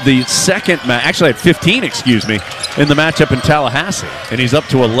in the second match. Actually, had 15, in the matchup in Tallahassee. And he's up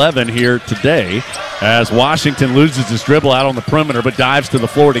to 11 here today as Washington loses his dribble out on the perimeter, but dives to the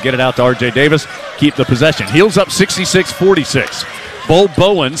floor to get it out to R.J. Davis, keep the possession. Heels up 66-46.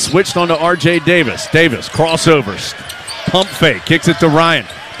 Bowen switched onto R.J. Davis. Davis, crossovers, pump fake, kicks it to Ryan.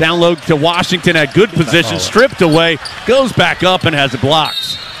 Down low to Washington at good position, stripped away, goes back up and has it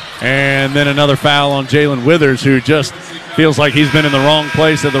blocked. And then another foul on Jalen Withers, who just feels like he's been in the wrong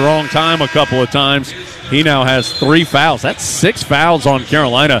place at the wrong time a couple of times. He now has 3 fouls. That's 6 fouls on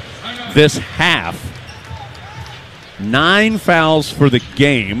Carolina this half. 9 fouls for the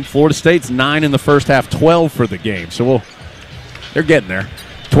game. Florida State's 9 in the first half, 12 for the game. So they're getting there.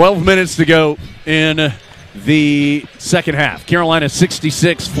 12 minutes to go in the second half. Carolina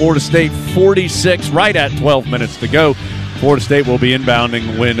 66, Florida State 46, right at 12 minutes to go. Florida State will be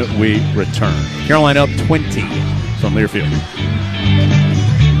inbounding when we return. Carolina up 20 from Learfield.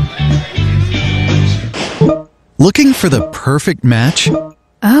 Looking for the perfect match?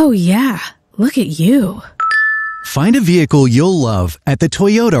 Oh, yeah. Look at you. Find a vehicle you'll love at the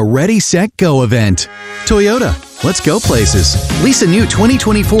Toyota Ready, Set, Go event. Toyota, let's go places. Lease a new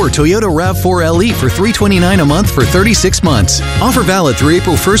 2024 Toyota RAV4 LE for $329 a month for 36 months. Offer valid through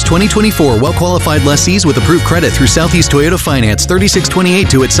April 1st, 2024. Well-qualified lessees with approved credit through Southeast Toyota Finance. 3628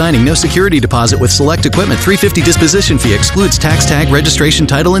 to its signing. No security deposit with select equipment. $350 disposition fee. Excludes tax, tag, registration,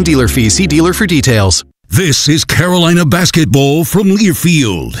 title, and dealer fees. See dealer for details. This is Carolina basketball from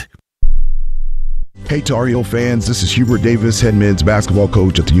Learfield. Hey Tar Heel fans, this is Hubert Davis, head men's basketball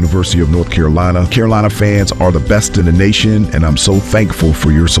coach at the University of North Carolina. Carolina fans are the best in the nation, and I'm so thankful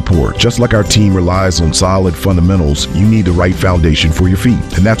for your support. Just like our team relies on solid fundamentals, you need the right foundation for your feet,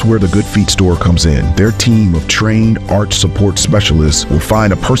 and that's where the Good Feet store comes in. Their team of trained arch support specialists will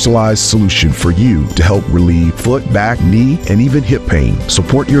find a personalized solution for you to help relieve foot, back, knee, and even hip pain.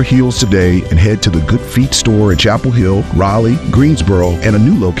 Support your heels today and head to the Good Feet store in Chapel Hill, Raleigh, Greensboro, and a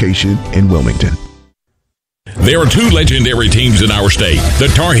new location in Wilmington. There are two legendary teams in our state,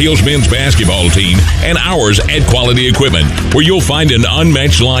 the Tar Heels men's basketball team and ours at Quality Equipment, where you'll find an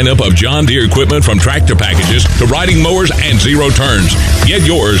unmatched lineup of John Deere equipment from tractor packages to riding mowers and zero turns. Get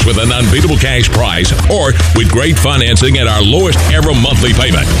yours with an unbeatable cash price or with great financing at our lowest ever monthly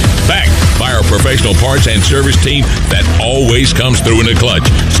payment. Backed by our professional parts and service team that always comes through in a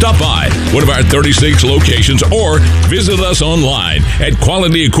clutch. Stop by one of our 36 locations or visit us online at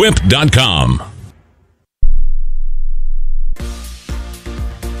qualityequip.com.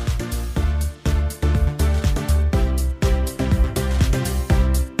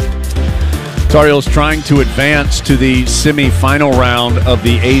 Tar Heels trying to advance to the semifinal round of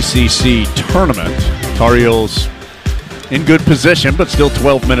the ACC tournament. Tar Heels in good position, but still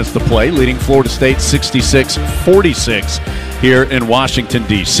 12 minutes to play, leading Florida State 66-46 here in Washington,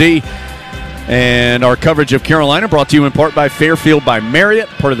 D.C. And our coverage of Carolina brought to you in part by Fairfield by Marriott,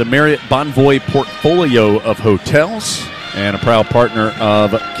 part of the Marriott Bonvoy portfolio of hotels, and a proud partner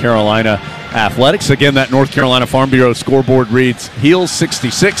of Carolina Athletics. Again, that North Carolina Farm Bureau scoreboard reads Heels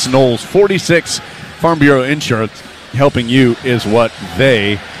 66, Knowles 46. Farm Bureau Insurance, helping you is what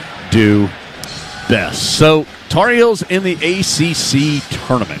they do best. So, Tar Heels in the ACC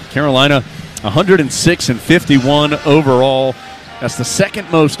tournament. Carolina 106-51 overall. That's the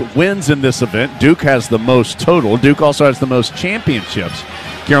second most wins in this event. Duke has the most total. Duke also has the most championships.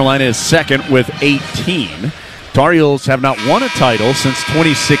 Carolina is second with 18. Tar Heels have not won a title since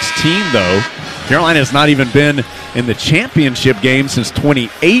 2016, though. Carolina has not even been in the championship game since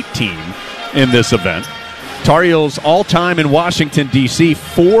 2018 in this event. Tar Heels all-time in Washington, D.C.,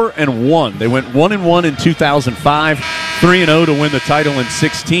 4-1. They went 1-1 in 2005, 3-0 to win the title in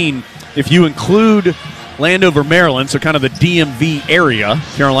 16. If you include Landover, Maryland, so kind of the DMV area,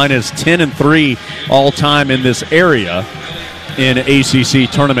 Carolina is 10-3 all-time in this area in ACC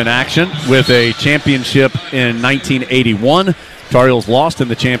tournament action, with a championship in 1981. Tar Heels lost in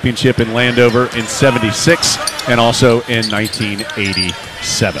the championship in Landover in 76 and also in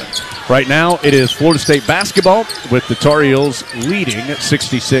 1987. Right now it is Florida State basketball with the Tar Heels leading at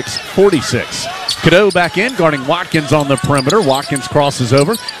 66-46. Cadeau back in, guarding Watkins on the perimeter. Watkins crosses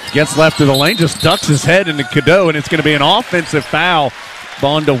over, gets left of the lane, just ducks his head into Cadeau, and it's going to be an offensive foul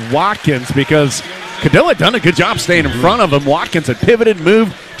on to Watkins because Cadeau had done a good job staying in front of him. Watkins had pivoted,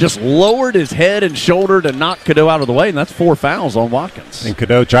 moved, just lowered his head and shoulder to knock Cadeau out of the way, and that's 4 fouls on Watkins. And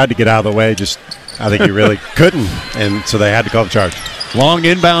Cadeau tried to get out of the way, just I think he really couldn't, and so they had to call the charge. Long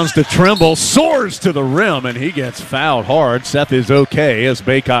inbounds to Trimble, soars to the rim, and he gets fouled hard. Seth is okay as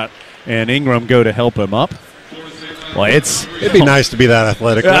Baycott and Ingram go to help him up. Well, it'd be nice to be that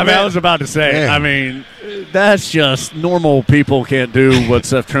athletic. I was about to say, I mean, that's just normal people can't do what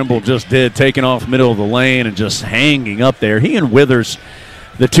Seth Trimble just did, taking off middle of the lane and just hanging up there. He and Withers,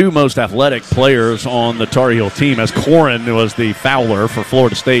 the two most athletic players on the Tar Heel team, as Corrin was the fouler for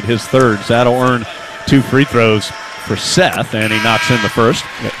Florida State, his third. So that'll earn 2 free throws for Seth, and he knocks in the first.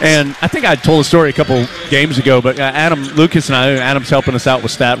 Yes. And I think I told a story a couple games ago, but Lucas and Adam's helping us out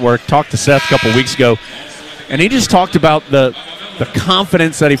with stat work, talked to Seth a couple weeks ago, and he just talked about the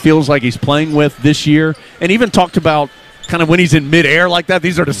confidence that he feels like he's playing with this year, and even talked about kind of when he's in midair like that,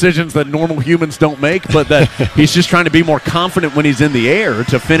 these are decisions that normal humans don't make, but that he's just trying to be more confident when he's in the air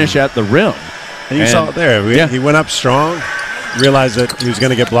to finish at the rim. And you saw it there. He went up strong, realized that he was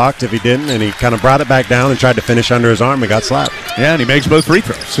going to get blocked if he didn't, and he kind of brought it back down and tried to finish under his arm and got slapped. Yeah, and he makes both free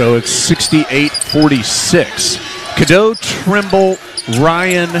throws. So it's 68-46. Cadeau, Trimble,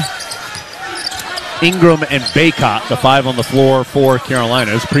 Ryan, Ingram, and Baycott, the 5 on the floor for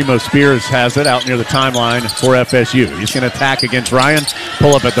Carolina. As Primo Spears has it out near the timeline for FSU. He's going to attack against Ryan,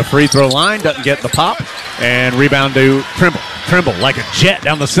 pull up at the free throw line, doesn't get the pop, and rebound to Trimble. Trimble like a jet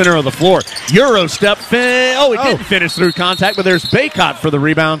down the center of the floor. Euro step, didn't finish through contact, but there's Baycott for the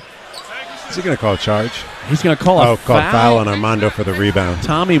rebound. Is he going to call a charge? He's going to call a foul on Armando for the rebound.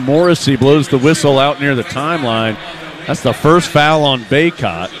 Tommy Morrissey blows the whistle out near the timeline. That's the first foul on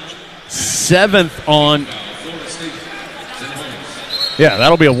Baycott. 7th on,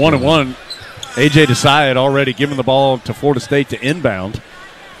 that'll be a 1-1. A.J. Desai had already given the ball to Florida State to inbound,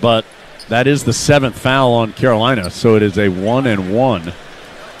 but that is the 7th foul on Carolina, so it is a 1-1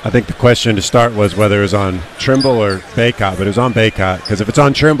 I think the question to start was whether it was on Trimble or Baycott, but it was on Baycott, because if it's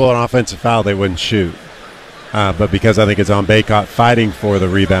on Trimble, an offensive foul, they wouldn't shoot. But because I think it's on Baycott fighting for the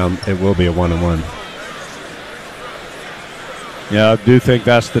rebound, it will be a 1-on-1. Yeah, I do think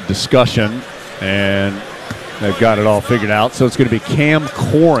that's the discussion, and they've got it all figured out. So it's going to be Cam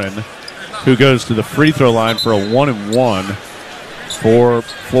Corrin who goes to the free throw line for a 1-and-1 for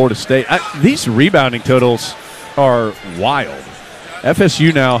Florida State. These rebounding totals are wild.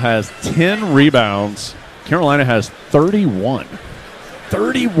 FSU now has 10 rebounds. Carolina has 31.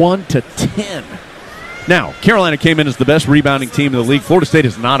 31-10. Now, Carolina came in as the best rebounding team in the league. Florida State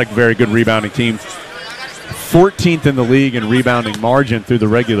is not a very good rebounding team. 14th in the league in rebounding margin through the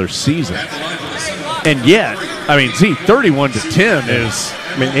regular season. And yet, 31-10 is...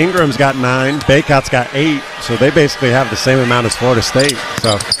 Ingram's got 9, Baycott's got 8, so they basically have the same amount as Florida State.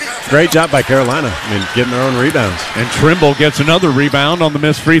 So, great job by Carolina, getting their own rebounds. And Trimble gets another rebound on the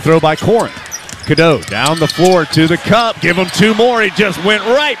missed free throw by Corrin. Cadeau down the floor to the cup. Give him 2 more. He just went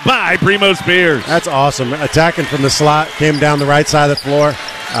right by Primo Spears. That's awesome. Attacking from the slot, came down the right side of the floor.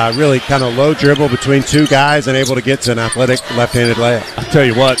 Really kind of low dribble between 2 guys and able to get to an athletic left-handed layup. I'll tell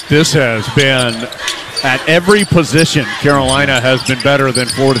you what, this has been... At every position, Carolina has been better than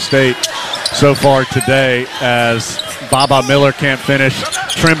Florida State so far today, as Baba Miller can't finish.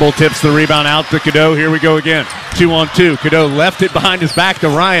 Trimble tips the rebound out to Cadeau. Here we go again. 2-on-2. Cadeau left it behind his back to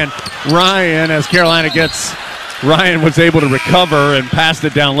Ryan. Ryan, as Carolina Ryan was able to recover and passed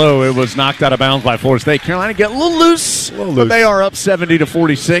it down low. It was knocked out of bounds by Florida State. Carolina get a little loose. But they are up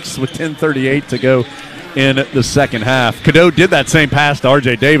 70-46 with 10:38 to go in the second half. Cadeau did that same pass to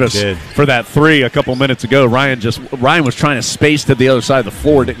R.J. Davis for that 3 a couple minutes ago. Ryan was trying to space to the other side of the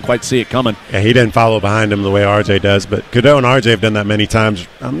floor, didn't quite see it coming. Yeah, he didn't follow behind him the way R.J. does, but Cadeau and R.J. have done that many times.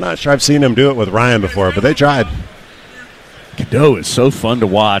 I'm not sure I've seen him do it with Ryan before, but they tried. Cadeau is so fun to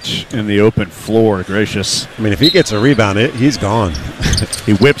watch in the open floor, gracious. If he gets a rebound, he's gone.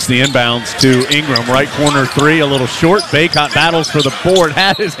 He whips the inbounds to Ingram, right corner 3, a little short. Baycott battles for the board,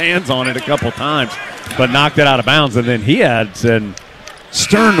 had his hands on it a couple times, but knocked it out of bounds. And then he had some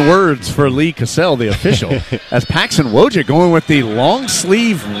stern words for Lee Cassell, the official, as Paxton Wojcik going with the long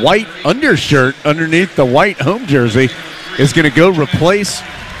sleeve white undershirt underneath the white home jersey is going to go replace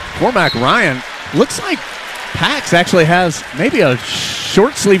Cormac Ryan. Looks like Pax actually has maybe a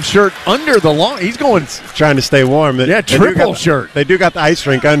short sleeve shirt under the long. He's going trying to stay warm. Triple shirt. They do got the ice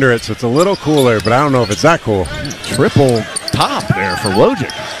rink under it, so it's a little cooler, but I don't know if it's that cool. Triple top there for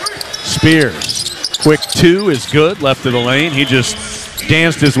Wojcik. Spears. Quick 2 is good, left of the lane. He just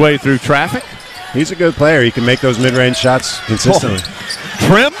danced his way through traffic. He's a good player. He can make those mid-range shots consistently.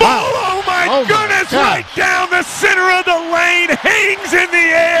 Trimble! Oh, my goodness! Right down the center of the lane, hangs in the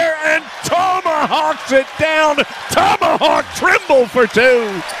air, and tomahawks it down. Tomahawk Trimble for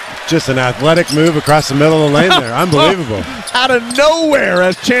 2. Just an athletic move across the middle of the lane there. Unbelievable. Out of nowhere,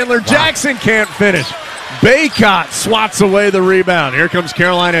 as Chandler Jackson can't finish. Baycott swats away the rebound. Here comes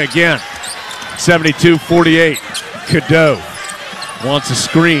Carolina again. 72-48. Cadeau wants a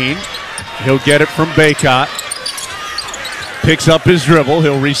screen. He'll get it from Baycott. Picks up his dribble.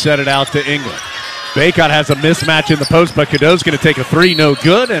 He'll reset it out to Ingram. Baycott has a mismatch in the post, but Cadeau's going to take a 3, no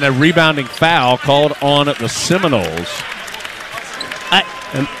good, and a rebounding foul called on the Seminoles.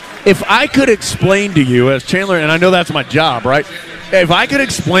 If I could explain to you as Chandler, and I know that's my job, right? If I could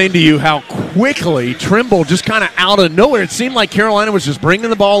explain to you how quickly Trimble just kind of out of nowhere, it seemed like Carolina was just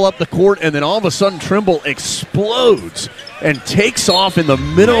bringing the ball up the court, and then all of a sudden Trimble explodes and takes off in the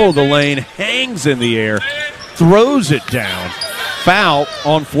middle of the lane, hangs in the air, throws it down. Foul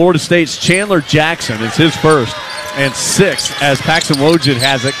on Florida State's Chandler Jackson. It's his first and 6th as Paxton Wojcik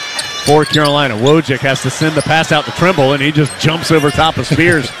has it for Carolina. Wojcik has to send the pass out to Trimble, and he just jumps over top of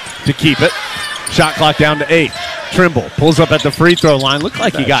Spears to keep it. Shot clock down to 8. Trimble pulls up at the free throw line. Looked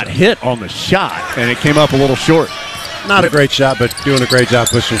like he got hit on the shot, and it came up a little short. Not a great shot, but doing a great job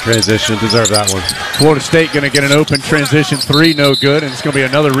pushing transition. Deserve that one. Florida State going to get an open transition 3, no good, and it's going to be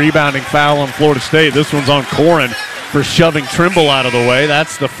another rebounding foul on Florida State. This one's on Corrin for shoving Trimble out of the way.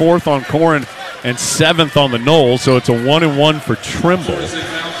 That's the 4th on Corrin and 7th on the Noles, so it's a 1-and-1 for Trimble.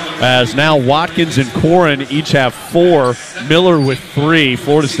 As now Watkins and Corrin each have 4, Miller with 3.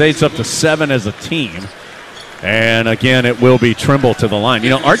 Florida State's up to 7 as a team. And again, it will be Trimble to the line.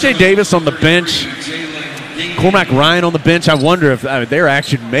 R.J. Davis on the bench, Cormac Ryan on the bench. I wonder if their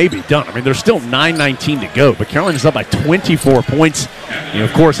action may be done. There's still 9:19 to go, but Carolina's up by 24 points. You,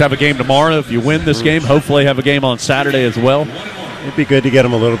 of course, have a game tomorrow. If you win this game, hopefully have a game on Saturday as well. It'd be good to get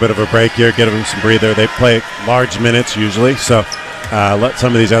them a little bit of a break here, get them some breather. They play large minutes usually, so let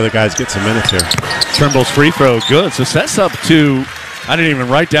some of these other guys get some minutes here. Trimble's free throw, good. So sets up to I didn't even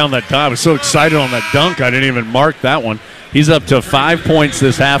write down that time. I was so excited on that dunk, I didn't even mark that one. He's up to 5 points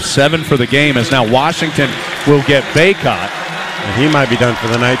this half, 7 for the game, as now Washington will get Baycott. And he might be done for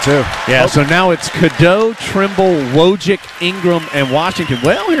the night, too. Yeah, so now it's Cadeau, Trimble, Wojcik, Ingram, and Washington.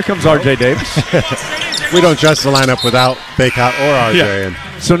 Well, here comes R.J. Davis. We don't trust the lineup without Baycott or R.J.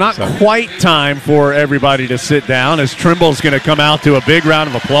 Yeah. So not quite time for everybody to sit down, as Trimble's going to come out to a big round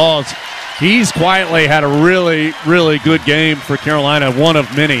of applause. He's quietly had a really, really good game for Carolina, one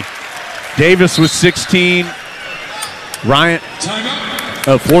of many. Davis was 16. Ryan,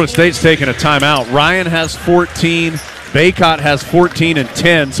 Florida State's taking a timeout. Ryan has 14. Baycott has 14 and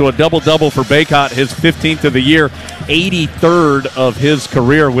 10, so a double-double for Baycott, his 15th of the year, 83rd of his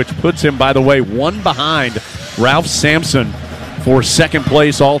career, which puts him, by the way, one behind Ralph Sampson for second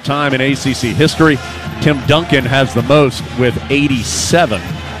place all-time in ACC history. Tim Duncan has the most with 87.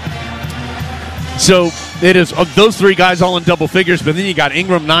 So it is those three guys all in double figures, but then you got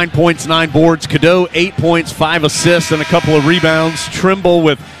Ingram, 9 points, 9 boards, Cadeau, 8 points, 5 assists, and a couple of rebounds, Trimble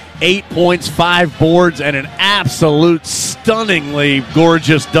with 8 points, 5 boards, and an absolute stunningly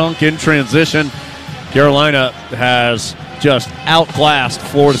gorgeous dunk in transition. Carolina has just outclassed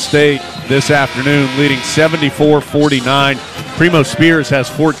Florida State this afternoon, leading 74-49. Primo Spears has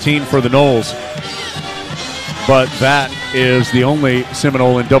 14 for the Noles, but that is the only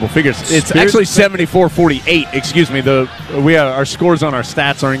Seminole in double figures. It's actually 74-48. Excuse me. Our scores on our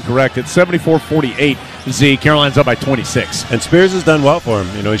stats are incorrect. It's 74-48. Carolina's up by 26. And Spears has done well for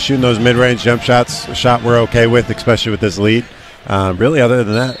him. You know, he's shooting those mid-range jump shots, a shot we're okay with, especially with this lead. Really, other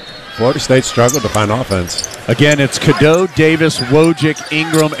than that, Florida State struggled to find offense. Again, it's Cadeau, Davis, Wojcik,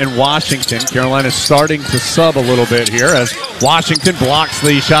 Ingram, and Washington. Carolina's starting to sub a little bit here as Washington blocks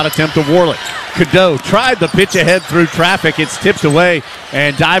the shot attempt of Worley. Cadeau tried the pitch ahead through traffic. It's tipped away,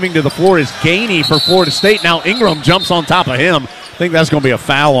 and diving to the floor is Gainey for Florida State. Now Ingram jumps on top of him. I think that's going to be a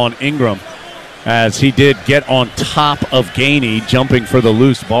foul on Ingram, as he did get on top of Gainey jumping for the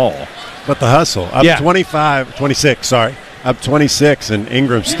loose ball. But the hustle, up 26, sorry. Up 26, and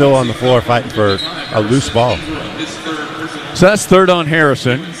Ingram's still on the floor fighting for a loose ball. So that's third on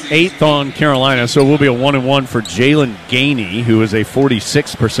Harrison, 8th on Carolina. So it will be a 1-and-1 for Jalen Gainey, who is a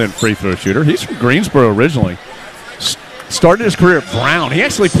 46% free throw shooter. He's from Greensboro originally. Started his career at Brown. He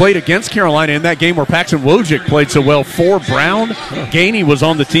actually played against Carolina in that game where Paxton Wojcik played so well for Brown. Gainey was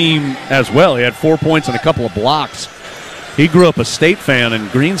on the team as well. He had 4 points and a couple of blocks. He grew up a State fan in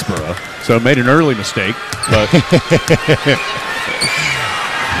Greensboro, so made an early mistake. But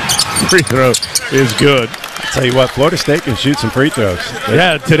free throw is good. I'll tell you what, Florida State can shoot some free throws.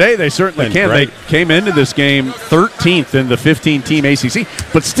 Yeah, today they certainly can. Great. They came into this game 13th in the 15-team ACC,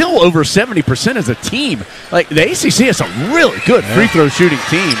 but still over 70% as a team. Like, the ACC has some really good free throw shooting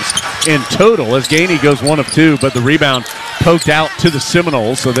teams in total, as Gainey goes 1 of 2, but the rebound poked out to the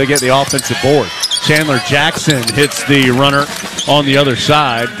Seminoles, so they get the offensive board. Chandler Jackson hits the runner on the other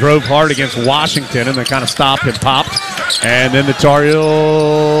side, drove hard against Washington, and then kind of stopped and popped. And then the Tar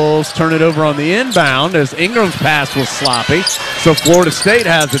Heels turn it over on the inbound as Ingram's pass was sloppy. So Florida State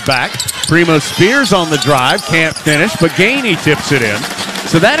has it back. Primo Spears on the drive, can't finish, but Gainey tips it in.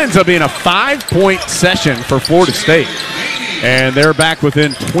 So that ends up being a 5-point session for Florida State. And they're back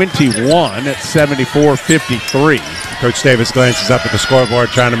within 21 at 74-53. Coach Davis glances up at the scoreboard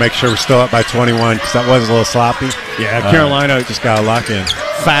trying to make sure we're still up by 21 because that was a little sloppy. Yeah, Carolina just got to lock in.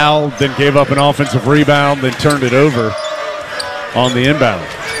 Fouled, then gave up an offensive rebound, then turned it over on the inbound.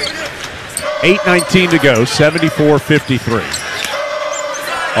 8:19 to go, 74-53.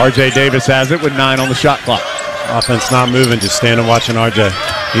 R.J. Davis has it with 9 on the shot clock. Offense not moving, just standing watching R.J.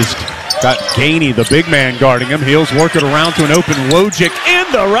 He's got Gainey, the big man, guarding him. Heels work it around to an open Wojcik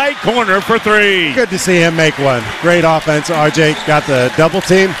in the right corner for 3. Good to see him make one. Great offense. R.J. got the double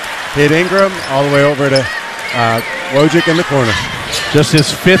team, hit Ingram all the way over to Wojcik in the corner. Just his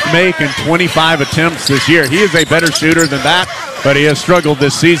 5th make in 25 attempts this year. He is a better shooter than that, but he has struggled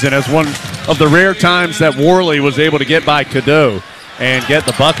this season as one of the rare times that Worley was able to get by Cadeau and get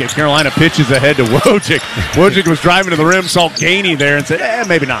the bucket. Carolina pitches ahead to Wojcik. Wojcik was driving to the rim, saw Gainey there, and said,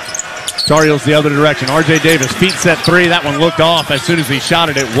 maybe not. Tar Heels the other direction. R.J. Davis, feet set 3. That one looked off as soon as he shot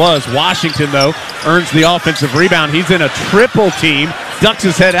it. It was. Washington, though, earns the offensive rebound. He's in a triple team, ducks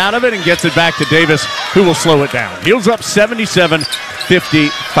his head out of it, and gets it back to Davis, who will slow it down. Heels up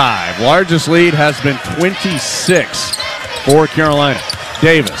 77-55. Largest lead has been 26 for Carolina.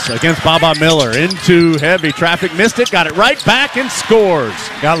 Davis against Baba Miller into heavy traffic. Missed it, got it right back, and scores.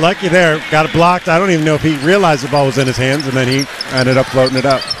 Got lucky there. Got it blocked. I don't even know if he realized the ball was in his hands, and then he ended up floating it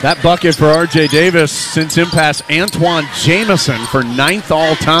up. That bucket for R.J. Davis sends him past Antoine Jameson for 9th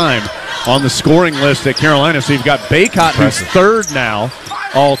all-time on the scoring list at Carolina. So you've got Baycott, who's 3rd now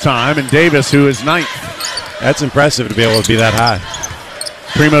all-time, and Davis, who is 9th. That's impressive to be able to be that high.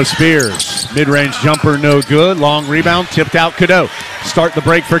 Primo Spears, mid-range jumper, no good. Long rebound, tipped out Cadeau. Start the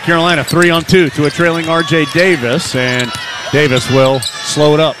break for Carolina, 3-on-2 to a trailing R.J. Davis, and Davis will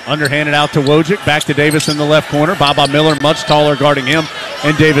slow it up. Underhanded out to Wojcik, back to Davis in the left corner. Baba Miller, much taller, guarding him,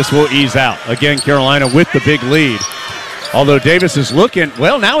 and Davis will ease out. Again, Carolina with the big lead. Although Davis is looking,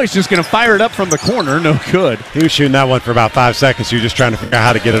 well, now he's just going to fire it up from the corner, no good. He was shooting that one for about 5 seconds. He was just trying to figure out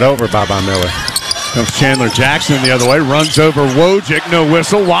how to get it over Baba Miller. Comes Chandler Jackson the other way, runs over Wojcik, no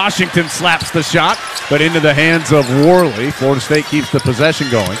whistle. Washington slaps the shot, but into the hands of Worley. Florida State keeps the possession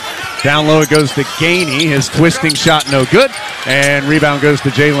going. Down low it goes to Gainey, his twisting shot no good, and rebound goes to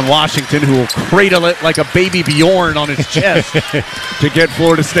Jalen Washington, who will cradle it like a baby Bjorn on his chest to get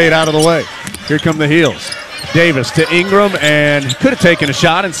Florida State out of the way. Here come the Heels. Davis to Ingram, and could have taken a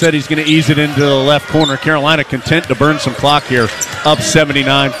shot. Instead, he's going to ease it into the left corner. Carolina content to burn some clock here, up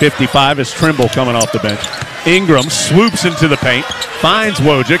 79-55 as Trimble coming off the bench. Ingram swoops into the paint, finds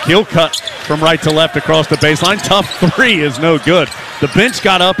Wojcik. He'll cut from right to left across the baseline. Tough three is no good. The bench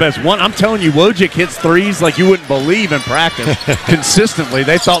got up as one. I'm telling you, Wojcik hits threes like you wouldn't believe in practice consistently.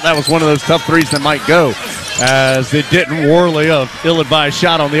 They thought that was one of those tough threes that might go, as it didn't. Worley, a ill-advised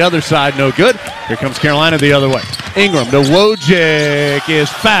shot on the other side, no good. Here comes Carolina the other way. Ingram to Wojcik is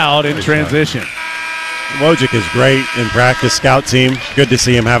fouled in transition. Wojcik is great in practice, scout team. Good to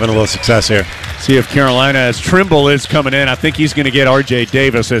see him having a little success here. See if Carolina, as Trimble is coming in, I think he's going to get R.J.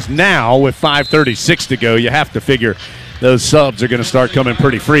 Davis, as now with 5:36 to go, you have to figure those subs are going to start coming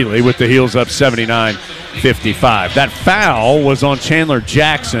pretty freely with the Heels up 79-55. That foul was on Chandler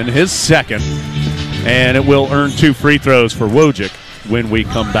Jackson, his second, and it will earn 2 free throws for Wojcik when we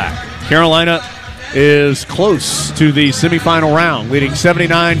come back. Carolina is close to the semifinal round, leading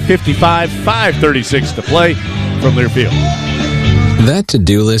 79-55, 5:36 to play from Learfield. That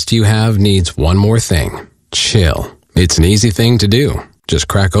to-do list you have needs one more thing: chill. It's an easy thing to do. Just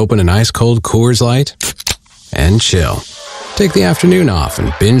crack open an ice-cold Coors Light and chill. Take the afternoon off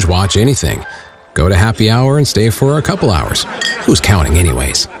and binge watch anything. Go to happy hour and stay for a couple hours. Who's counting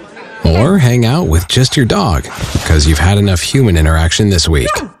anyways? Or hang out with just your dog, because you've had enough human interaction this week.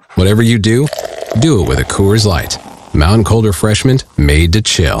 Whatever you do it with a Coors Light. Mountain Cold Refreshment made to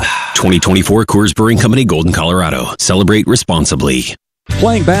chill. 2024 Coors Brewing Company, Golden, Colorado. Celebrate responsibly.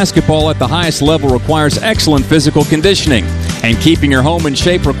 Playing basketball at the highest level requires excellent physical conditioning, and keeping your home in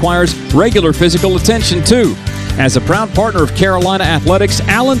shape requires regular physical attention too. As a proud partner of Carolina Athletics,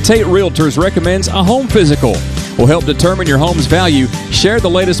 Allen Tate Realtors recommends a home physical. Will help determine your home's value, share the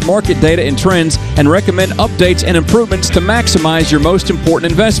latest market data and trends, and recommend updates and improvements to maximize your most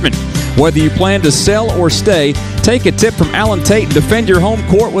important investment. Whether you plan to sell or stay, take a tip from Allen Tate and defend your home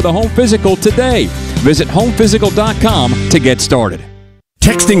court with a home physical today. Visit homephysical.com to get started.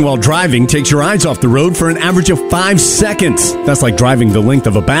 Texting while driving takes your eyes off the road for an average of 5 seconds. That's like driving the length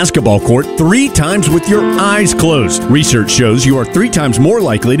of a basketball court 3 times with your eyes closed. Research shows you are 3 times more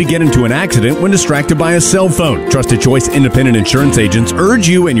likely to get into an accident when distracted by a cell phone. Trusted Choice independent insurance agents urge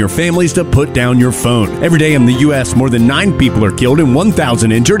you and your families to put down your phone. Every day in the U.S., more than 9 people are killed and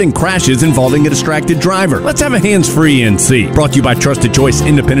 1,000 injured in crashes involving a distracted driver. Let's have a hands-free NC. Brought to you by Trusted Choice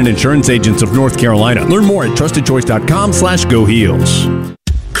independent insurance agents of North Carolina. Learn more at trustedchoice.com/GoHeels.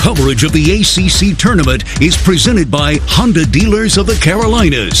 Coverage of the ACC tournament is presented by Honda Dealers of the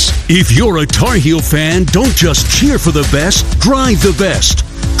Carolinas. If you're a Tar Heel fan, don't just cheer for the best, drive the best.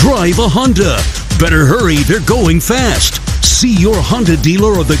 Drive a Honda. Better hurry, they're going fast. See your Honda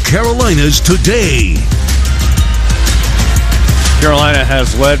dealer of the Carolinas today. Carolina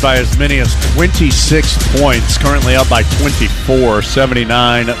has led by as many as 26 points, currently up by 24,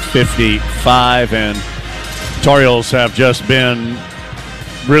 79-55, and Tar Heels have just been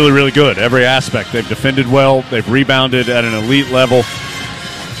really, really good, every aspect. They've defended well. They've rebounded at an elite level.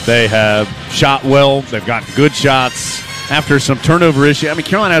 They have shot well. They've gotten good shots after some turnover issue. I mean,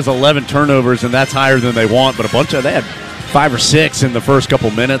 Carolina has 11 turnovers, and that's higher than they want, but they had 5 or 6 in the first couple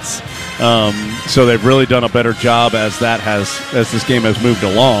minutes. So they've really done a better job as this game has moved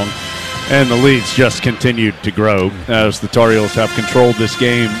along. And the leads just continued to grow as the Tar Heels have controlled this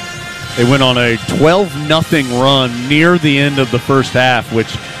game. They went on a 12-0 run near the end of the first half, which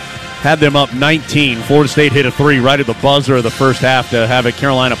had them up 19. Florida State hit a 3 right at the buzzer of the first half to have it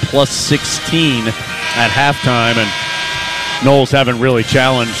Carolina plus 16 at halftime. And Noles haven't really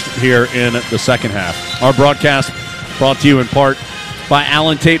challenged here in the second half. Our broadcast brought to you in part by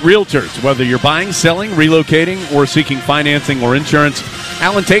Allen Tate Realtors. Whether you're buying, selling, relocating, or seeking financing or insurance,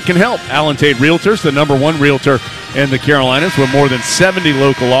 Allen Tate can help. Allen Tate Realtors, the #1 realtor in the Carolinas with more than 70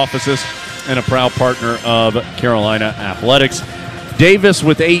 local offices and a proud partner of Carolina Athletics. Davis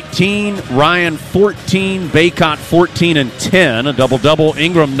with 18, Ryan 14, Baycott 14 and 10, a double-double.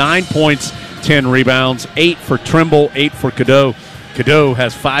 Ingram 9 points, 10 rebounds, 8 for Trimble, 8 for Cadeau. Cadeau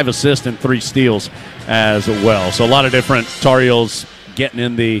has 5 assists and 3 steals as well. So a lot of different Tar Heels getting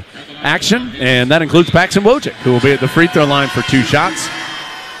in the action, and that includes Paxton Wojcik, who will be at the free throw line for 2 shots.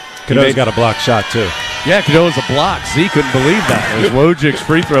 Cadeau's got a block shot, too. Yeah, Cadeau is a block. Z couldn't believe that. As Wojcik's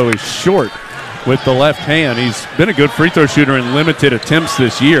free throw is short with the left hand. He's been a good free throw shooter in limited attempts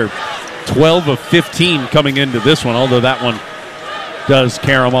this year. 12 of 15 coming into this one, although that one does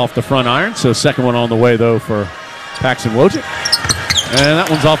carry him off the front iron. So second one on the way, though, for Paxton Wojcik. And that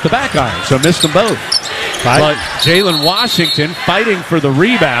one's off the back iron, so missed them both. But Jalen Washington fighting for the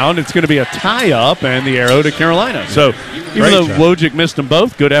rebound. It's going to be a tie-up and the arrow to Carolina. So even though Wojcik missed them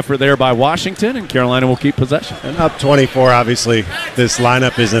both, good effort there by Washington, and Carolina will keep possession. And up 24, obviously, this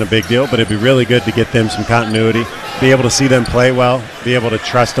lineup isn't a big deal, but it'd be really good to get them some continuity, be able to see them play well, be able to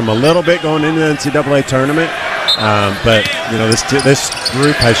trust them a little bit going into the NCAA tournament. But, you know, this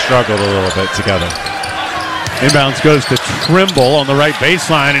group has struggled a little bit together. Inbounds goes to Trimble on the right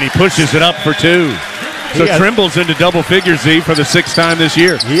baseline, and he pushes it up for 2. So Trimble's into double figures, Z, for the 6th time this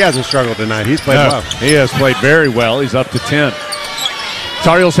year. He hasn't struggled tonight. He's played well. He has played very well. He's up to 10.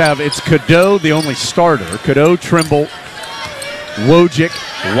 Tar Heels have, it's Cadeau, the only starter. Cadeau, Trimble, Wojcik,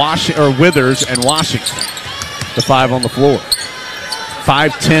 Withers, and Washington. The 5 on the floor.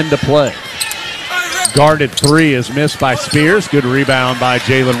 5:10 to play. Guarded 3 is missed by Spears. Good rebound by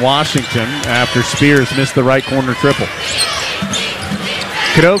Jalen Washington after Spears missed the right corner triple.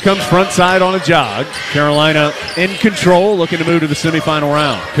 Cadeau comes front side on a jog. Carolina in control, looking to move to the semifinal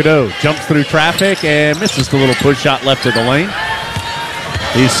round. Cadeau jumps through traffic and misses the little push shot left of the lane.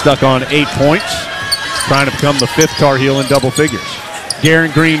 He's stuck on 8 points, trying to become the 5th Tar Heel in double figures.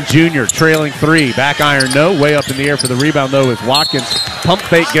 Garen Green Jr. trailing 3. Back iron, no. Way up in the air for the rebound, though, is Watkins. Pump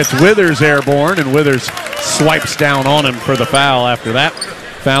fake gets Withers airborne, and Withers swipes down on him for the foul after that.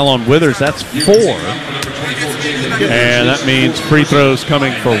 Foul on Withers, that's 4. And that means free throws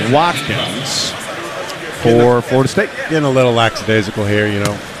coming for Watkins for Florida State. Getting a little lackadaisical here, you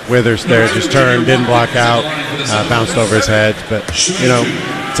know. Withers there just turned, didn't block out, bounced over his head. But, you know,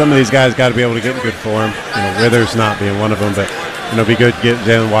 some of these guys got to be able to get in good form. You know, Withers not being one of them, but, you know, be good to get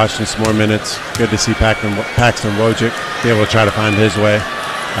Jalen Washington some more minutes. Good to see Paxton Wojcik be able to try to find his way.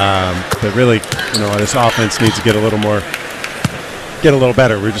 But really, you know, this offense needs to get a little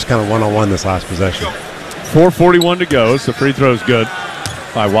better. We're just kind of one-on-one this last possession. 4:41 to go, so free throw is good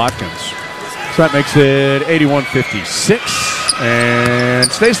by Watkins. So that makes it 81-56,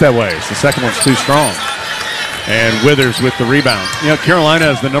 and stays that way. So the second one's too strong. And Withers with the rebound. You know, Carolina,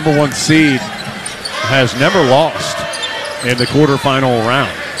 as the #1 seed, has never lost in the quarterfinal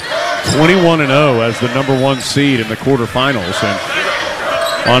round. 21-0 as the #1 seed in the quarterfinals, and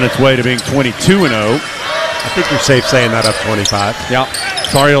on its way to being 22-0. I think you're safe saying that up 25. Yeah.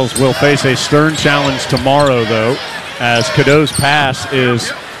 Tar Heels will face a stern challenge tomorrow, though, as Cadeau's pass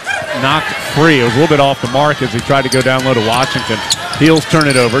is knocked free. It was a little bit off the mark as he tried to go down low to Washington. Heels turn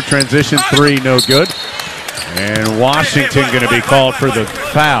it over. Transition 3, no good. And Washington going to be called for the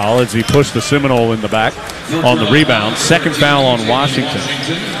foul as he pushed the Seminole in the back on the rebound. Second foul on Washington.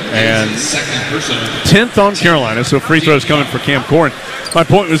 And 10th on Carolina, so free throws coming for Cam Corrin. My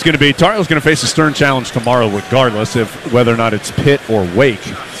point was going to be Tar Heels going to face a stern challenge tomorrow regardless of whether or not it's Pitt or Wake.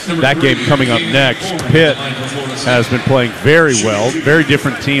 That game coming up next. Pitt has been playing very well. Very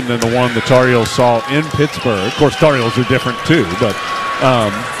different team than the one the Tar Heels saw in Pittsburgh. Of course, Tar Heels are different too, but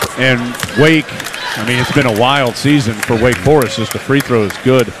and Wake, I mean, it's been a wild season for Wake Forest. Just the free throw is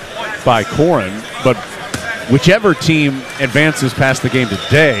good by Corrin, but whichever team advances past the game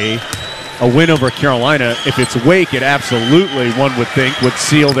today, a win over Carolina, if it's Wake, it absolutely, one would think, would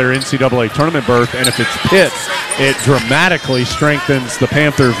seal their NCAA tournament berth. And if it's Pitt, it dramatically strengthens the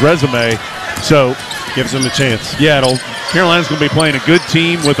Panthers' resume. So gives them a chance. Yeah, Carolina's going to be playing a good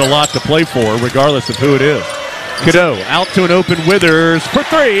team with a lot to play for, regardless of who it is. Cadeau out to an open Withers for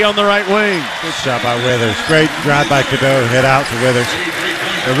 3 on the right wing. Good shot by Withers. Great drive by Cadeau, hit out to Withers.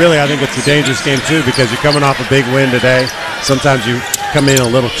 But really, I think it's a dangerous game, too, because you're coming off a big win today. Sometimes you come in a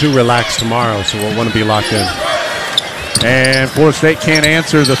little too relaxed tomorrow, so we'll want to be locked in. And Florida State can't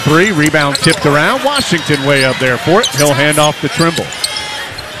answer the 3. Rebound tipped around. Washington way up there for it. He'll hand off to Trimble.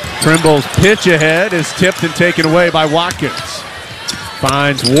 Trimble's pitch ahead is tipped and taken away by Watkins.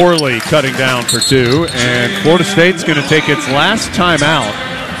 finds Worley cutting down for two, and Florida State's going to take its last timeout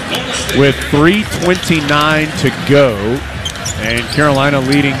with 3:29 to go, and Carolina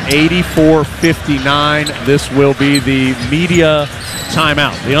leading 84-59. This will be the media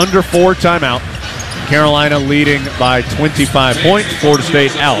timeout, the under 4 timeout. Carolina leading by 25 points. Florida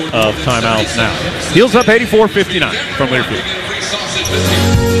State out of timeouts now. Heels up 84-59 from Learfield.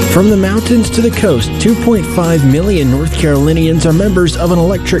 From the mountains to the coast, 2.5 million North Carolinians are members of an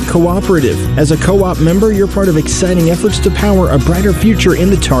electric cooperative. As a co-op member, you're part of exciting efforts to power a brighter future in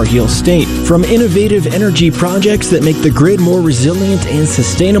the Tar Heel State. From innovative energy projects that make the grid more resilient and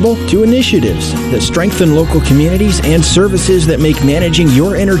sustainable, to initiatives that strengthen local communities and services that make managing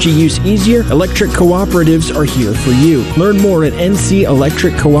your energy use easier, electric cooperatives are here for you. Learn more at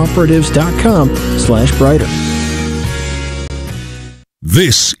ncelectriccooperatives.com/brighter.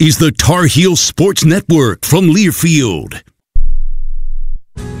 This is the Tar Heel Sports Network from Learfield.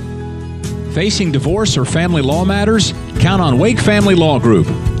 Facing divorce or family law matters? Count on Wake Family Law Group.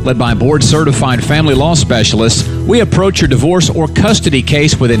 Led by board-certified family law specialists, we approach your divorce or custody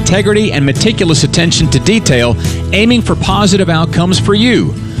case with integrity and meticulous attention to detail, aiming for positive outcomes for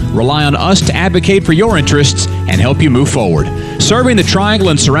you. Rely on us to advocate for your interests and help you move forward. Serving the Triangle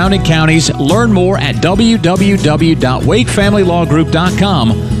and surrounding counties, learn more at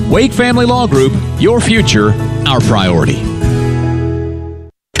www.wakefamilylawgroup.com. Wake Family Law Group, your future, our priority.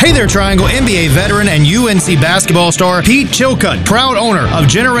 Hey there, Triangle NBA veteran and UNC basketball star Pete Chilcutt, proud owner of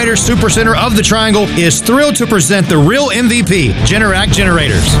Generator Supercenter of the Triangle, is thrilled to present the real MVP, Generac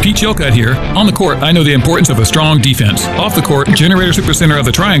Generators. Pete Chilcutt here. On the court, I know the importance of a strong defense. Off the court, Generator Supercenter of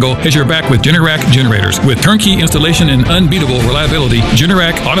the Triangle has your back with Generac Generators. With turnkey installation and unbeatable reliability,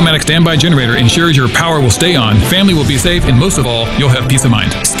 Generac Automatic Standby Generator ensures your power will stay on, family will be safe, and most of all, you'll have peace of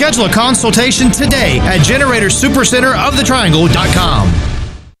mind. Schedule a consultation today at GeneratorSuperCenterOfTheTriangle.com.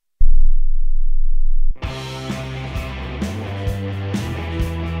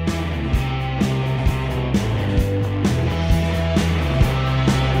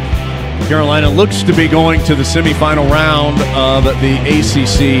 Carolina looks to be going to the semifinal round of the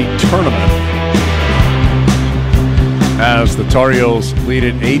ACC tournament as the Tar Heels lead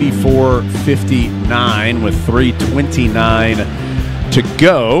it 84-59 with 3:29 to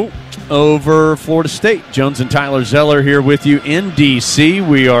go over Florida State. Jones and Tyler Zeller here with you in D.C.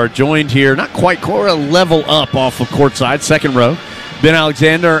 We are joined here, not quite a level up off of courtside, second row. Ben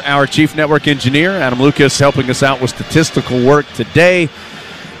Alexander, our chief network engineer. Adam Lucas helping us out with statistical work today.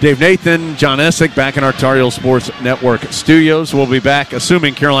 Dave Nathan, John Essick back in our Tar Heel Sports Network studios. We'll be back,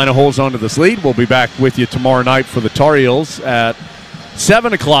 assuming Carolina holds on to this lead. We'll be back with you tomorrow night for the Tar Heels at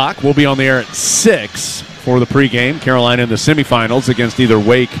 7 o'clock. We'll be on the air at 6 for the pregame. Carolina in the semifinals against either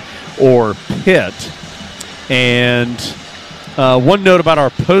Wake or Pitt. And one note about our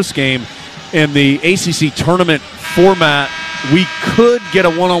postgame. In the ACC tournament format, we could get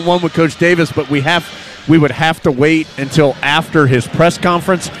a one-on-one with Coach Davis, but we would have to wait until after his press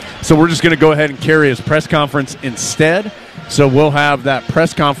conference. So we're just going to go ahead and carry his press conference instead. So we'll have that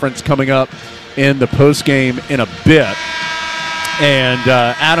press conference coming up in the postgame in a bit. And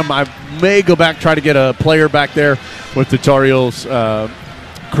Adam, I may go back, try to get a player back there with the Tar Heels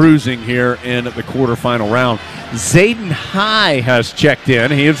cruising here in the quarterfinal round. Zayden High has checked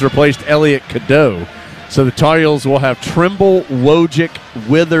in. He has replaced Elliot Cadeau. So the Tar Heels will have Trimble, Wojcik,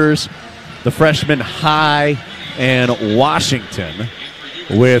 Withers, the freshman High, and Washington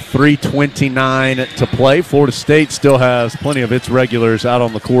with 3:29 to play. Florida State still has plenty of its regulars out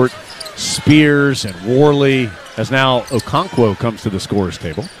on the court. Spears and Worley, as now Okonkwo comes to the scorer's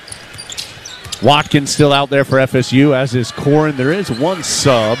table. Watkins still out there for FSU, as is Corin. There is one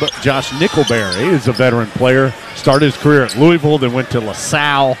sub. Josh Nickelberry is a veteran player. Started his career at Louisville, then went to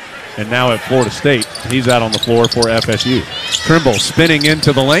LaSalle, and now at Florida State. He's out on the floor for FSU. Trimble spinning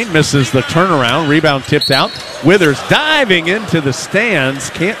into the lane, misses the turnaround. Rebound tipped out. Withers diving into the stands.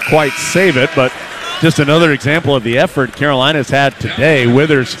 Can't quite save it, but just another example of the effort Carolina's had today.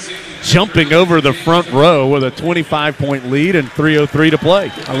 Withers jumping over the front row with a 25-point lead and 3:03 to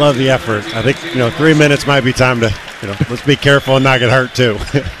play. I love the effort. I think 3 minutes might be time to let's be careful and not get hurt too.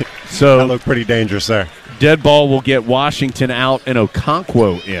 So that looked pretty dangerous there. Dead ball will get Washington out and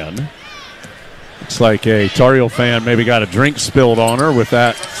Okonkwo in. Looks like a Tar Heel fan maybe got a drink spilled on her with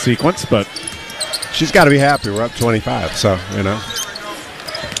that sequence, but she's got to be happy. We're up 25, so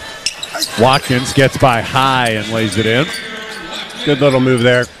Watkins gets by High and lays it in. Good little move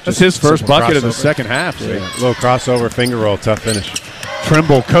there. That's his first bucket of the second half. Yeah. Little crossover, finger roll, tough finish.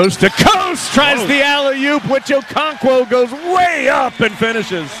 Trimble coast to coast, tries the alley-oop, which Okonkwo goes way up and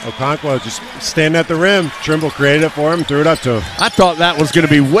finishes. Okonkwo just standing at the rim. Trimble created it for him, threw it up to him. I thought that was going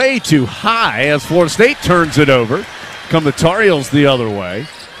to be way too high as Florida State turns it over. Come the Tar Heels the other way.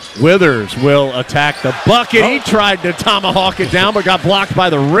 Withers will attack the bucket. He tried to tomahawk it down, but got blocked by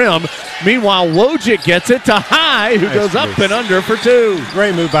the rim. Meanwhile, Wojcik gets it to High, who goes up and under for two.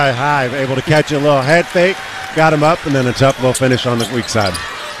 Great move by High, able to catch a little head fake, got him up, and then a tough little finish on the weak side.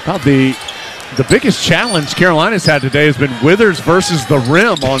 About the biggest challenge Carolina's had today has been Withers versus the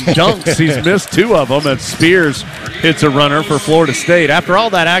rim on dunks. He's missed two of them, and Spears hits a runner for Florida State. After all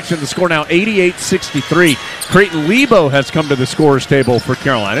that action, the score now 88-63. Creighton Lebo has come to the scorer's table for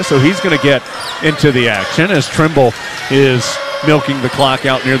Carolina, so he's going to get into the action as Trimble is milking the clock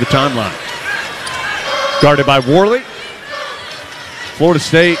out near the timeline. Guarded by Worley. Florida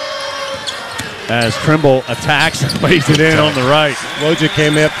State, as Trimble attacks and lays it in on the right. Wojcik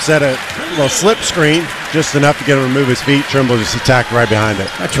came up, set a little slip screen, just enough to get him to remove his feet. Trimble just attacked right behind it.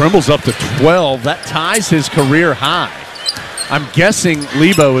 That Trimble's up to 12. That ties his career high. I'm guessing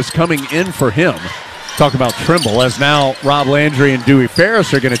Lebo is coming in for him. Talk about Trimble, as now Rob Landry and Dewey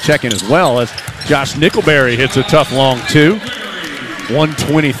Ferris are going to check in as well, as Josh Nickelberry hits a tough long two.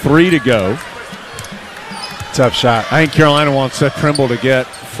 1:23 to go. Tough shot. I think Carolina wants Trimble to get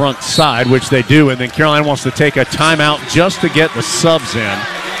front side, which they do, and then Carolina wants to take a timeout just to get the subs in.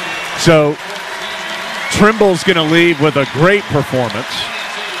 So Trimble's going to leave with a great performance.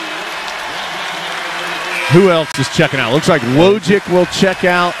 Who else is checking out? Looks like Wojcik will check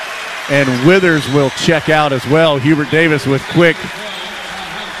out, and Withers will check out as well. Hubert Davis with quick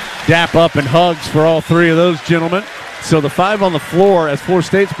dap up and hugs for all three of those gentlemen. So the five on the floor, as Florida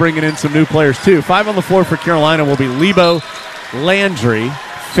State's bringing in some new players too. Five on the floor for Carolina will be Lebo, Landry,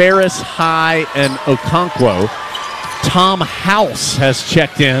 Ferris, High, and Okonkwo. Tom House has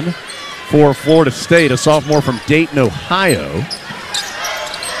checked in for Florida State, a sophomore from Dayton, Ohio.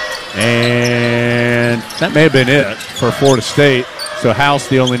 And that may have been it for Florida State. So House,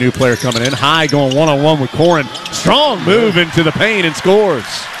 the only new player coming in. High going one-on-one with Corin. Strong move into the paint and scores.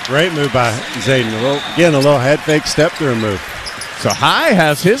 Great move by Zayden. Again, a little head fake step through move. So High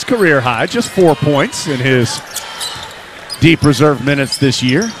has his career high, just 4 points in his deep reserve minutes this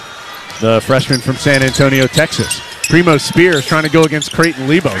year. The freshman from San Antonio, Texas. Primo Spears trying to go against Creighton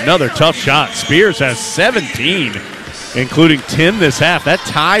Lebo. Another tough shot. Spears has 17, including 10 this half. That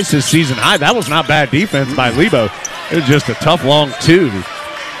ties his season high. That was not bad defense by Lebo. It was just a tough long two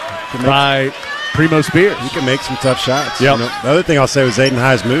by Primo Spears. He can make some tough shots. Yep. You know, the other thing I'll say was Zayden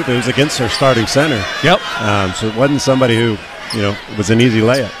High's move. It was against their starting center. Yep. So it wasn't somebody who, it was an easy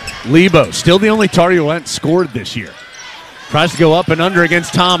layup. Lebo, still the only Tar Heel who hadn't scored this year. Tries to go up and under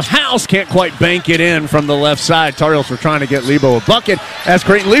against Tom House. Can't quite bank it in from the left side. Tar Heels were trying to get Lebo a bucket as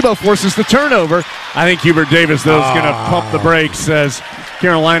Creighton Lebo forces the turnover. I think Hubert Davis, though, is going to pump the brakes as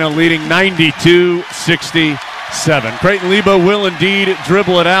Carolina leading 92-67. Creighton Lebo will indeed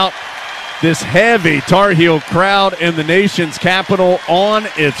dribble it out. This heavy Tar Heel crowd in the nation's capital on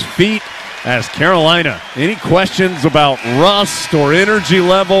its feet as Carolina. Any questions about rust or energy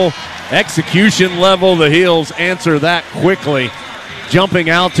level, execution level? The Heels answer that quickly, jumping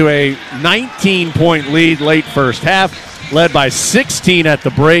out to a 19-point lead late first half, led by 16 at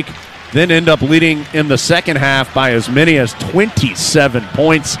the break, then end up leading in the second half by as many as 27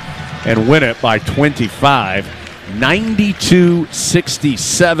 points and win it by 25.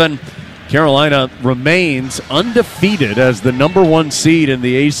 92-67. Carolina remains undefeated as the number one seed in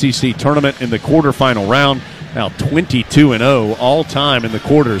the ACC tournament in the quarterfinal round. Now 22-0 all time in the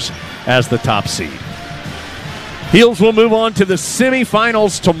quarters as the top seed. Heels will move on to the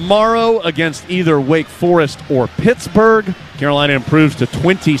semifinals tomorrow against either Wake Forest or Pittsburgh. Carolina improves to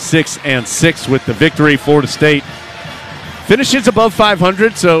 26-6 with the victory. Florida State finishes above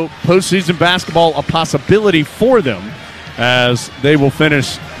 500, so postseason basketball a possibility for them as they will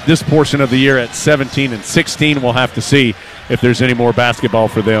finish this portion of the year at 17-16. We'll have to see if there's any more basketball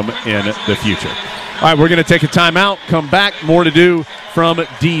for them in the future. All right, we're going to take a timeout, come back, more to do from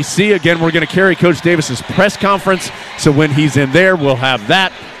D.C. Again, we're going to carry Coach Davis's press conference, so when he's in there, we'll have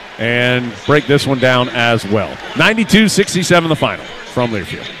that and break this one down as well. 92-67 the final from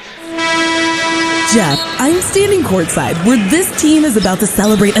Learfield. Jeff, I'm standing courtside where this team is about to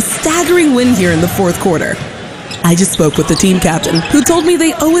celebrate a staggering win here in the fourth quarter. I just spoke with the team captain, who told me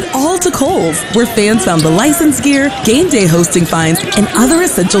they owe it all to Kohl's, where fans found the license gear, game day hosting fines, and other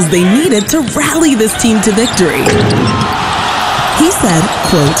essentials they needed to rally this team to victory. He said,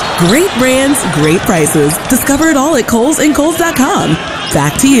 quote, "Great brands, great prices. Discover it all at Kohl's and Kohl's.com.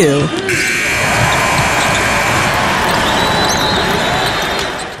 Back to you."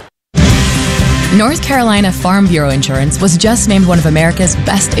 North Carolina Farm Bureau Insurance was just named one of America's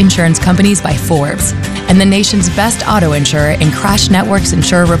best insurance companies by Forbes and the nation's best auto insurer in Crash Network's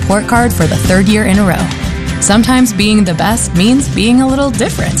Insurer Report Card for the 3rd year in a row. Sometimes being the best means being a little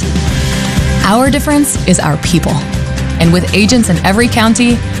different. Our difference is our people. And with agents in every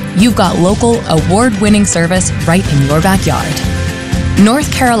county, you've got local, award-winning service right in your backyard. North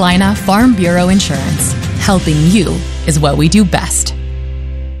Carolina Farm Bureau Insurance. Helping you is what we do best.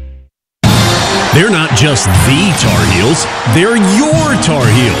 They're not just the Tar Heels, they're your Tar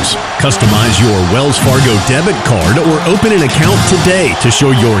Heels. Customize your Wells Fargo debit card or open an account today to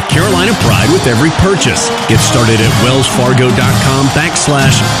show your Carolina pride with every purchase. Get started at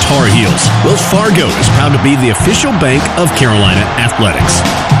wellsfargo.com/Tar Heels. Wells Fargo is proud to be the official bank of Carolina Athletics.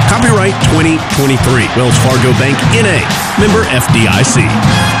 Copyright 2023. Wells Fargo Bank, N.A. Member FDIC.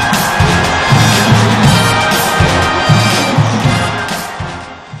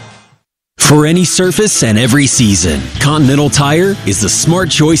 For any surface and every season, Continental Tire is the smart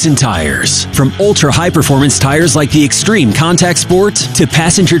choice in tires. From ultra-high-performance tires like the Extreme Contact Sport, to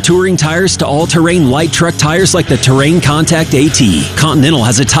passenger touring tires to all-terrain light truck tires like the Terrain Contact AT, Continental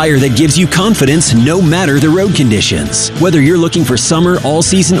has a tire that gives you confidence no matter the road conditions. Whether you're looking for summer,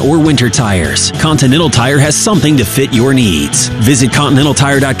 all-season, or winter tires, Continental Tire has something to fit your needs. Visit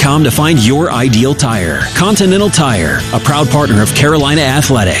ContinentalTire.com to find your ideal tire. Continental Tire, a proud partner of Carolina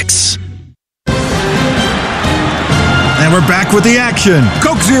Athletics. And we're back with the action.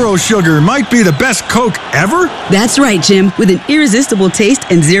 Coke Zero Sugar might be the best Coke ever. That's right, Jim. With an irresistible taste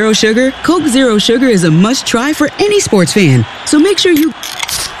and zero sugar, Coke Zero Sugar is a must-try for any sports fan. So make sure you...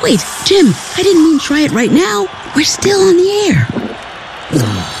 Wait, Jim, I didn't mean try it right now. We're still on the air.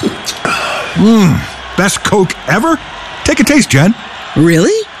 Best Coke ever? Take a taste, Jen.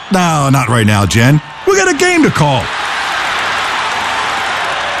 Really? No, not right now, Jen. We got a game to call.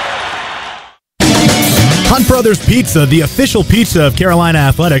 Hunt Brothers Pizza, the official pizza of Carolina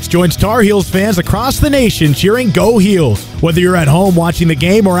Athletics, joins Tar Heels fans across the nation cheering Go Heels. Whether you're at home watching the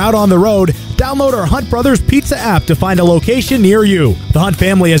game or out on the road, download our Hunt Brothers Pizza app to find a location near you. The Hunt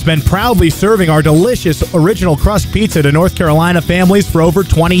family has been proudly serving our delicious original crust pizza to North Carolina families for over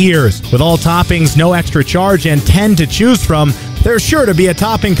 20 years. With all toppings, no extra charge, and 10 to choose from, there's sure to be a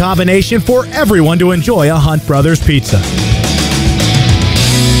topping combination for everyone to enjoy a Hunt Brothers Pizza.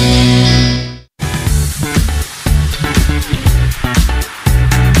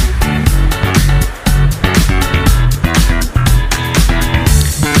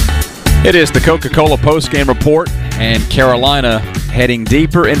 It is the Coca-Cola postgame report, and Carolina heading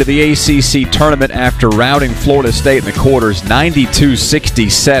deeper into the ACC tournament after routing Florida State in the quarters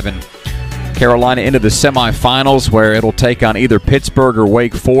 92-67. Carolina into the semifinals, where it'll take on either Pittsburgh or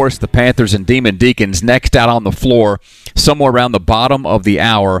Wake Forest. The Panthers and Demon Deacons next out on the floor somewhere around the bottom of the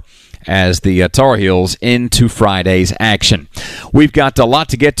hour as the Tar Heels into Friday's action. We've got a lot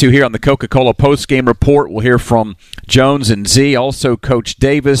to get to here on the Coca-Cola postgame report. We'll hear from Jones and Z, also Coach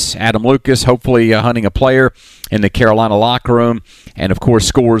Davis, Adam Lucas, hopefully hunting a player in the Carolina locker room, and of course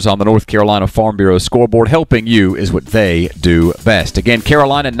scores on the North Carolina Farm Bureau scoreboard. Helping you is what they do best. Again,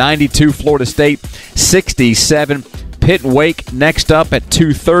 Carolina 92, Florida State 67. Pitt and Wake next up at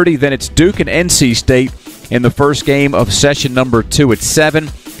 2:30. Then it's Duke and NC State in the first game of session number 2 at 7.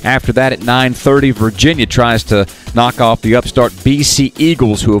 After that, at 9:30, Virginia tries to knock off the upstart BC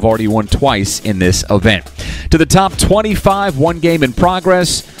Eagles, who have already won twice in this event. To the top 25, one game in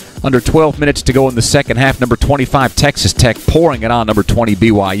progress. Under 12 minutes to go in the second half. Number 25, Texas Tech, pouring it on number 20,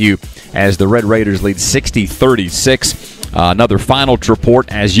 BYU, as the Red Raiders lead 60-36. Another final to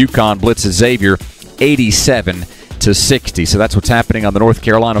report as UConn blitzes Xavier 87-60. So that's what's happening on the North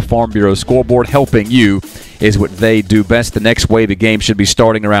Carolina Farm Bureau scoreboard. Helping you is what they do best. The next wave of games should be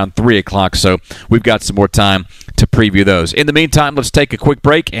starting around 3 o'clock, so we've got some more time to preview those. In the meantime, let's take a quick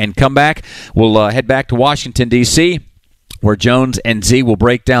break and come back. We'll head back to Washington, D.C., where Jones and Z will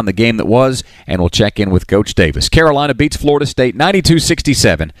break down the game that was, and we'll check in with Coach Davis. Carolina beats Florida State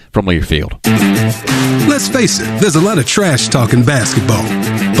 92-67 from Learfield. Let's face it, there's a lot of trash talking basketball.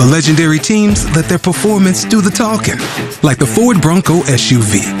 But legendary teams let their performance do the talking. Like the Ford Bronco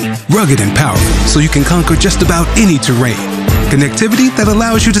SUV. Rugged and powerful, so you can conquer just about any terrain. Connectivity that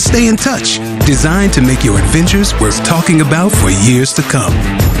allows you to stay in touch. Designed to make your adventures worth talking about for years to come.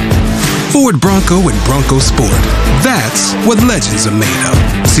 Ford Bronco and Bronco Sport. That's what legends are made of.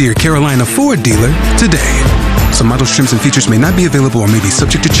 See your Carolina Ford dealer today. Some models, trims, and features may not be available or may be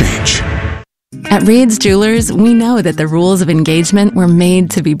subject to change. At Reed's Jewelers, we know that the rules of engagement were made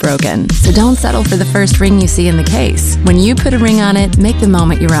to be broken. So don't settle for the first ring you see in the case. When you put a ring on it, make the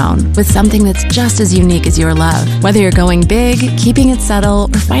moment your own with something that's just as unique as your love. Whether you're going big, keeping it subtle,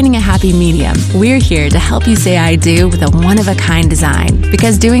 or finding a happy medium, we're here to help you say I do with a one-of-a-kind design.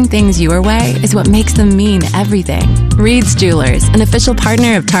 Because doing things your way is what makes them mean everything. Reed's Jewelers, an official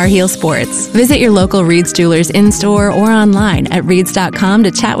partner of Tar Heel Sports. Visit your local Reed's Jewelers in-store or online at reeds.com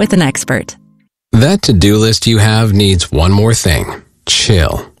to chat with an expert. That to-do list you have needs one more thing.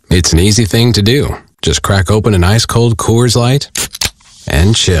 Chill. It's an easy thing to do. Just crack open an ice-cold Coors Light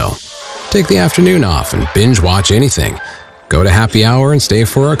and chill. Take the afternoon off and binge watch anything. Go to happy hour and stay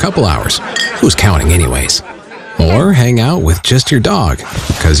for a couple hours. Who's counting anyways? Or hang out with just your dog,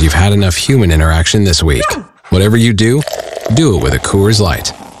 because you've had enough human interaction this week. Whatever you do it with a Coors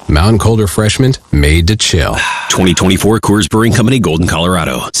Light. Mountain Cold Refreshment made to chill. 2024 Coors Brewing Company, Golden,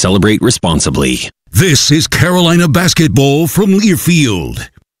 Colorado. Celebrate responsibly. This is Carolina basketball from Learfield.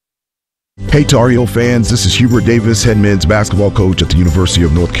 Hey Tar Heel fans, this is Hubert Davis, head men's basketball coach at the University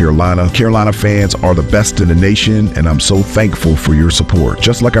of North Carolina. Carolina fans are the best in the nation, and I'm so thankful for your support.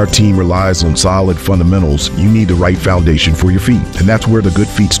 Just like our team relies on solid fundamentals, you need the right foundation for your feet, and that's where the Good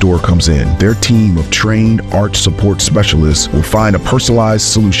Feet store comes in. Their team of trained arch support specialists will find a personalized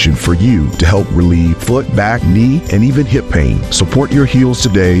solution for you to help relieve foot, back, knee, and even hip pain. Support your heels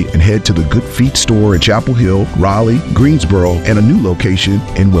today and head to the Good Feet store in Chapel Hill, Raleigh, Greensboro, and a new location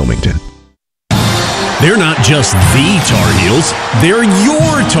in Wilmington. They're not just the Tar Heels, they're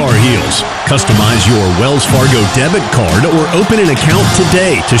your Tar Heels. Customize your Wells Fargo debit card or open an account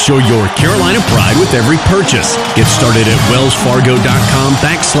today to show your Carolina pride with every purchase. Get started at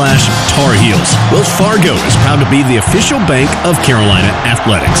wellsfargo.com/Tar Heels. Wells Fargo is proud to be the official bank of Carolina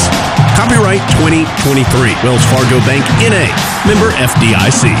Athletics. Copyright 2023. Wells Fargo Bank, N.A. Member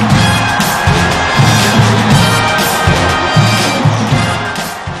FDIC.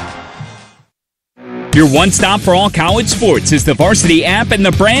 Your one-stop for all college sports is the Varsity app and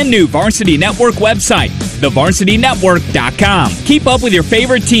the brand new Varsity Network website, thevarsitynetwork.com. Keep up with your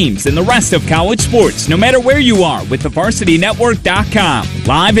favorite teams and the rest of college sports, no matter where you are, with thevarsitynetwork.com.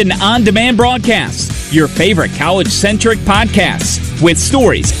 Live and on-demand broadcasts, your favorite college-centric podcasts, with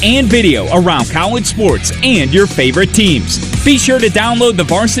stories and video around college sports and your favorite teams. Be sure to download the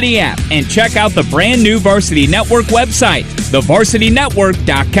Varsity app and check out the brand new Varsity Network website,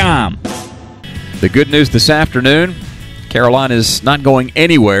 thevarsitynetwork.com. The good news this afternoon, Carolina's not going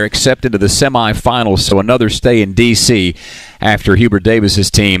anywhere except into the semifinals, so another stay in D.C. after Hubert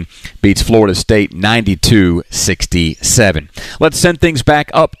Davis's team beats Florida State 92-67. Let's send things back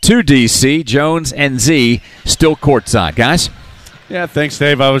up to D.C. Jones and Z still courtside. Guys? Yeah, thanks,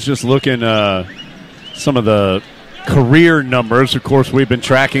 Dave. I was just looking some of the career numbers. Of course, we've been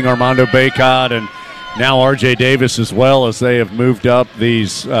tracking Armando Bacot and now R.J. Davis as well, as they have moved up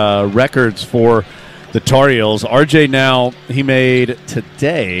these records for the Tar Heels. R.J. now, he made 2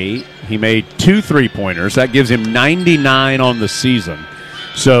 3-pointers. That gives him 99 on the season.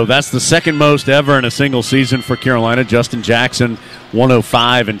 So that's the second most ever in a single season for Carolina. Justin Jackson,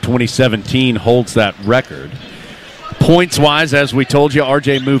 105 in 2017, holds that record. Points-wise, as we told you,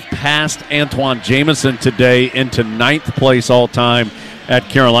 R.J. moved past Antoine Jamison today into 9th place all-time at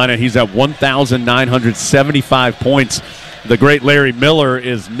Carolina. He's at 1,975 points. The great Larry Miller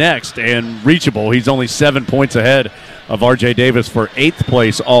is next and reachable. He's only 7 points ahead of R.J. Davis for 8th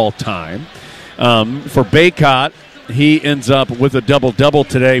place all-time. For Bacot, he ends up with a double-double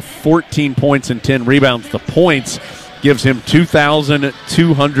today, 14 points and 10 rebounds. The points gives him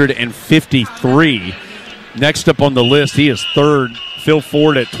 2,253. Next up on the list, he is third. Phil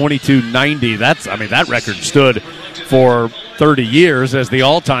Ford at 2,290. That record stood for 30 years as the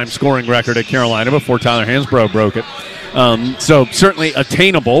all-time scoring record at Carolina before Tyler Hansbrough broke it. So certainly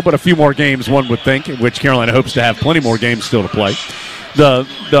attainable, but a few more games, one would think, which Carolina hopes to have plenty more games still to play. The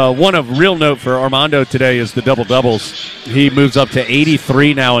one of real note for Armando today is the double-doubles. He moves up to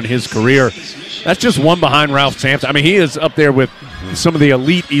 83 now in his career. That's just one behind Ralph Sampson. I mean, he is up there with some of the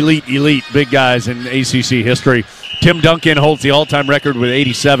elite big guys in ACC history. Tim Duncan holds the all-time record with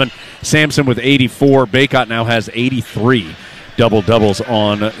 87. Sampson with 84. Bacot now has 83 double-doubles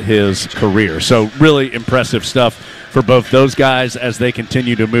on his career. So really impressive stuff for both those guys as they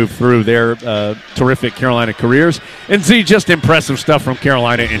continue to move through their terrific Carolina careers. And Z, just impressive stuff from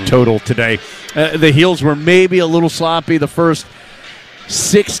Carolina in total today. The Heels were maybe a little sloppy the first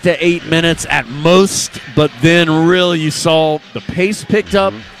 6 to 8 minutes at most, but then really you saw the pace picked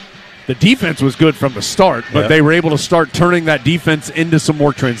up. The defense was good from the start, but they were able to start turning that defense into some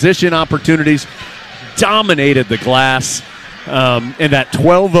more transition opportunities, dominated the glass. in that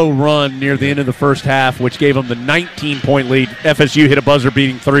 12-0 run near the end of the first half, which gave them the 19-point lead. FSU hit a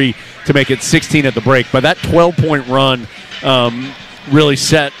buzzer-beating 3 to make it 16 at the break. But that 12-point run really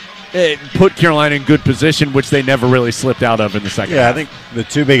put Carolina in good position, which they never really slipped out of in the second half. I think the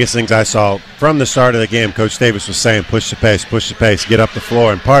two biggest things I saw from the start of the game, Coach Davis was saying, push the pace, get up the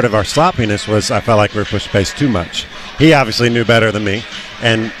floor. And part of our sloppiness was I felt like we were pushing the pace too much. He obviously knew better than me,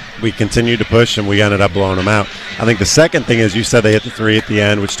 and we continued to push, and we ended up blowing them out. I think the second thing is you said they hit the 3 at the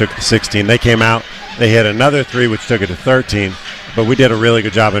end, which took it to 16. They came out, they hit another 3, which took it to 13. But we did a really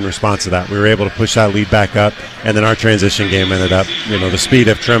good job in response to that. We were able to push that lead back up, and then our transition game ended up, the speed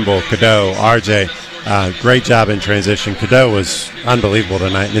of Trimble, Cadeau, RJ, great job in transition. Cadeau was unbelievable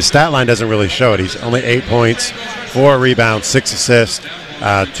tonight, and his stat line doesn't really show it. He's only 8 points, 4 rebounds, 6 assists,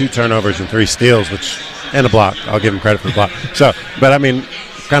 2 turnovers, and 3 steals, and a block. I'll give him credit for the block. But I mean,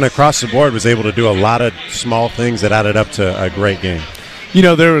 kind of across the board was able to do a lot of small things that added up to a great game.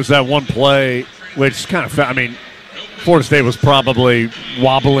 There was that one play which kind of, Florida State was probably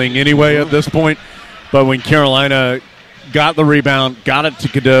wobbling anyway at this point, but when Carolina got the rebound, got it to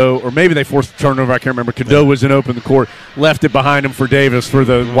Cadeau, or maybe they forced the turnover, I can't remember. Cadeau was in open the court, left it behind him for Davis for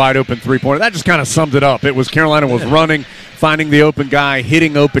the wide-open three-pointer. That just kind of summed it up. It was Carolina was running, finding the open guy,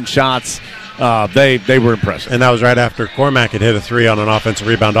 hitting open shots. They were impressive. And that was right after Cormac had hit a 3 on an offensive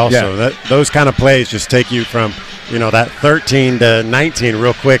rebound also. Yeah. Those kind of plays just take you from that 13 to 19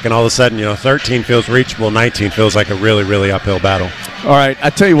 real quick, and all of a sudden, 13 feels reachable, 19 feels like a really, really uphill battle. All right, I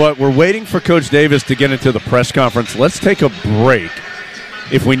tell you what, we're waiting for Coach Davis to get into the press conference. Let's take a break.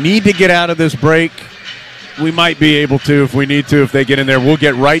 If we need to get out of this break, we might be able to if we need to. If they get in there, we'll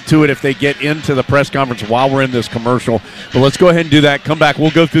get right to it if they get into the press conference while we're in this commercial. But let's go ahead and do that. Come back.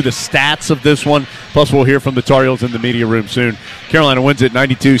 We'll go through the stats of this one. Plus, we'll hear from the Tar Heels in the media room soon. Carolina wins it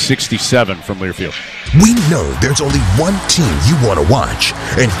 92-67 from Learfield. We know there's only one team you want to watch,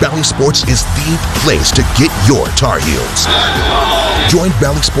 and Bally Sports is the place to get your Tar Heels. Join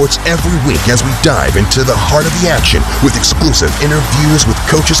Bally Sports every week as we dive into the heart of the action with exclusive interviews with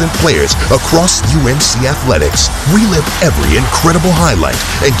coaches and players across UNC Athletics. Relive every incredible highlight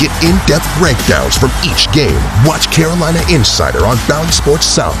and get in-depth breakdowns from each game. Watch Carolina Insider on Bally Sports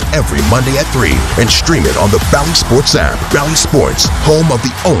South every Monday at 3 and stream it on the Bally Sports app. Bally Sports, home of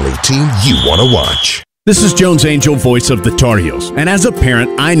the only team you want to watch. This is Jones Angel, voice of the Tar Heels. And as a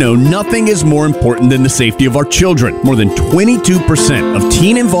parent, I know nothing is more important than the safety of our children. More than 22% of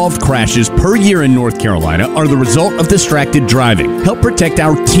teen-involved crashes per year in North Carolina are the result of distracted driving. Help protect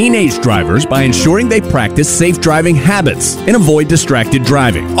our teenage drivers by ensuring they practice safe driving habits and avoid distracted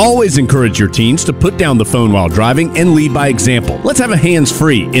driving. Always encourage your teens to put down the phone while driving and lead by example. Let's have a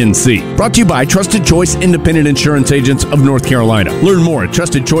hands-free NC. Brought to you by Trusted Choice Independent Insurance Agents of North Carolina. Learn more at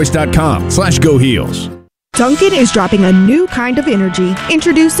trustedchoice.com/Go Heels. Dunkin' is dropping a new kind of energy.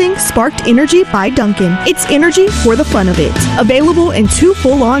 Introducing Sparked Energy by Dunkin'. It's energy for the fun of it. Available in 2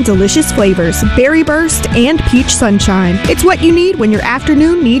 full-on delicious flavors, Berry Burst and Peach Sunshine. It's what you need when your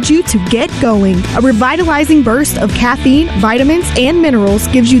afternoon needs you to get going. A revitalizing burst of caffeine, vitamins, and minerals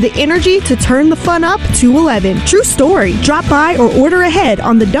gives you the energy to turn the fun up to 11. True story. Drop by or order ahead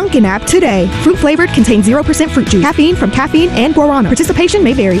on the Dunkin' app today. Fruit flavored, contains 0% fruit juice. Caffeine from caffeine and guarana. Participation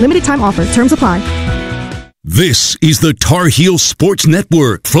may vary. Limited time offer. Terms apply. This is the Tar Heel Sports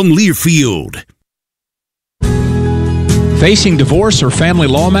Network from Learfield. Facing divorce or family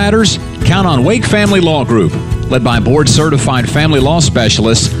law matters? Count on Wake Family Law Group. Led by board-certified family law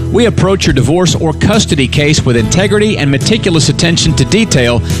specialists, we approach your divorce or custody case with integrity and meticulous attention to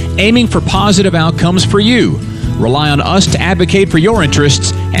detail, aiming for positive outcomes for you. Rely on us to advocate for your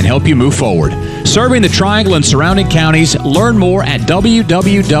interests and help you move forward. Serving the Triangle and surrounding counties, learn more at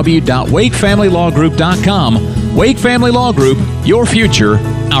www.wakefamilylawgroup.com. Wake Family Law Group, your future,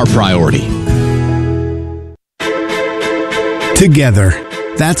 our priority. Together,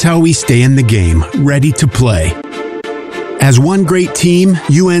 that's how we stay in the game, ready to play. As one great team,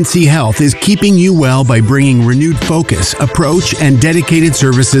 UNC Health is keeping you well by bringing renewed focus, approach, and dedicated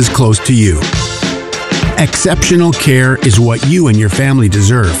services close to you. Exceptional care is what you and your family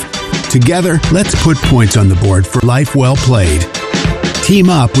deserve. Together, let's put points on the board for life well played. Team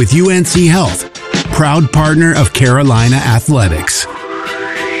up with UNC Health, proud partner of Carolina Athletics.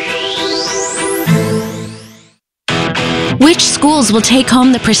 Which which schools will take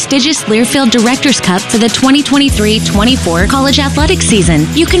home the prestigious Learfield Directors Cup for the 2023-24 college athletics season.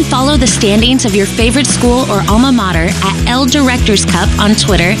 You can follow the standings of your favorite school or alma mater at L Directors Cup on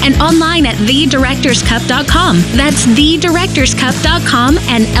Twitter and online at thedirectorscup.com. That's thedirectorscup.com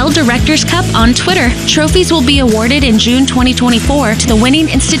and L Directors Cup on Twitter. Trophies will be awarded in June 2024 to the winning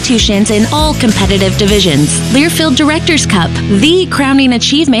institutions in all competitive divisions. Learfield Directors Cup, the crowning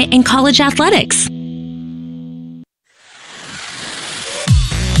achievement in college athletics.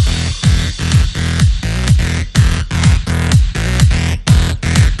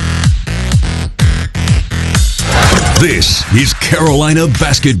 This is Carolina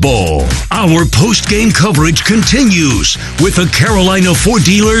basketball. Our post-game coverage continues with the Carolina Ford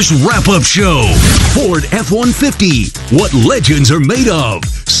Dealers Wrap-Up Show. Ford F-150, what legends are made of.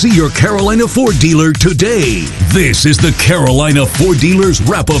 See your Carolina Ford dealer today. This is the Carolina Ford Dealers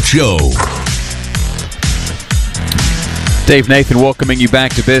Wrap-Up Show. Dave Nathan welcoming you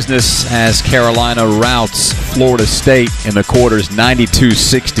back to business as Carolina routs Florida State in the quarters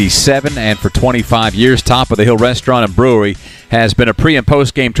 92-67. And for 25 years, Top of the Hill Restaurant and Brewery has been a pre- and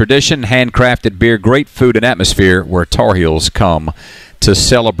post-game tradition, handcrafted beer, great food and atmosphere where Tar Heels come to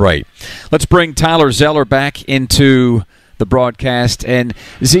celebrate. Let's bring Tyler Zeller back into the broadcast. And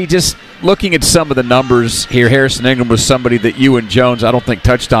Z, just looking at some of the numbers here, Harrison Ingram was somebody that you and Jones, I don't think,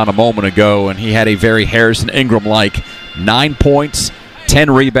 touched on a moment ago, and he had a very Harrison Ingram-like 9 points, 10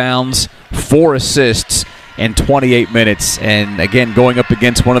 rebounds, 4 assists in 28 minutes. And again, going up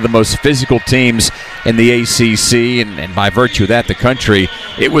against one of the most physical teams in the ACC, and by virtue of that, the country,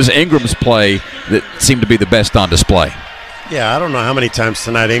 it was Ingram's play that seemed to be the best on display. Yeah, I don't know how many times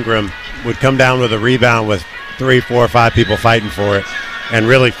tonight Ingram would come down with a rebound with 3, 4, 5 people fighting for it. And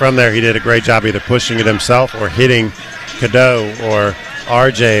really from there, he did a great job either pushing it himself or hitting Cadeau or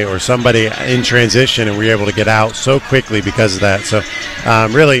RJ or somebody in transition, and we were able to get out so quickly because of that. So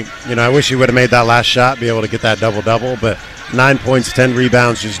really, I wish he would have made that last shot, be able to get that double-double, but 9 points, 10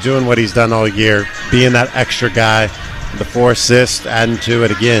 rebounds, just doing what he's done all year, being that extra guy, the 4 assists, adding to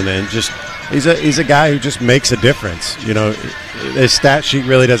it again, and just he's a guy who just makes a difference. His stat sheet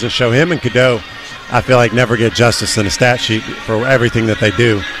really doesn't show him, and Cadeau, I feel like, never get justice in a stat sheet for everything that they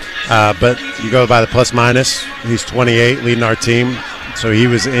do. But you go by the plus-minus, he's 28, leading our team. So he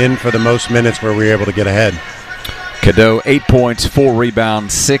was in for the most minutes where we were able to get ahead. Cadeau, 8 points, 4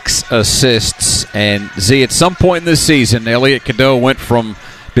 rebounds, 6 assists. And Z, at some point in this season, Elliot Cadeau went from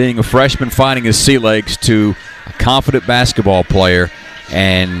being a freshman finding his sea legs to a confident basketball player.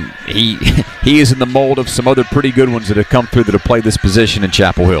 And he is in the mold of some other pretty good ones that have come through that have played this position in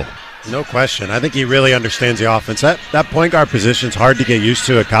Chapel Hill. No question. I think he really understands the offense. That point guard position is hard to get used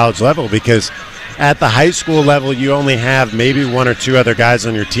to at college level because at the high school level, you only have maybe 1 or 2 other guys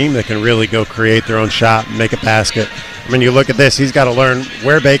on your team that can really go create their own shot and make a basket. I mean, you look at this, he's got to learn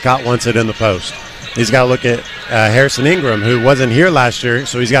where Baycott wants it in the post. He's got to look at Harrison Ingram, who wasn't here last year,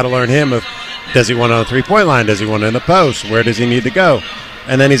 so he's got to learn him of, does he want it on the three-point line? Does he want it in the post? Where does he need to go?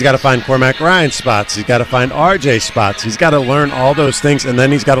 And then he's got to find Cormac Ryan spots. He's got to find RJ spots. He's got to learn all those things, and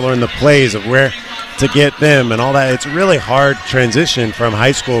then he's got to learn the plays of where to get them and all that. It's a really hard transition from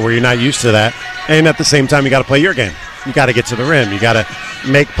high school where you're not used to that. And at the same time, you got to play your game. You got to get to the rim. You got to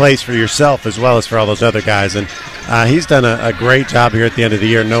make plays for yourself as well as for all those other guys. And he's done a great job here at the end of the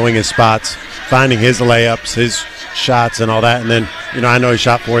year, knowing his spots, finding his layups, his shots and all that. And then, I know he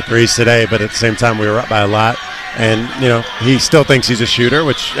shot 4 threes today, but at the same time, we were up by a lot. And, he still thinks he's a shooter,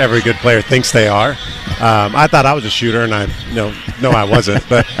 which every good player thinks they are. I thought I was a shooter, and no, I wasn't.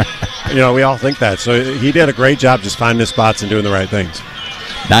 But, we all think that. So he did a great job just finding his spots and doing the right things.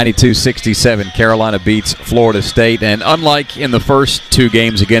 92-67, Carolina beats Florida State. And unlike in the first 2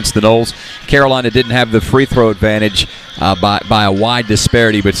 games against the Noles, Carolina didn't have the free throw advantage by a wide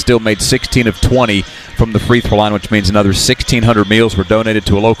disparity, but still made 16 of 20 from the free throw line, which means another 1,600 meals were donated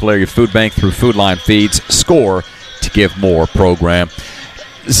to a local area food bank through Food Line Feeds. Score to Give More program.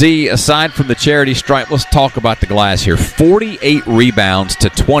 Z, aside from the charity stripe, let's talk about the glass here. 48 rebounds to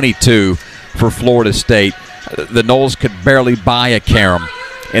 22 for Florida State. The Noles could barely buy a carom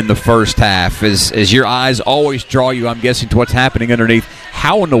in the first half. As your eyes always draw you, I'm guessing, to what's happening underneath,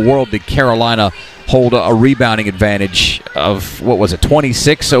 how in the world did Carolina hold a rebounding advantage of,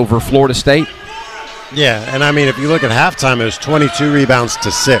 26 over Florida State? Yeah, and I mean, if you look at halftime, it was 22 rebounds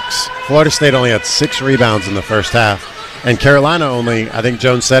to 6. Florida State only had 6 rebounds in the first half. And Carolina only, I think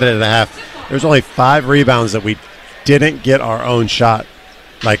Jones said it at a half, there was only 5 rebounds that we didn't get our own shot,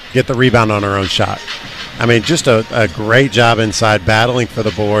 get the rebound on our own shot. I mean, just a great job inside, battling for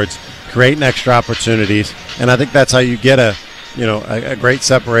the boards, creating extra opportunities. And I think that's how you get a great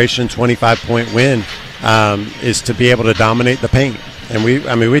separation, 25-point win is to be able to dominate the paint. And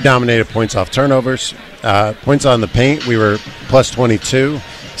we dominated points off turnovers. Points on the paint, we were plus 22.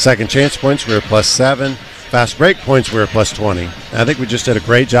 Second chance points, we were plus 7. Fast break points, we were plus 20. And I think we just did a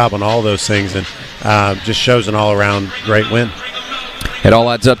great job on all those things, and just shows an all-around great win. It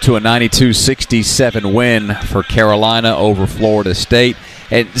all adds up to a 92-67 win for Carolina over Florida State.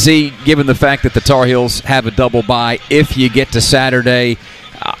 And Z, given the fact that the Tar Heels have a double bye, if you get to Saturday,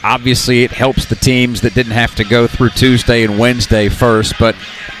 obviously it helps the teams that didn't have to go through Tuesday and Wednesday first. But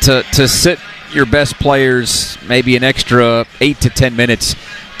to sit your best players maybe an extra 8 to 10 minutes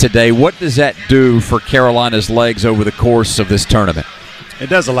today, what does that do for Carolina's legs over the course of this tournament? It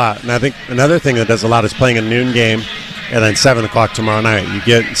does a lot. And I think another thing that does a lot is playing a noon game and then 7 o'clock tomorrow night. You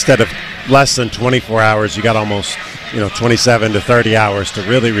get, instead of less than 24 hours, you got almost 27 to 30 hours to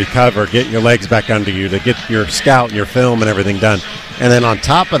really recover, get your legs back under you, to get your scout and your film and everything done. And then on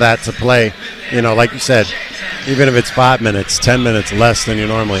top of that, to play, like you said, even if it's 5 minutes, 10 minutes less than you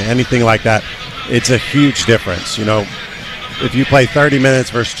normally, anything like that, it's a huge difference. If you play 30 minutes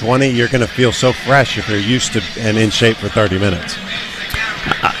versus 20, you're going to feel so fresh if you're used to and in shape for 30 minutes.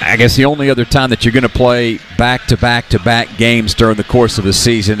 I guess the only other time that you're going to play back-to-back-to-back games during the course of the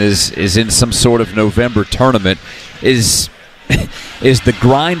season is in some sort of November tournament. Is the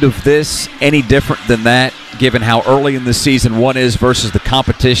grind of this any different than that, given how early in the season one is versus the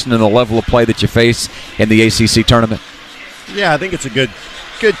competition and the level of play that you face in the ACC tournament? Yeah, I think it's a good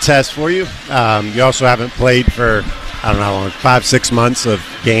test for you. You also haven't played for, I don't know how long, 5-6 months of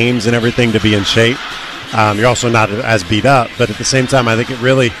games and everything to be in shape. You're also not as beat up, but at the same time, I think it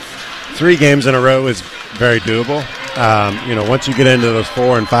really, 3 games in a row is very doable. Once you get into those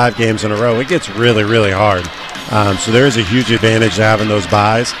 4 and 5 games in a row, it gets really, really hard. So there is a huge advantage to having those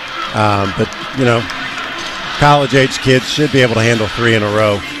buys. But college-age kids should be able to handle 3 in a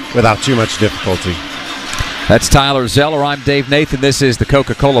row without too much difficulty. That's Tyler Zeller. I'm Dave Nathan. This is the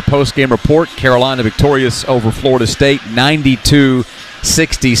Coca-Cola postgame report. Carolina victorious over Florida State,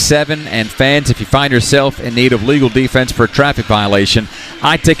 92-67. And fans, if you find yourself in need of legal defense for a traffic violation,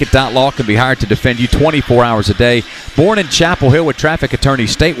 iTicket.law can be hired to defend you 24 hours a day. Born in Chapel Hill with traffic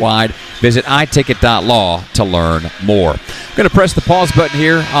attorneys statewide, visit iTicket.law to learn more. I'm going to press the pause button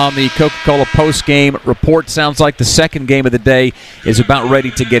here on the Coca-Cola postgame report. Sounds like the second game of the day is about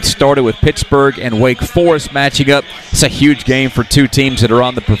ready to get started with Pittsburgh and Wake Forest matching up. It's a huge game for two teams that are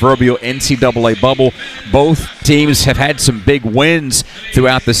on the proverbial NCAA bubble. Both teams have had some big wins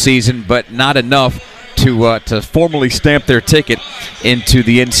throughout the season, but not enough to formally stamp their ticket into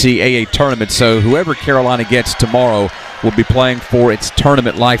the NCAA tournament. So whoever Carolina gets tomorrow will be playing for its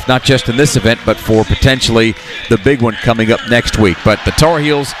tournament life, not just in this event, but for potentially the big one coming up next week. But the Tar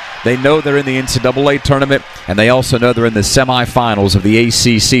Heels, they know they're in the NCAA tournament, and they also know they're in the semifinals of the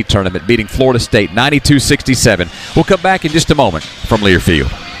ACC tournament, beating Florida State 92-67. We'll come back in just a moment from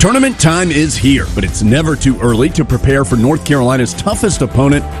Learfield. Tournament time is here, but it's never too early to prepare for North Carolina's toughest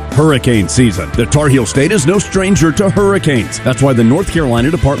opponent, hurricane season. The Tar Heel State is no stranger to hurricanes. That's why the North Carolina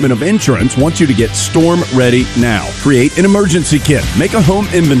Department of Insurance wants you to get storm ready now. Create an emergency kit, make a home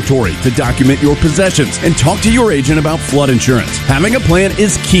inventory to document your possessions, and talk to your agent about flood insurance. Having a plan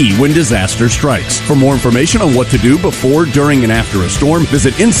is key when disaster strikes. For more information on what to do before, during, and after a storm,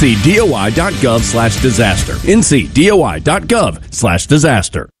 visit ncdoi.gov/disaster.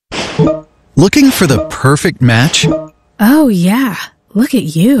 ncdoi.gov/disaster. Looking for the perfect match? Oh, yeah. Look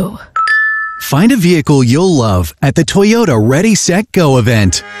at you. Find a vehicle you'll love at the Toyota Ready, Set, Go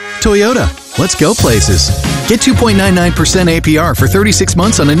event. Toyota, let's go places. Get 2.99% APR for 36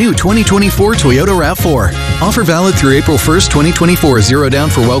 months on a new 2024 Toyota RAV4. Offer valid through April 1st, 2024. Zero down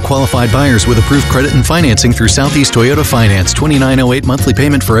for well-qualified buyers with approved credit and financing through Southeast Toyota Finance. $29.08 monthly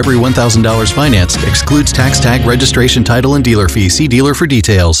payment for every $1,000 financed. Excludes tax, tag, registration, title, and dealer fee. See dealer for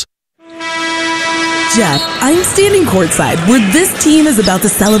details. Jeff, I'm standing courtside where this team is about to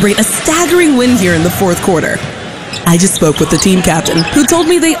celebrate a staggering win here in the fourth quarter. I just spoke with the team captain, who told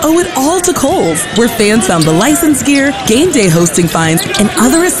me they owe it all to Kohl's, where fans found the license gear, game day hosting fines, and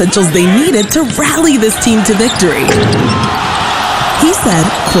other essentials they needed to rally this team to victory. He said,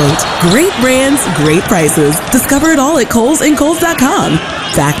 quote, "Great brands, great prices. Discover it all at Kohl's and Kohl's.com.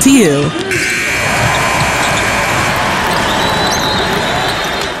 Back to you."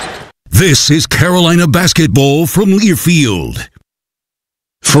 This is Carolina basketball from Learfield.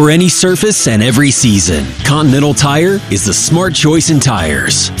 For any surface and every season, Continental Tire is the smart choice in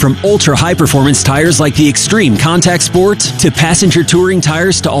tires. From ultra-high-performance tires like the Extreme Contact Sport to passenger touring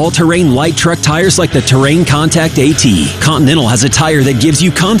tires to all-terrain light truck tires like the Terrain Contact AT, Continental has a tire that gives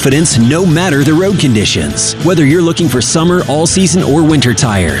you confidence no matter the road conditions. Whether you're looking for summer, all-season, or winter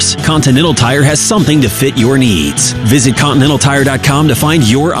tires, Continental Tire has something to fit your needs. Visit ContinentalTire.com to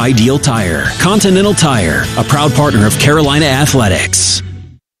find your ideal tire. Continental Tire, a proud partner of Carolina Athletics.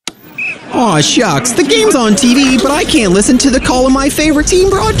 Aw, shucks, the game's on TV, but I can't listen to the call of my favorite team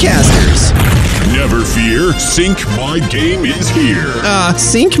broadcasters. Never fear, Sync My Game is here.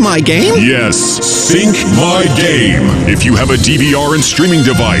 Sync My Game? Yes, Sync My Game. If you have a DVR and streaming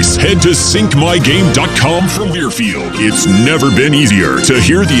device, head to syncmygame.com from Learfield. It's never been easier to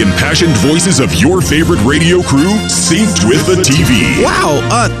hear the impassioned voices of your favorite radio crew synced with the TV. Wow,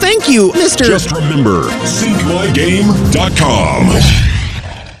 thank you, Mr. Just remember, syncmygame.com.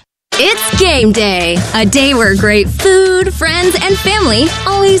 It's game day, a day where great food, friends, and family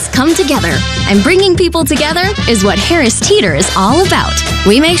always come together. And bringing people together is what Harris Teeter is all about.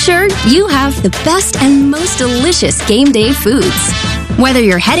 We make sure you have the best and most delicious game day foods. Whether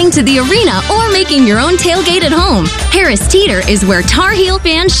you're heading to the arena or making your own tailgate at home, Harris Teeter is where Tar Heel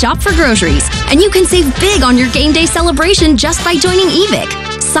fans shop for groceries. And you can save big on your game day celebration just by joining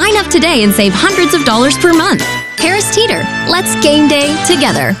EVIC. Sign up today and save hundreds of dollars per month. Harris Teeter, let's game day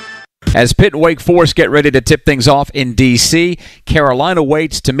together. As Pitt and Wake Forest get ready to tip things off in D.C., Carolina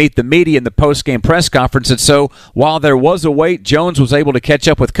waits to meet the media in the post-game press conference. And so, while there was a wait, Jones was able to catch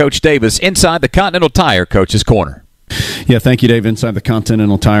up with Coach Davis inside the Continental Tire Coach's Corner. Yeah, thank you, Dave. Inside the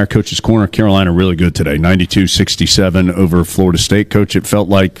Continental Tire Coach's Corner, Carolina really good today, 92-67 over Florida State. Coach, it felt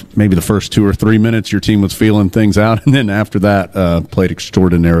like maybe the first 2 or 3 minutes your team was feeling things out, and then after that played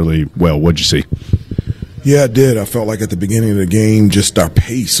extraordinarily well. What'd you see? Yeah, it did. I felt like at the beginning of the game, just our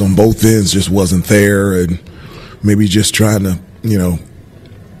pace on both ends just wasn't there, and maybe just trying to,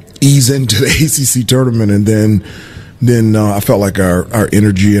 ease into the ACC tournament. And then I felt like our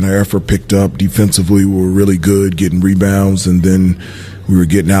energy and our effort picked up defensively. We were really good getting rebounds, and then we were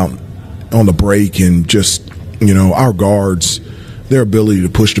getting out on the break and just, our guards, their ability to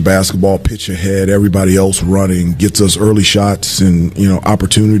push the basketball, pitch ahead, everybody else running, gets us early shots and,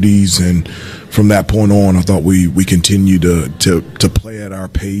 opportunities. And from that point on, I thought we continued to play at our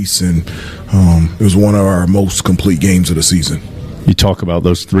pace, and it was one of our most complete games of the season. You talk about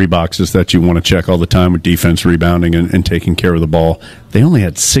those 3 boxes that you want to check all the time with defense, rebounding, and taking care of the ball. They only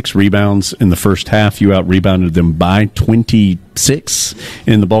had 6 rebounds in the first half. You out-rebounded them by 26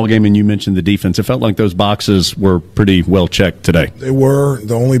 in the ball game, and you mentioned the defense. It felt like those boxes were pretty well checked today. They were.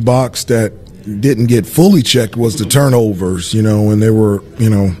 The only box that didn't get fully checked was the turnovers, and they were,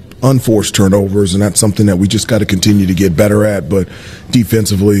 unforced turnovers, and that's something that we just got to continue to get better at. But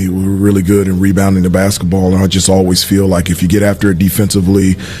defensively, we were really good in rebounding the basketball, and I just always feel like if you get after it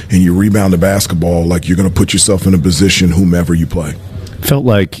defensively and you rebound the basketball, like you're going to put yourself in a position whomever you play. Felt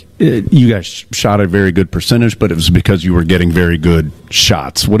like you guys shot a very good percentage, but it was because you were getting very good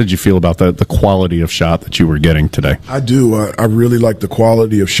shots. What did you feel about the quality of shot that you were getting today? I do. I really like the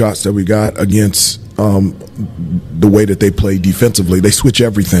quality of shots that we got against the way that they play defensively. They switch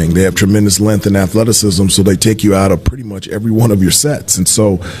everything. They have tremendous length and athleticism, so they take you out of pretty much every one of your sets. And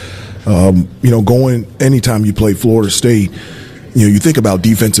so, going anytime you play Florida State, you think about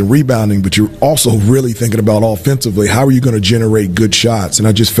defense and rebounding, but you're also really thinking about offensively. How are you going to generate good shots? And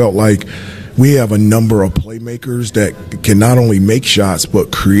I just felt like we have a number of playmakers that can not only make shots,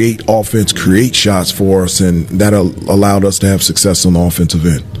 but create offense, create shots for us, and that allowed us to have success on the offensive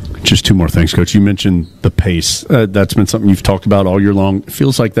end. Just 2 more things, Coach. You mentioned the pace. That's been something you've talked about all year long. It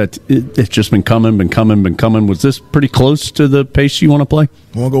feels like that it's just been coming. Was this pretty close to the pace you want to play?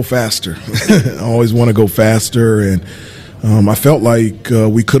 I want to go faster. I always want to go faster, and I felt like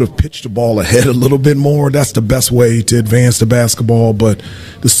we could have pitched the ball ahead a little bit more. That's the best way to advance the basketball, but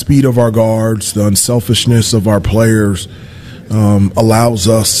the speed of our guards, the unselfishness of our players allows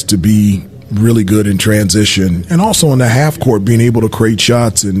us to be really good in transition, and also in the half court being able to create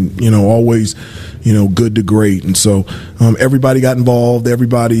shots and always good to great. And so everybody got involved,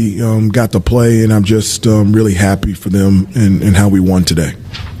 everybody got to play, and I'm just really happy for them and how we won today.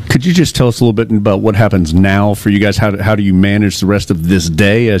 Could you just tell us a little bit about what happens now for you guys? How do you manage the rest of this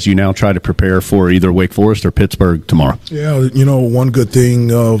day as you now try to prepare for either Wake Forest or Pittsburgh tomorrow? Yeah, one good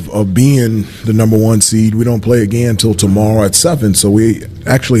thing of being the number 1 seed, we don't play again until tomorrow at 7, so we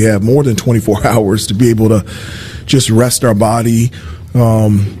actually have more than 24 hours to be able to just rest our body,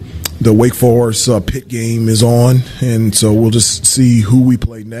 the Wake Forest Pitt game is on, and so we'll just see who we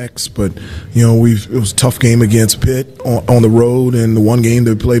play next. But it was a tough game against Pitt on the road, and the one game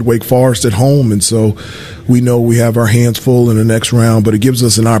they played Wake Forest at home, and so we know we have our hands full in the next round. But it gives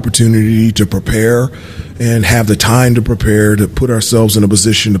us an opportunity to prepare and have the time to prepare to put ourselves in a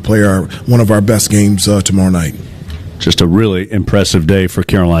position to play one of our best games tomorrow night. Just a really impressive day for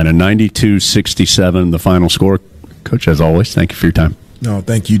Carolina. 92-67, the final score. Coach, as always, thank you for your time. No,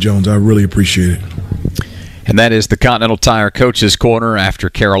 thank you, Jones. I really appreciate it. And that is the Continental Tire Coaches Corner after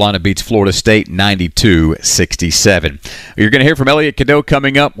Carolina beats Florida State 92-67. You're going to hear from Elliot Cadeau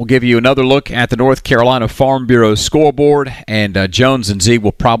coming up. We'll give you another look at the North Carolina Farm Bureau scoreboard, and Jones and Z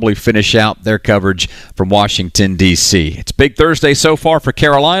will probably finish out their coverage from Washington, D.C. It's Big Thursday so far for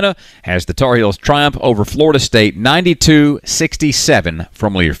Carolina as the Tar Heels triumph over Florida State 92-67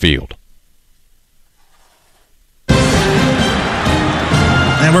 from Learfield.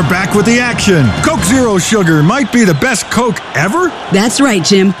 And we're back with the action. Coke Zero Sugar might be the best Coke ever. That's right,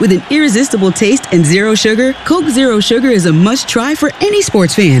 Jim. With an irresistible taste and zero sugar, Coke Zero Sugar is a must-try for any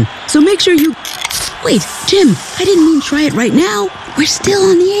sports fan. So make sure you... Wait, Jim, I didn't mean try it right now. We're still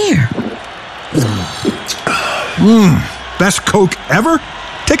on the air. Best Coke ever?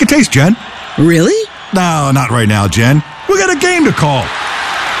 Take a taste, Jen. Really? No, not right now, Jen. We got a game to call.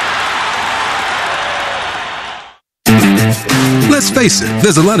 Let's face it,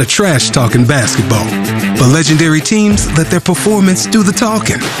 there's a lot of trash talk in basketball. But legendary teams let their performance do the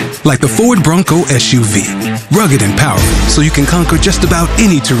talking. Like the Ford Bronco SUV. Rugged and powerful, so you can conquer just about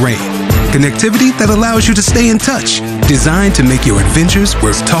any terrain. Connectivity that allows you to stay in touch. Designed to make your adventures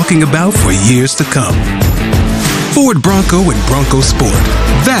worth talking about for years to come. Ford Bronco and Bronco Sport.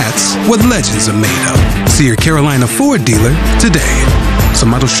 That's what legends are made of. See your Carolina Ford dealer today. Some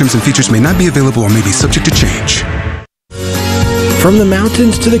models, trims, and features may not be available or may be subject to change. From the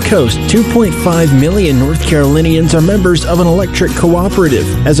mountains to the coast, 2.5 million North Carolinians are members of an electric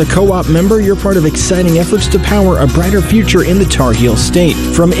cooperative. As a co-op member, you're part of exciting efforts to power a brighter future in the Tar Heel state.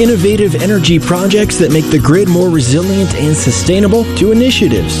 From innovative energy projects that make the grid more resilient and sustainable, to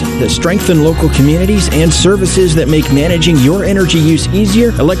initiatives that strengthen local communities and services that make managing your energy use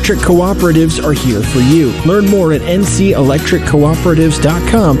easier, electric cooperatives are here for you. Learn more at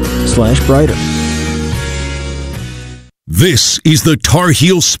ncelectriccooperatives.com/brighter. This is the Tar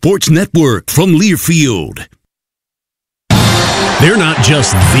Heel Sports Network from Learfield. They're not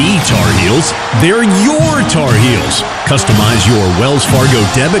just the Tar Heels, they're your Tar Heels. Customize your Wells Fargo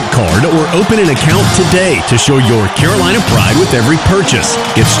debit card or open an account today to show your Carolina pride with every purchase.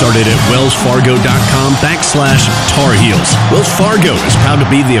 Get started at wellsfargo.com/Tar Heels. Wells Fargo is proud to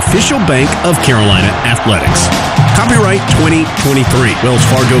be the official bank of Carolina Athletics. Copyright 2023. Wells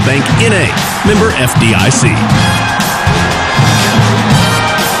Fargo Bank, N.A. Member FDIC.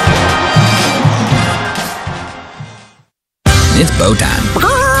 It's bow time.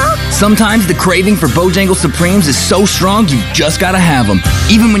 Sometimes the craving for Bojangles Supremes is so strong you just gotta have them.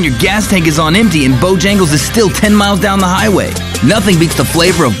 Even when your gas tank is on empty and Bojangles is still 10 miles down the highway. Nothing beats the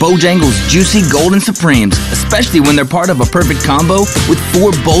flavor of Bojangles Juicy Golden Supremes, especially when they're part of a perfect combo with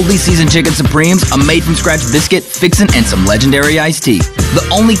 4 boldly seasoned chicken Supremes, a made-from-scratch biscuit, fixin', and some legendary iced tea. The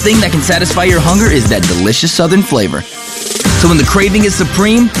only thing that can satisfy your hunger is that delicious southern flavor. So when the craving is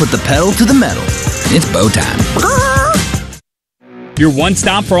supreme, put the pedal to the metal. It's bow time. Your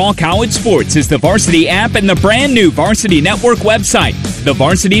one-stop for all college sports is the Varsity app and the brand new Varsity Network website,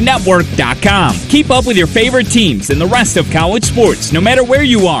 thevarsitynetwork.com. Keep up with your favorite teams and the rest of college sports, no matter where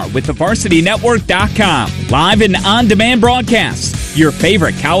you are, with thevarsitynetwork.com. Live and on-demand broadcasts, your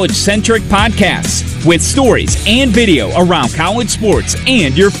favorite college-centric podcasts, with stories and video around college sports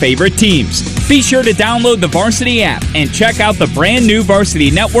and your favorite teams. Be sure to download the Varsity app and check out the brand new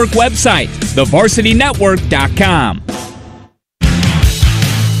Varsity Network website, thevarsitynetwork.com.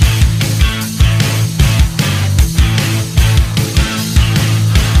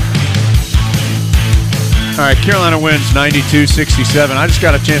 All right, Carolina wins 92-67. I just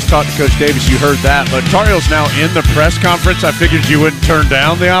got a chance to talk to Coach Davis. You heard that. But Tar Heels now in the press conference. I figured you wouldn't turn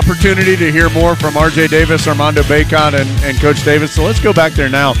down the opportunity to hear more from R.J. Davis, Armando Bacon, and Coach Davis. So let's go back there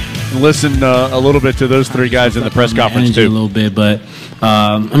now and listen a little bit to those three guys in the press conference, too. A little bit, but,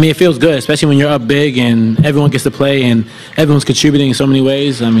 it feels good, especially when you're up big and everyone gets to play and everyone's contributing in so many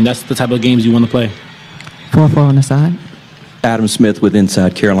ways. That's the type of games you want to play. 4-4 on the side. Adam Smith with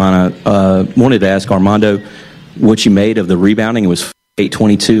Inside Carolina. Wanted to ask Armando what you made of the rebounding. It was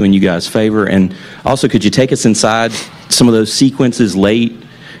 8-22 in you guys' favor. And also, could you take us inside some of those sequences late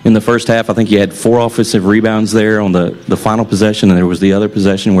in the first half? I think you had 4 offensive rebounds there on the final possession, and there was the other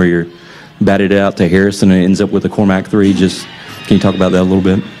possession where you're batted out to Harrison and it ends up with a Cormac 3. Just can you talk about that a little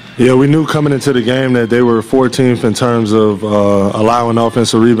bit? Yeah, we knew coming into the game that they were 14th in terms of allowing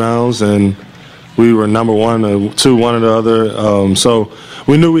offensive rebounds, and we were number 1 or 2, one or the other. So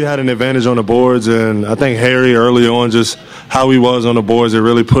we knew we had an advantage on the boards, and I think Harry early on, just how he was on the boards, it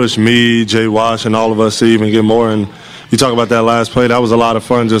really pushed me, Jay Wash, and all of us to even get more. And you talk about that last play, that was a lot of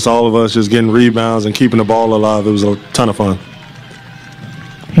fun, just all of us just getting rebounds and keeping the ball alive. It was a ton of fun.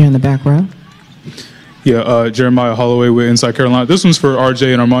 Here in the back row. Yeah, Jeremiah Holloway with Inside Carolina. This one's for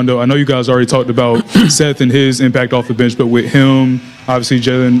RJ and Armando. I know you guys already talked about Seth and his impact off the bench, but with him, obviously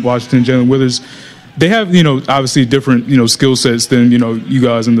Jalen Washington, Jalen Withers, they have, obviously different, skill sets than, you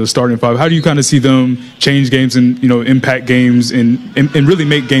guys in the starting five. How do you kind of see them change games and, impact games and really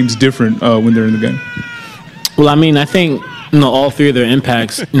make games different when they're in the game? Well, I mean, I think, all three of their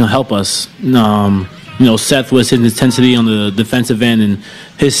impacts, help us. Seth with his intensity on the defensive end and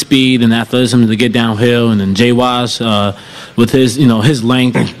his speed and athleticism to get downhill, and then Jay Wash with his, his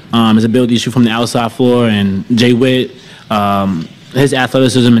length, his ability to shoot from the outside floor, and Jay Witt, his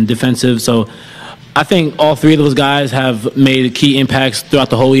athleticism and defensive. So I think all three of those guys have made key impacts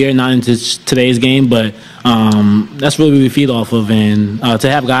throughout the whole year, not into today's game, but that's really what we feed off of. And to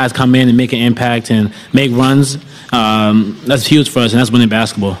have guys come in and make an impact and make runs, that's huge for us, and that's winning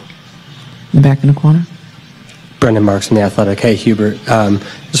basketball. In the back in the corner. Brendan Marks from The Athletic. Hey, Hubert.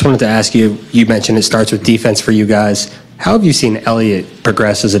 Just wanted to ask you, you mentioned it starts with defense for you guys. How have you seen Elliott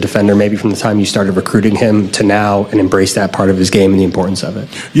progress as a defender, maybe from the time you started recruiting him to now, and embrace that part of his game and the importance of it?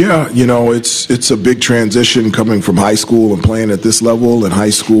 Yeah, it's a big transition coming from high school and playing at this level. In high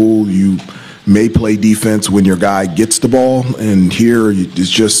school, you may play defense when your guy gets the ball, and here it's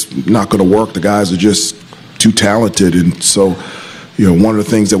just not going to work. The guys are just too talented, and so one of the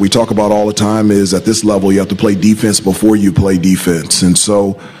things that we talk about all the time is at this level you have to play defense before you play defense. And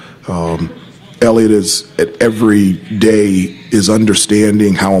so Elliott is at every day is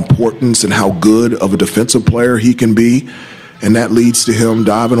understanding how important and how good of a defensive player he can be. And that leads to him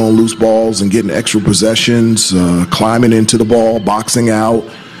diving on loose balls and getting extra possessions, climbing into the ball, boxing out,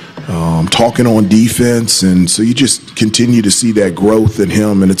 talking on defense. And so you just continue to see that growth in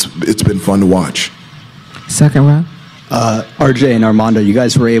him, and it's been fun to watch. Second row. RJ and Armando, you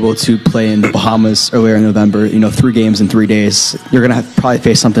guys were able to play in the Bahamas earlier in November, 3 games in 3 days. You're going to probably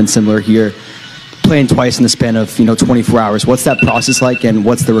face something similar here, playing twice in the span of, 24 hours. What's that process like, and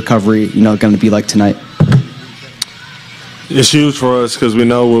what's the recovery, going to be like tonight? It's huge for us because we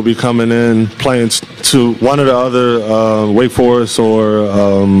know we'll be coming in playing to one or the other, Wake Forest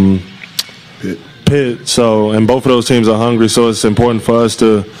or Pitt. So, and both of those teams are hungry, so it's important for us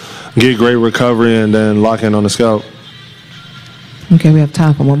to get great recovery and then lock in on the scout. Okay, we have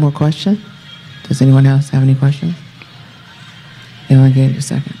time for one more question. Does anyone else have any questions? Anyone get a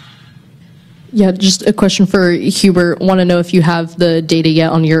second? Yeah, just a question for Hubert. Want to know if you have the data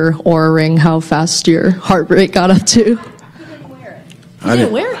yet on your Oura Ring, how fast your heart rate got up to? I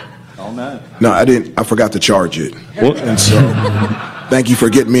didn't wear it. Oh, no. No, I didn't. I forgot to charge it. And so, thank you for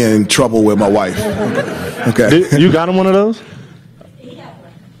getting me in trouble with my wife. Okay. You got him one of those?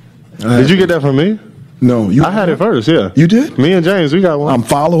 Did you get that from me? No, I had it first. Yeah, you did. Me and James, we got one. I'm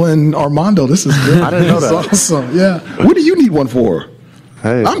following Armando. This is good. I didn't know that. Awesome. Yeah. What do you need one for?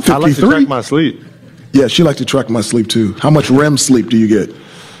 Hey, I'm 53. I like to track my sleep. Yeah, she likes to track my sleep too. How much REM sleep do you get?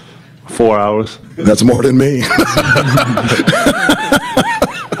 4 hours. That's more than me.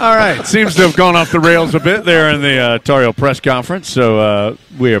 All right, seems to have gone off the rails a bit there in the Tar Heel press conference. So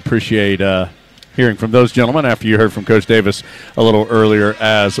we appreciate hearing from those gentlemen after you heard from Coach Davis a little earlier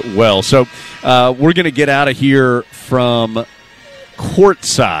as well. So we're going to get out of here from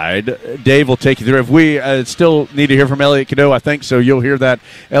courtside. Dave will take you through. If we still need to hear from Elliot Cadeau, I think so. You'll hear that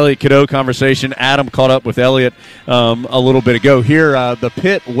Elliot Cadeau conversation. Adam caught up with Elliot a little bit ago. Here, the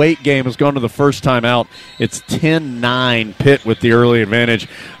Pitt Wake game has gone to the first time out. It's 10-9 Pitt with the early advantage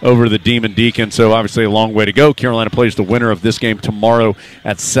over the Demon Deacon. So obviously a long way to go. Carolina plays the winner of this game tomorrow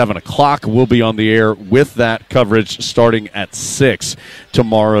at 7 o'clock. We'll be on the air with that coverage starting at 6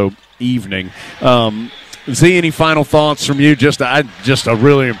 tomorrow evening. See any final thoughts from you? Just a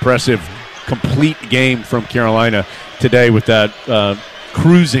really impressive, complete game from Carolina today with that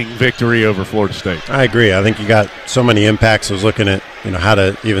cruising victory over Florida State. I agree. I think you got so many impacts. I was looking at how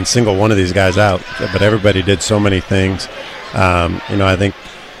to even single one of these guys out, but everybody did so many things. I think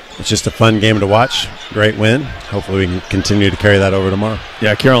it's just a fun game to watch. Great win. Hopefully we can continue to carry that over tomorrow.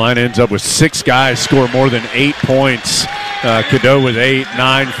 Yeah, Carolina ends up with 6 guys score more than 8 points Cadeau with 8,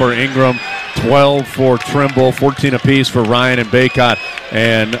 9 for Ingram, 12 for Trimble, 14 apiece for Ryan and Baycott,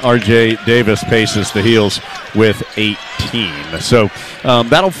 and R.J. Davis paces the heels with 18. So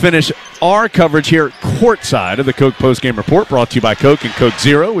that'll finish our coverage here courtside of the Coke Postgame Report, brought to you by Coke and Coke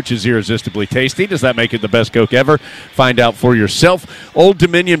Zero, which is irresistibly tasty. Does that make it the best Coke ever? Find out for yourself. Old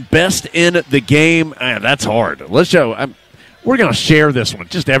Dominion best in the game. That's hard. Let's show. We're going to share this one,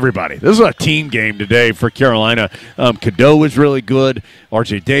 just everybody. This is a team game today for Carolina. Cadeau was really good.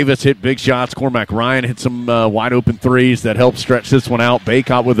 R.J. Davis hit big shots. Cormac Ryan hit some wide-open threes that helped stretch this one out.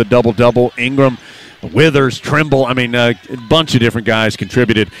 Baycott with a double-double. Ingram, Withers, Trimble, a bunch of different guys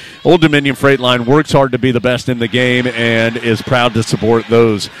contributed. Old Dominion Freight Line works hard to be the best in the game and is proud to support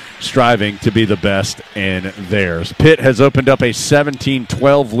those striving to be the best in theirs. Pitt has opened up a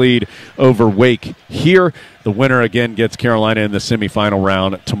 17-12 lead over Wake here. The winner, again, gets Carolina in the semifinal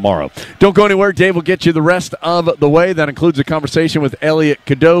round tomorrow. Don't go anywhere. Dave will get you the rest of the way. That includes a conversation with Elliot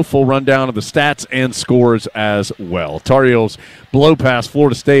Cadeau, full rundown of the stats and scores as well. Tar Heels blow past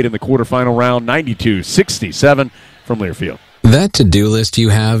Florida State in the quarterfinal round, 92-67 from Learfield. That to-do list you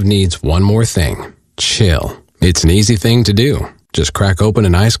have needs one more thing. Chill. It's an easy thing to do. Just crack open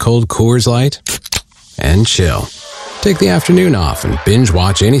an ice-cold Coors Light and chill. Take the afternoon off and binge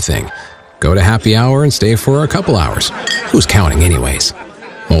watch anything. Go to happy hour and stay for a couple hours. Who's counting anyways?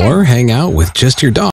 Or hang out with just your dog.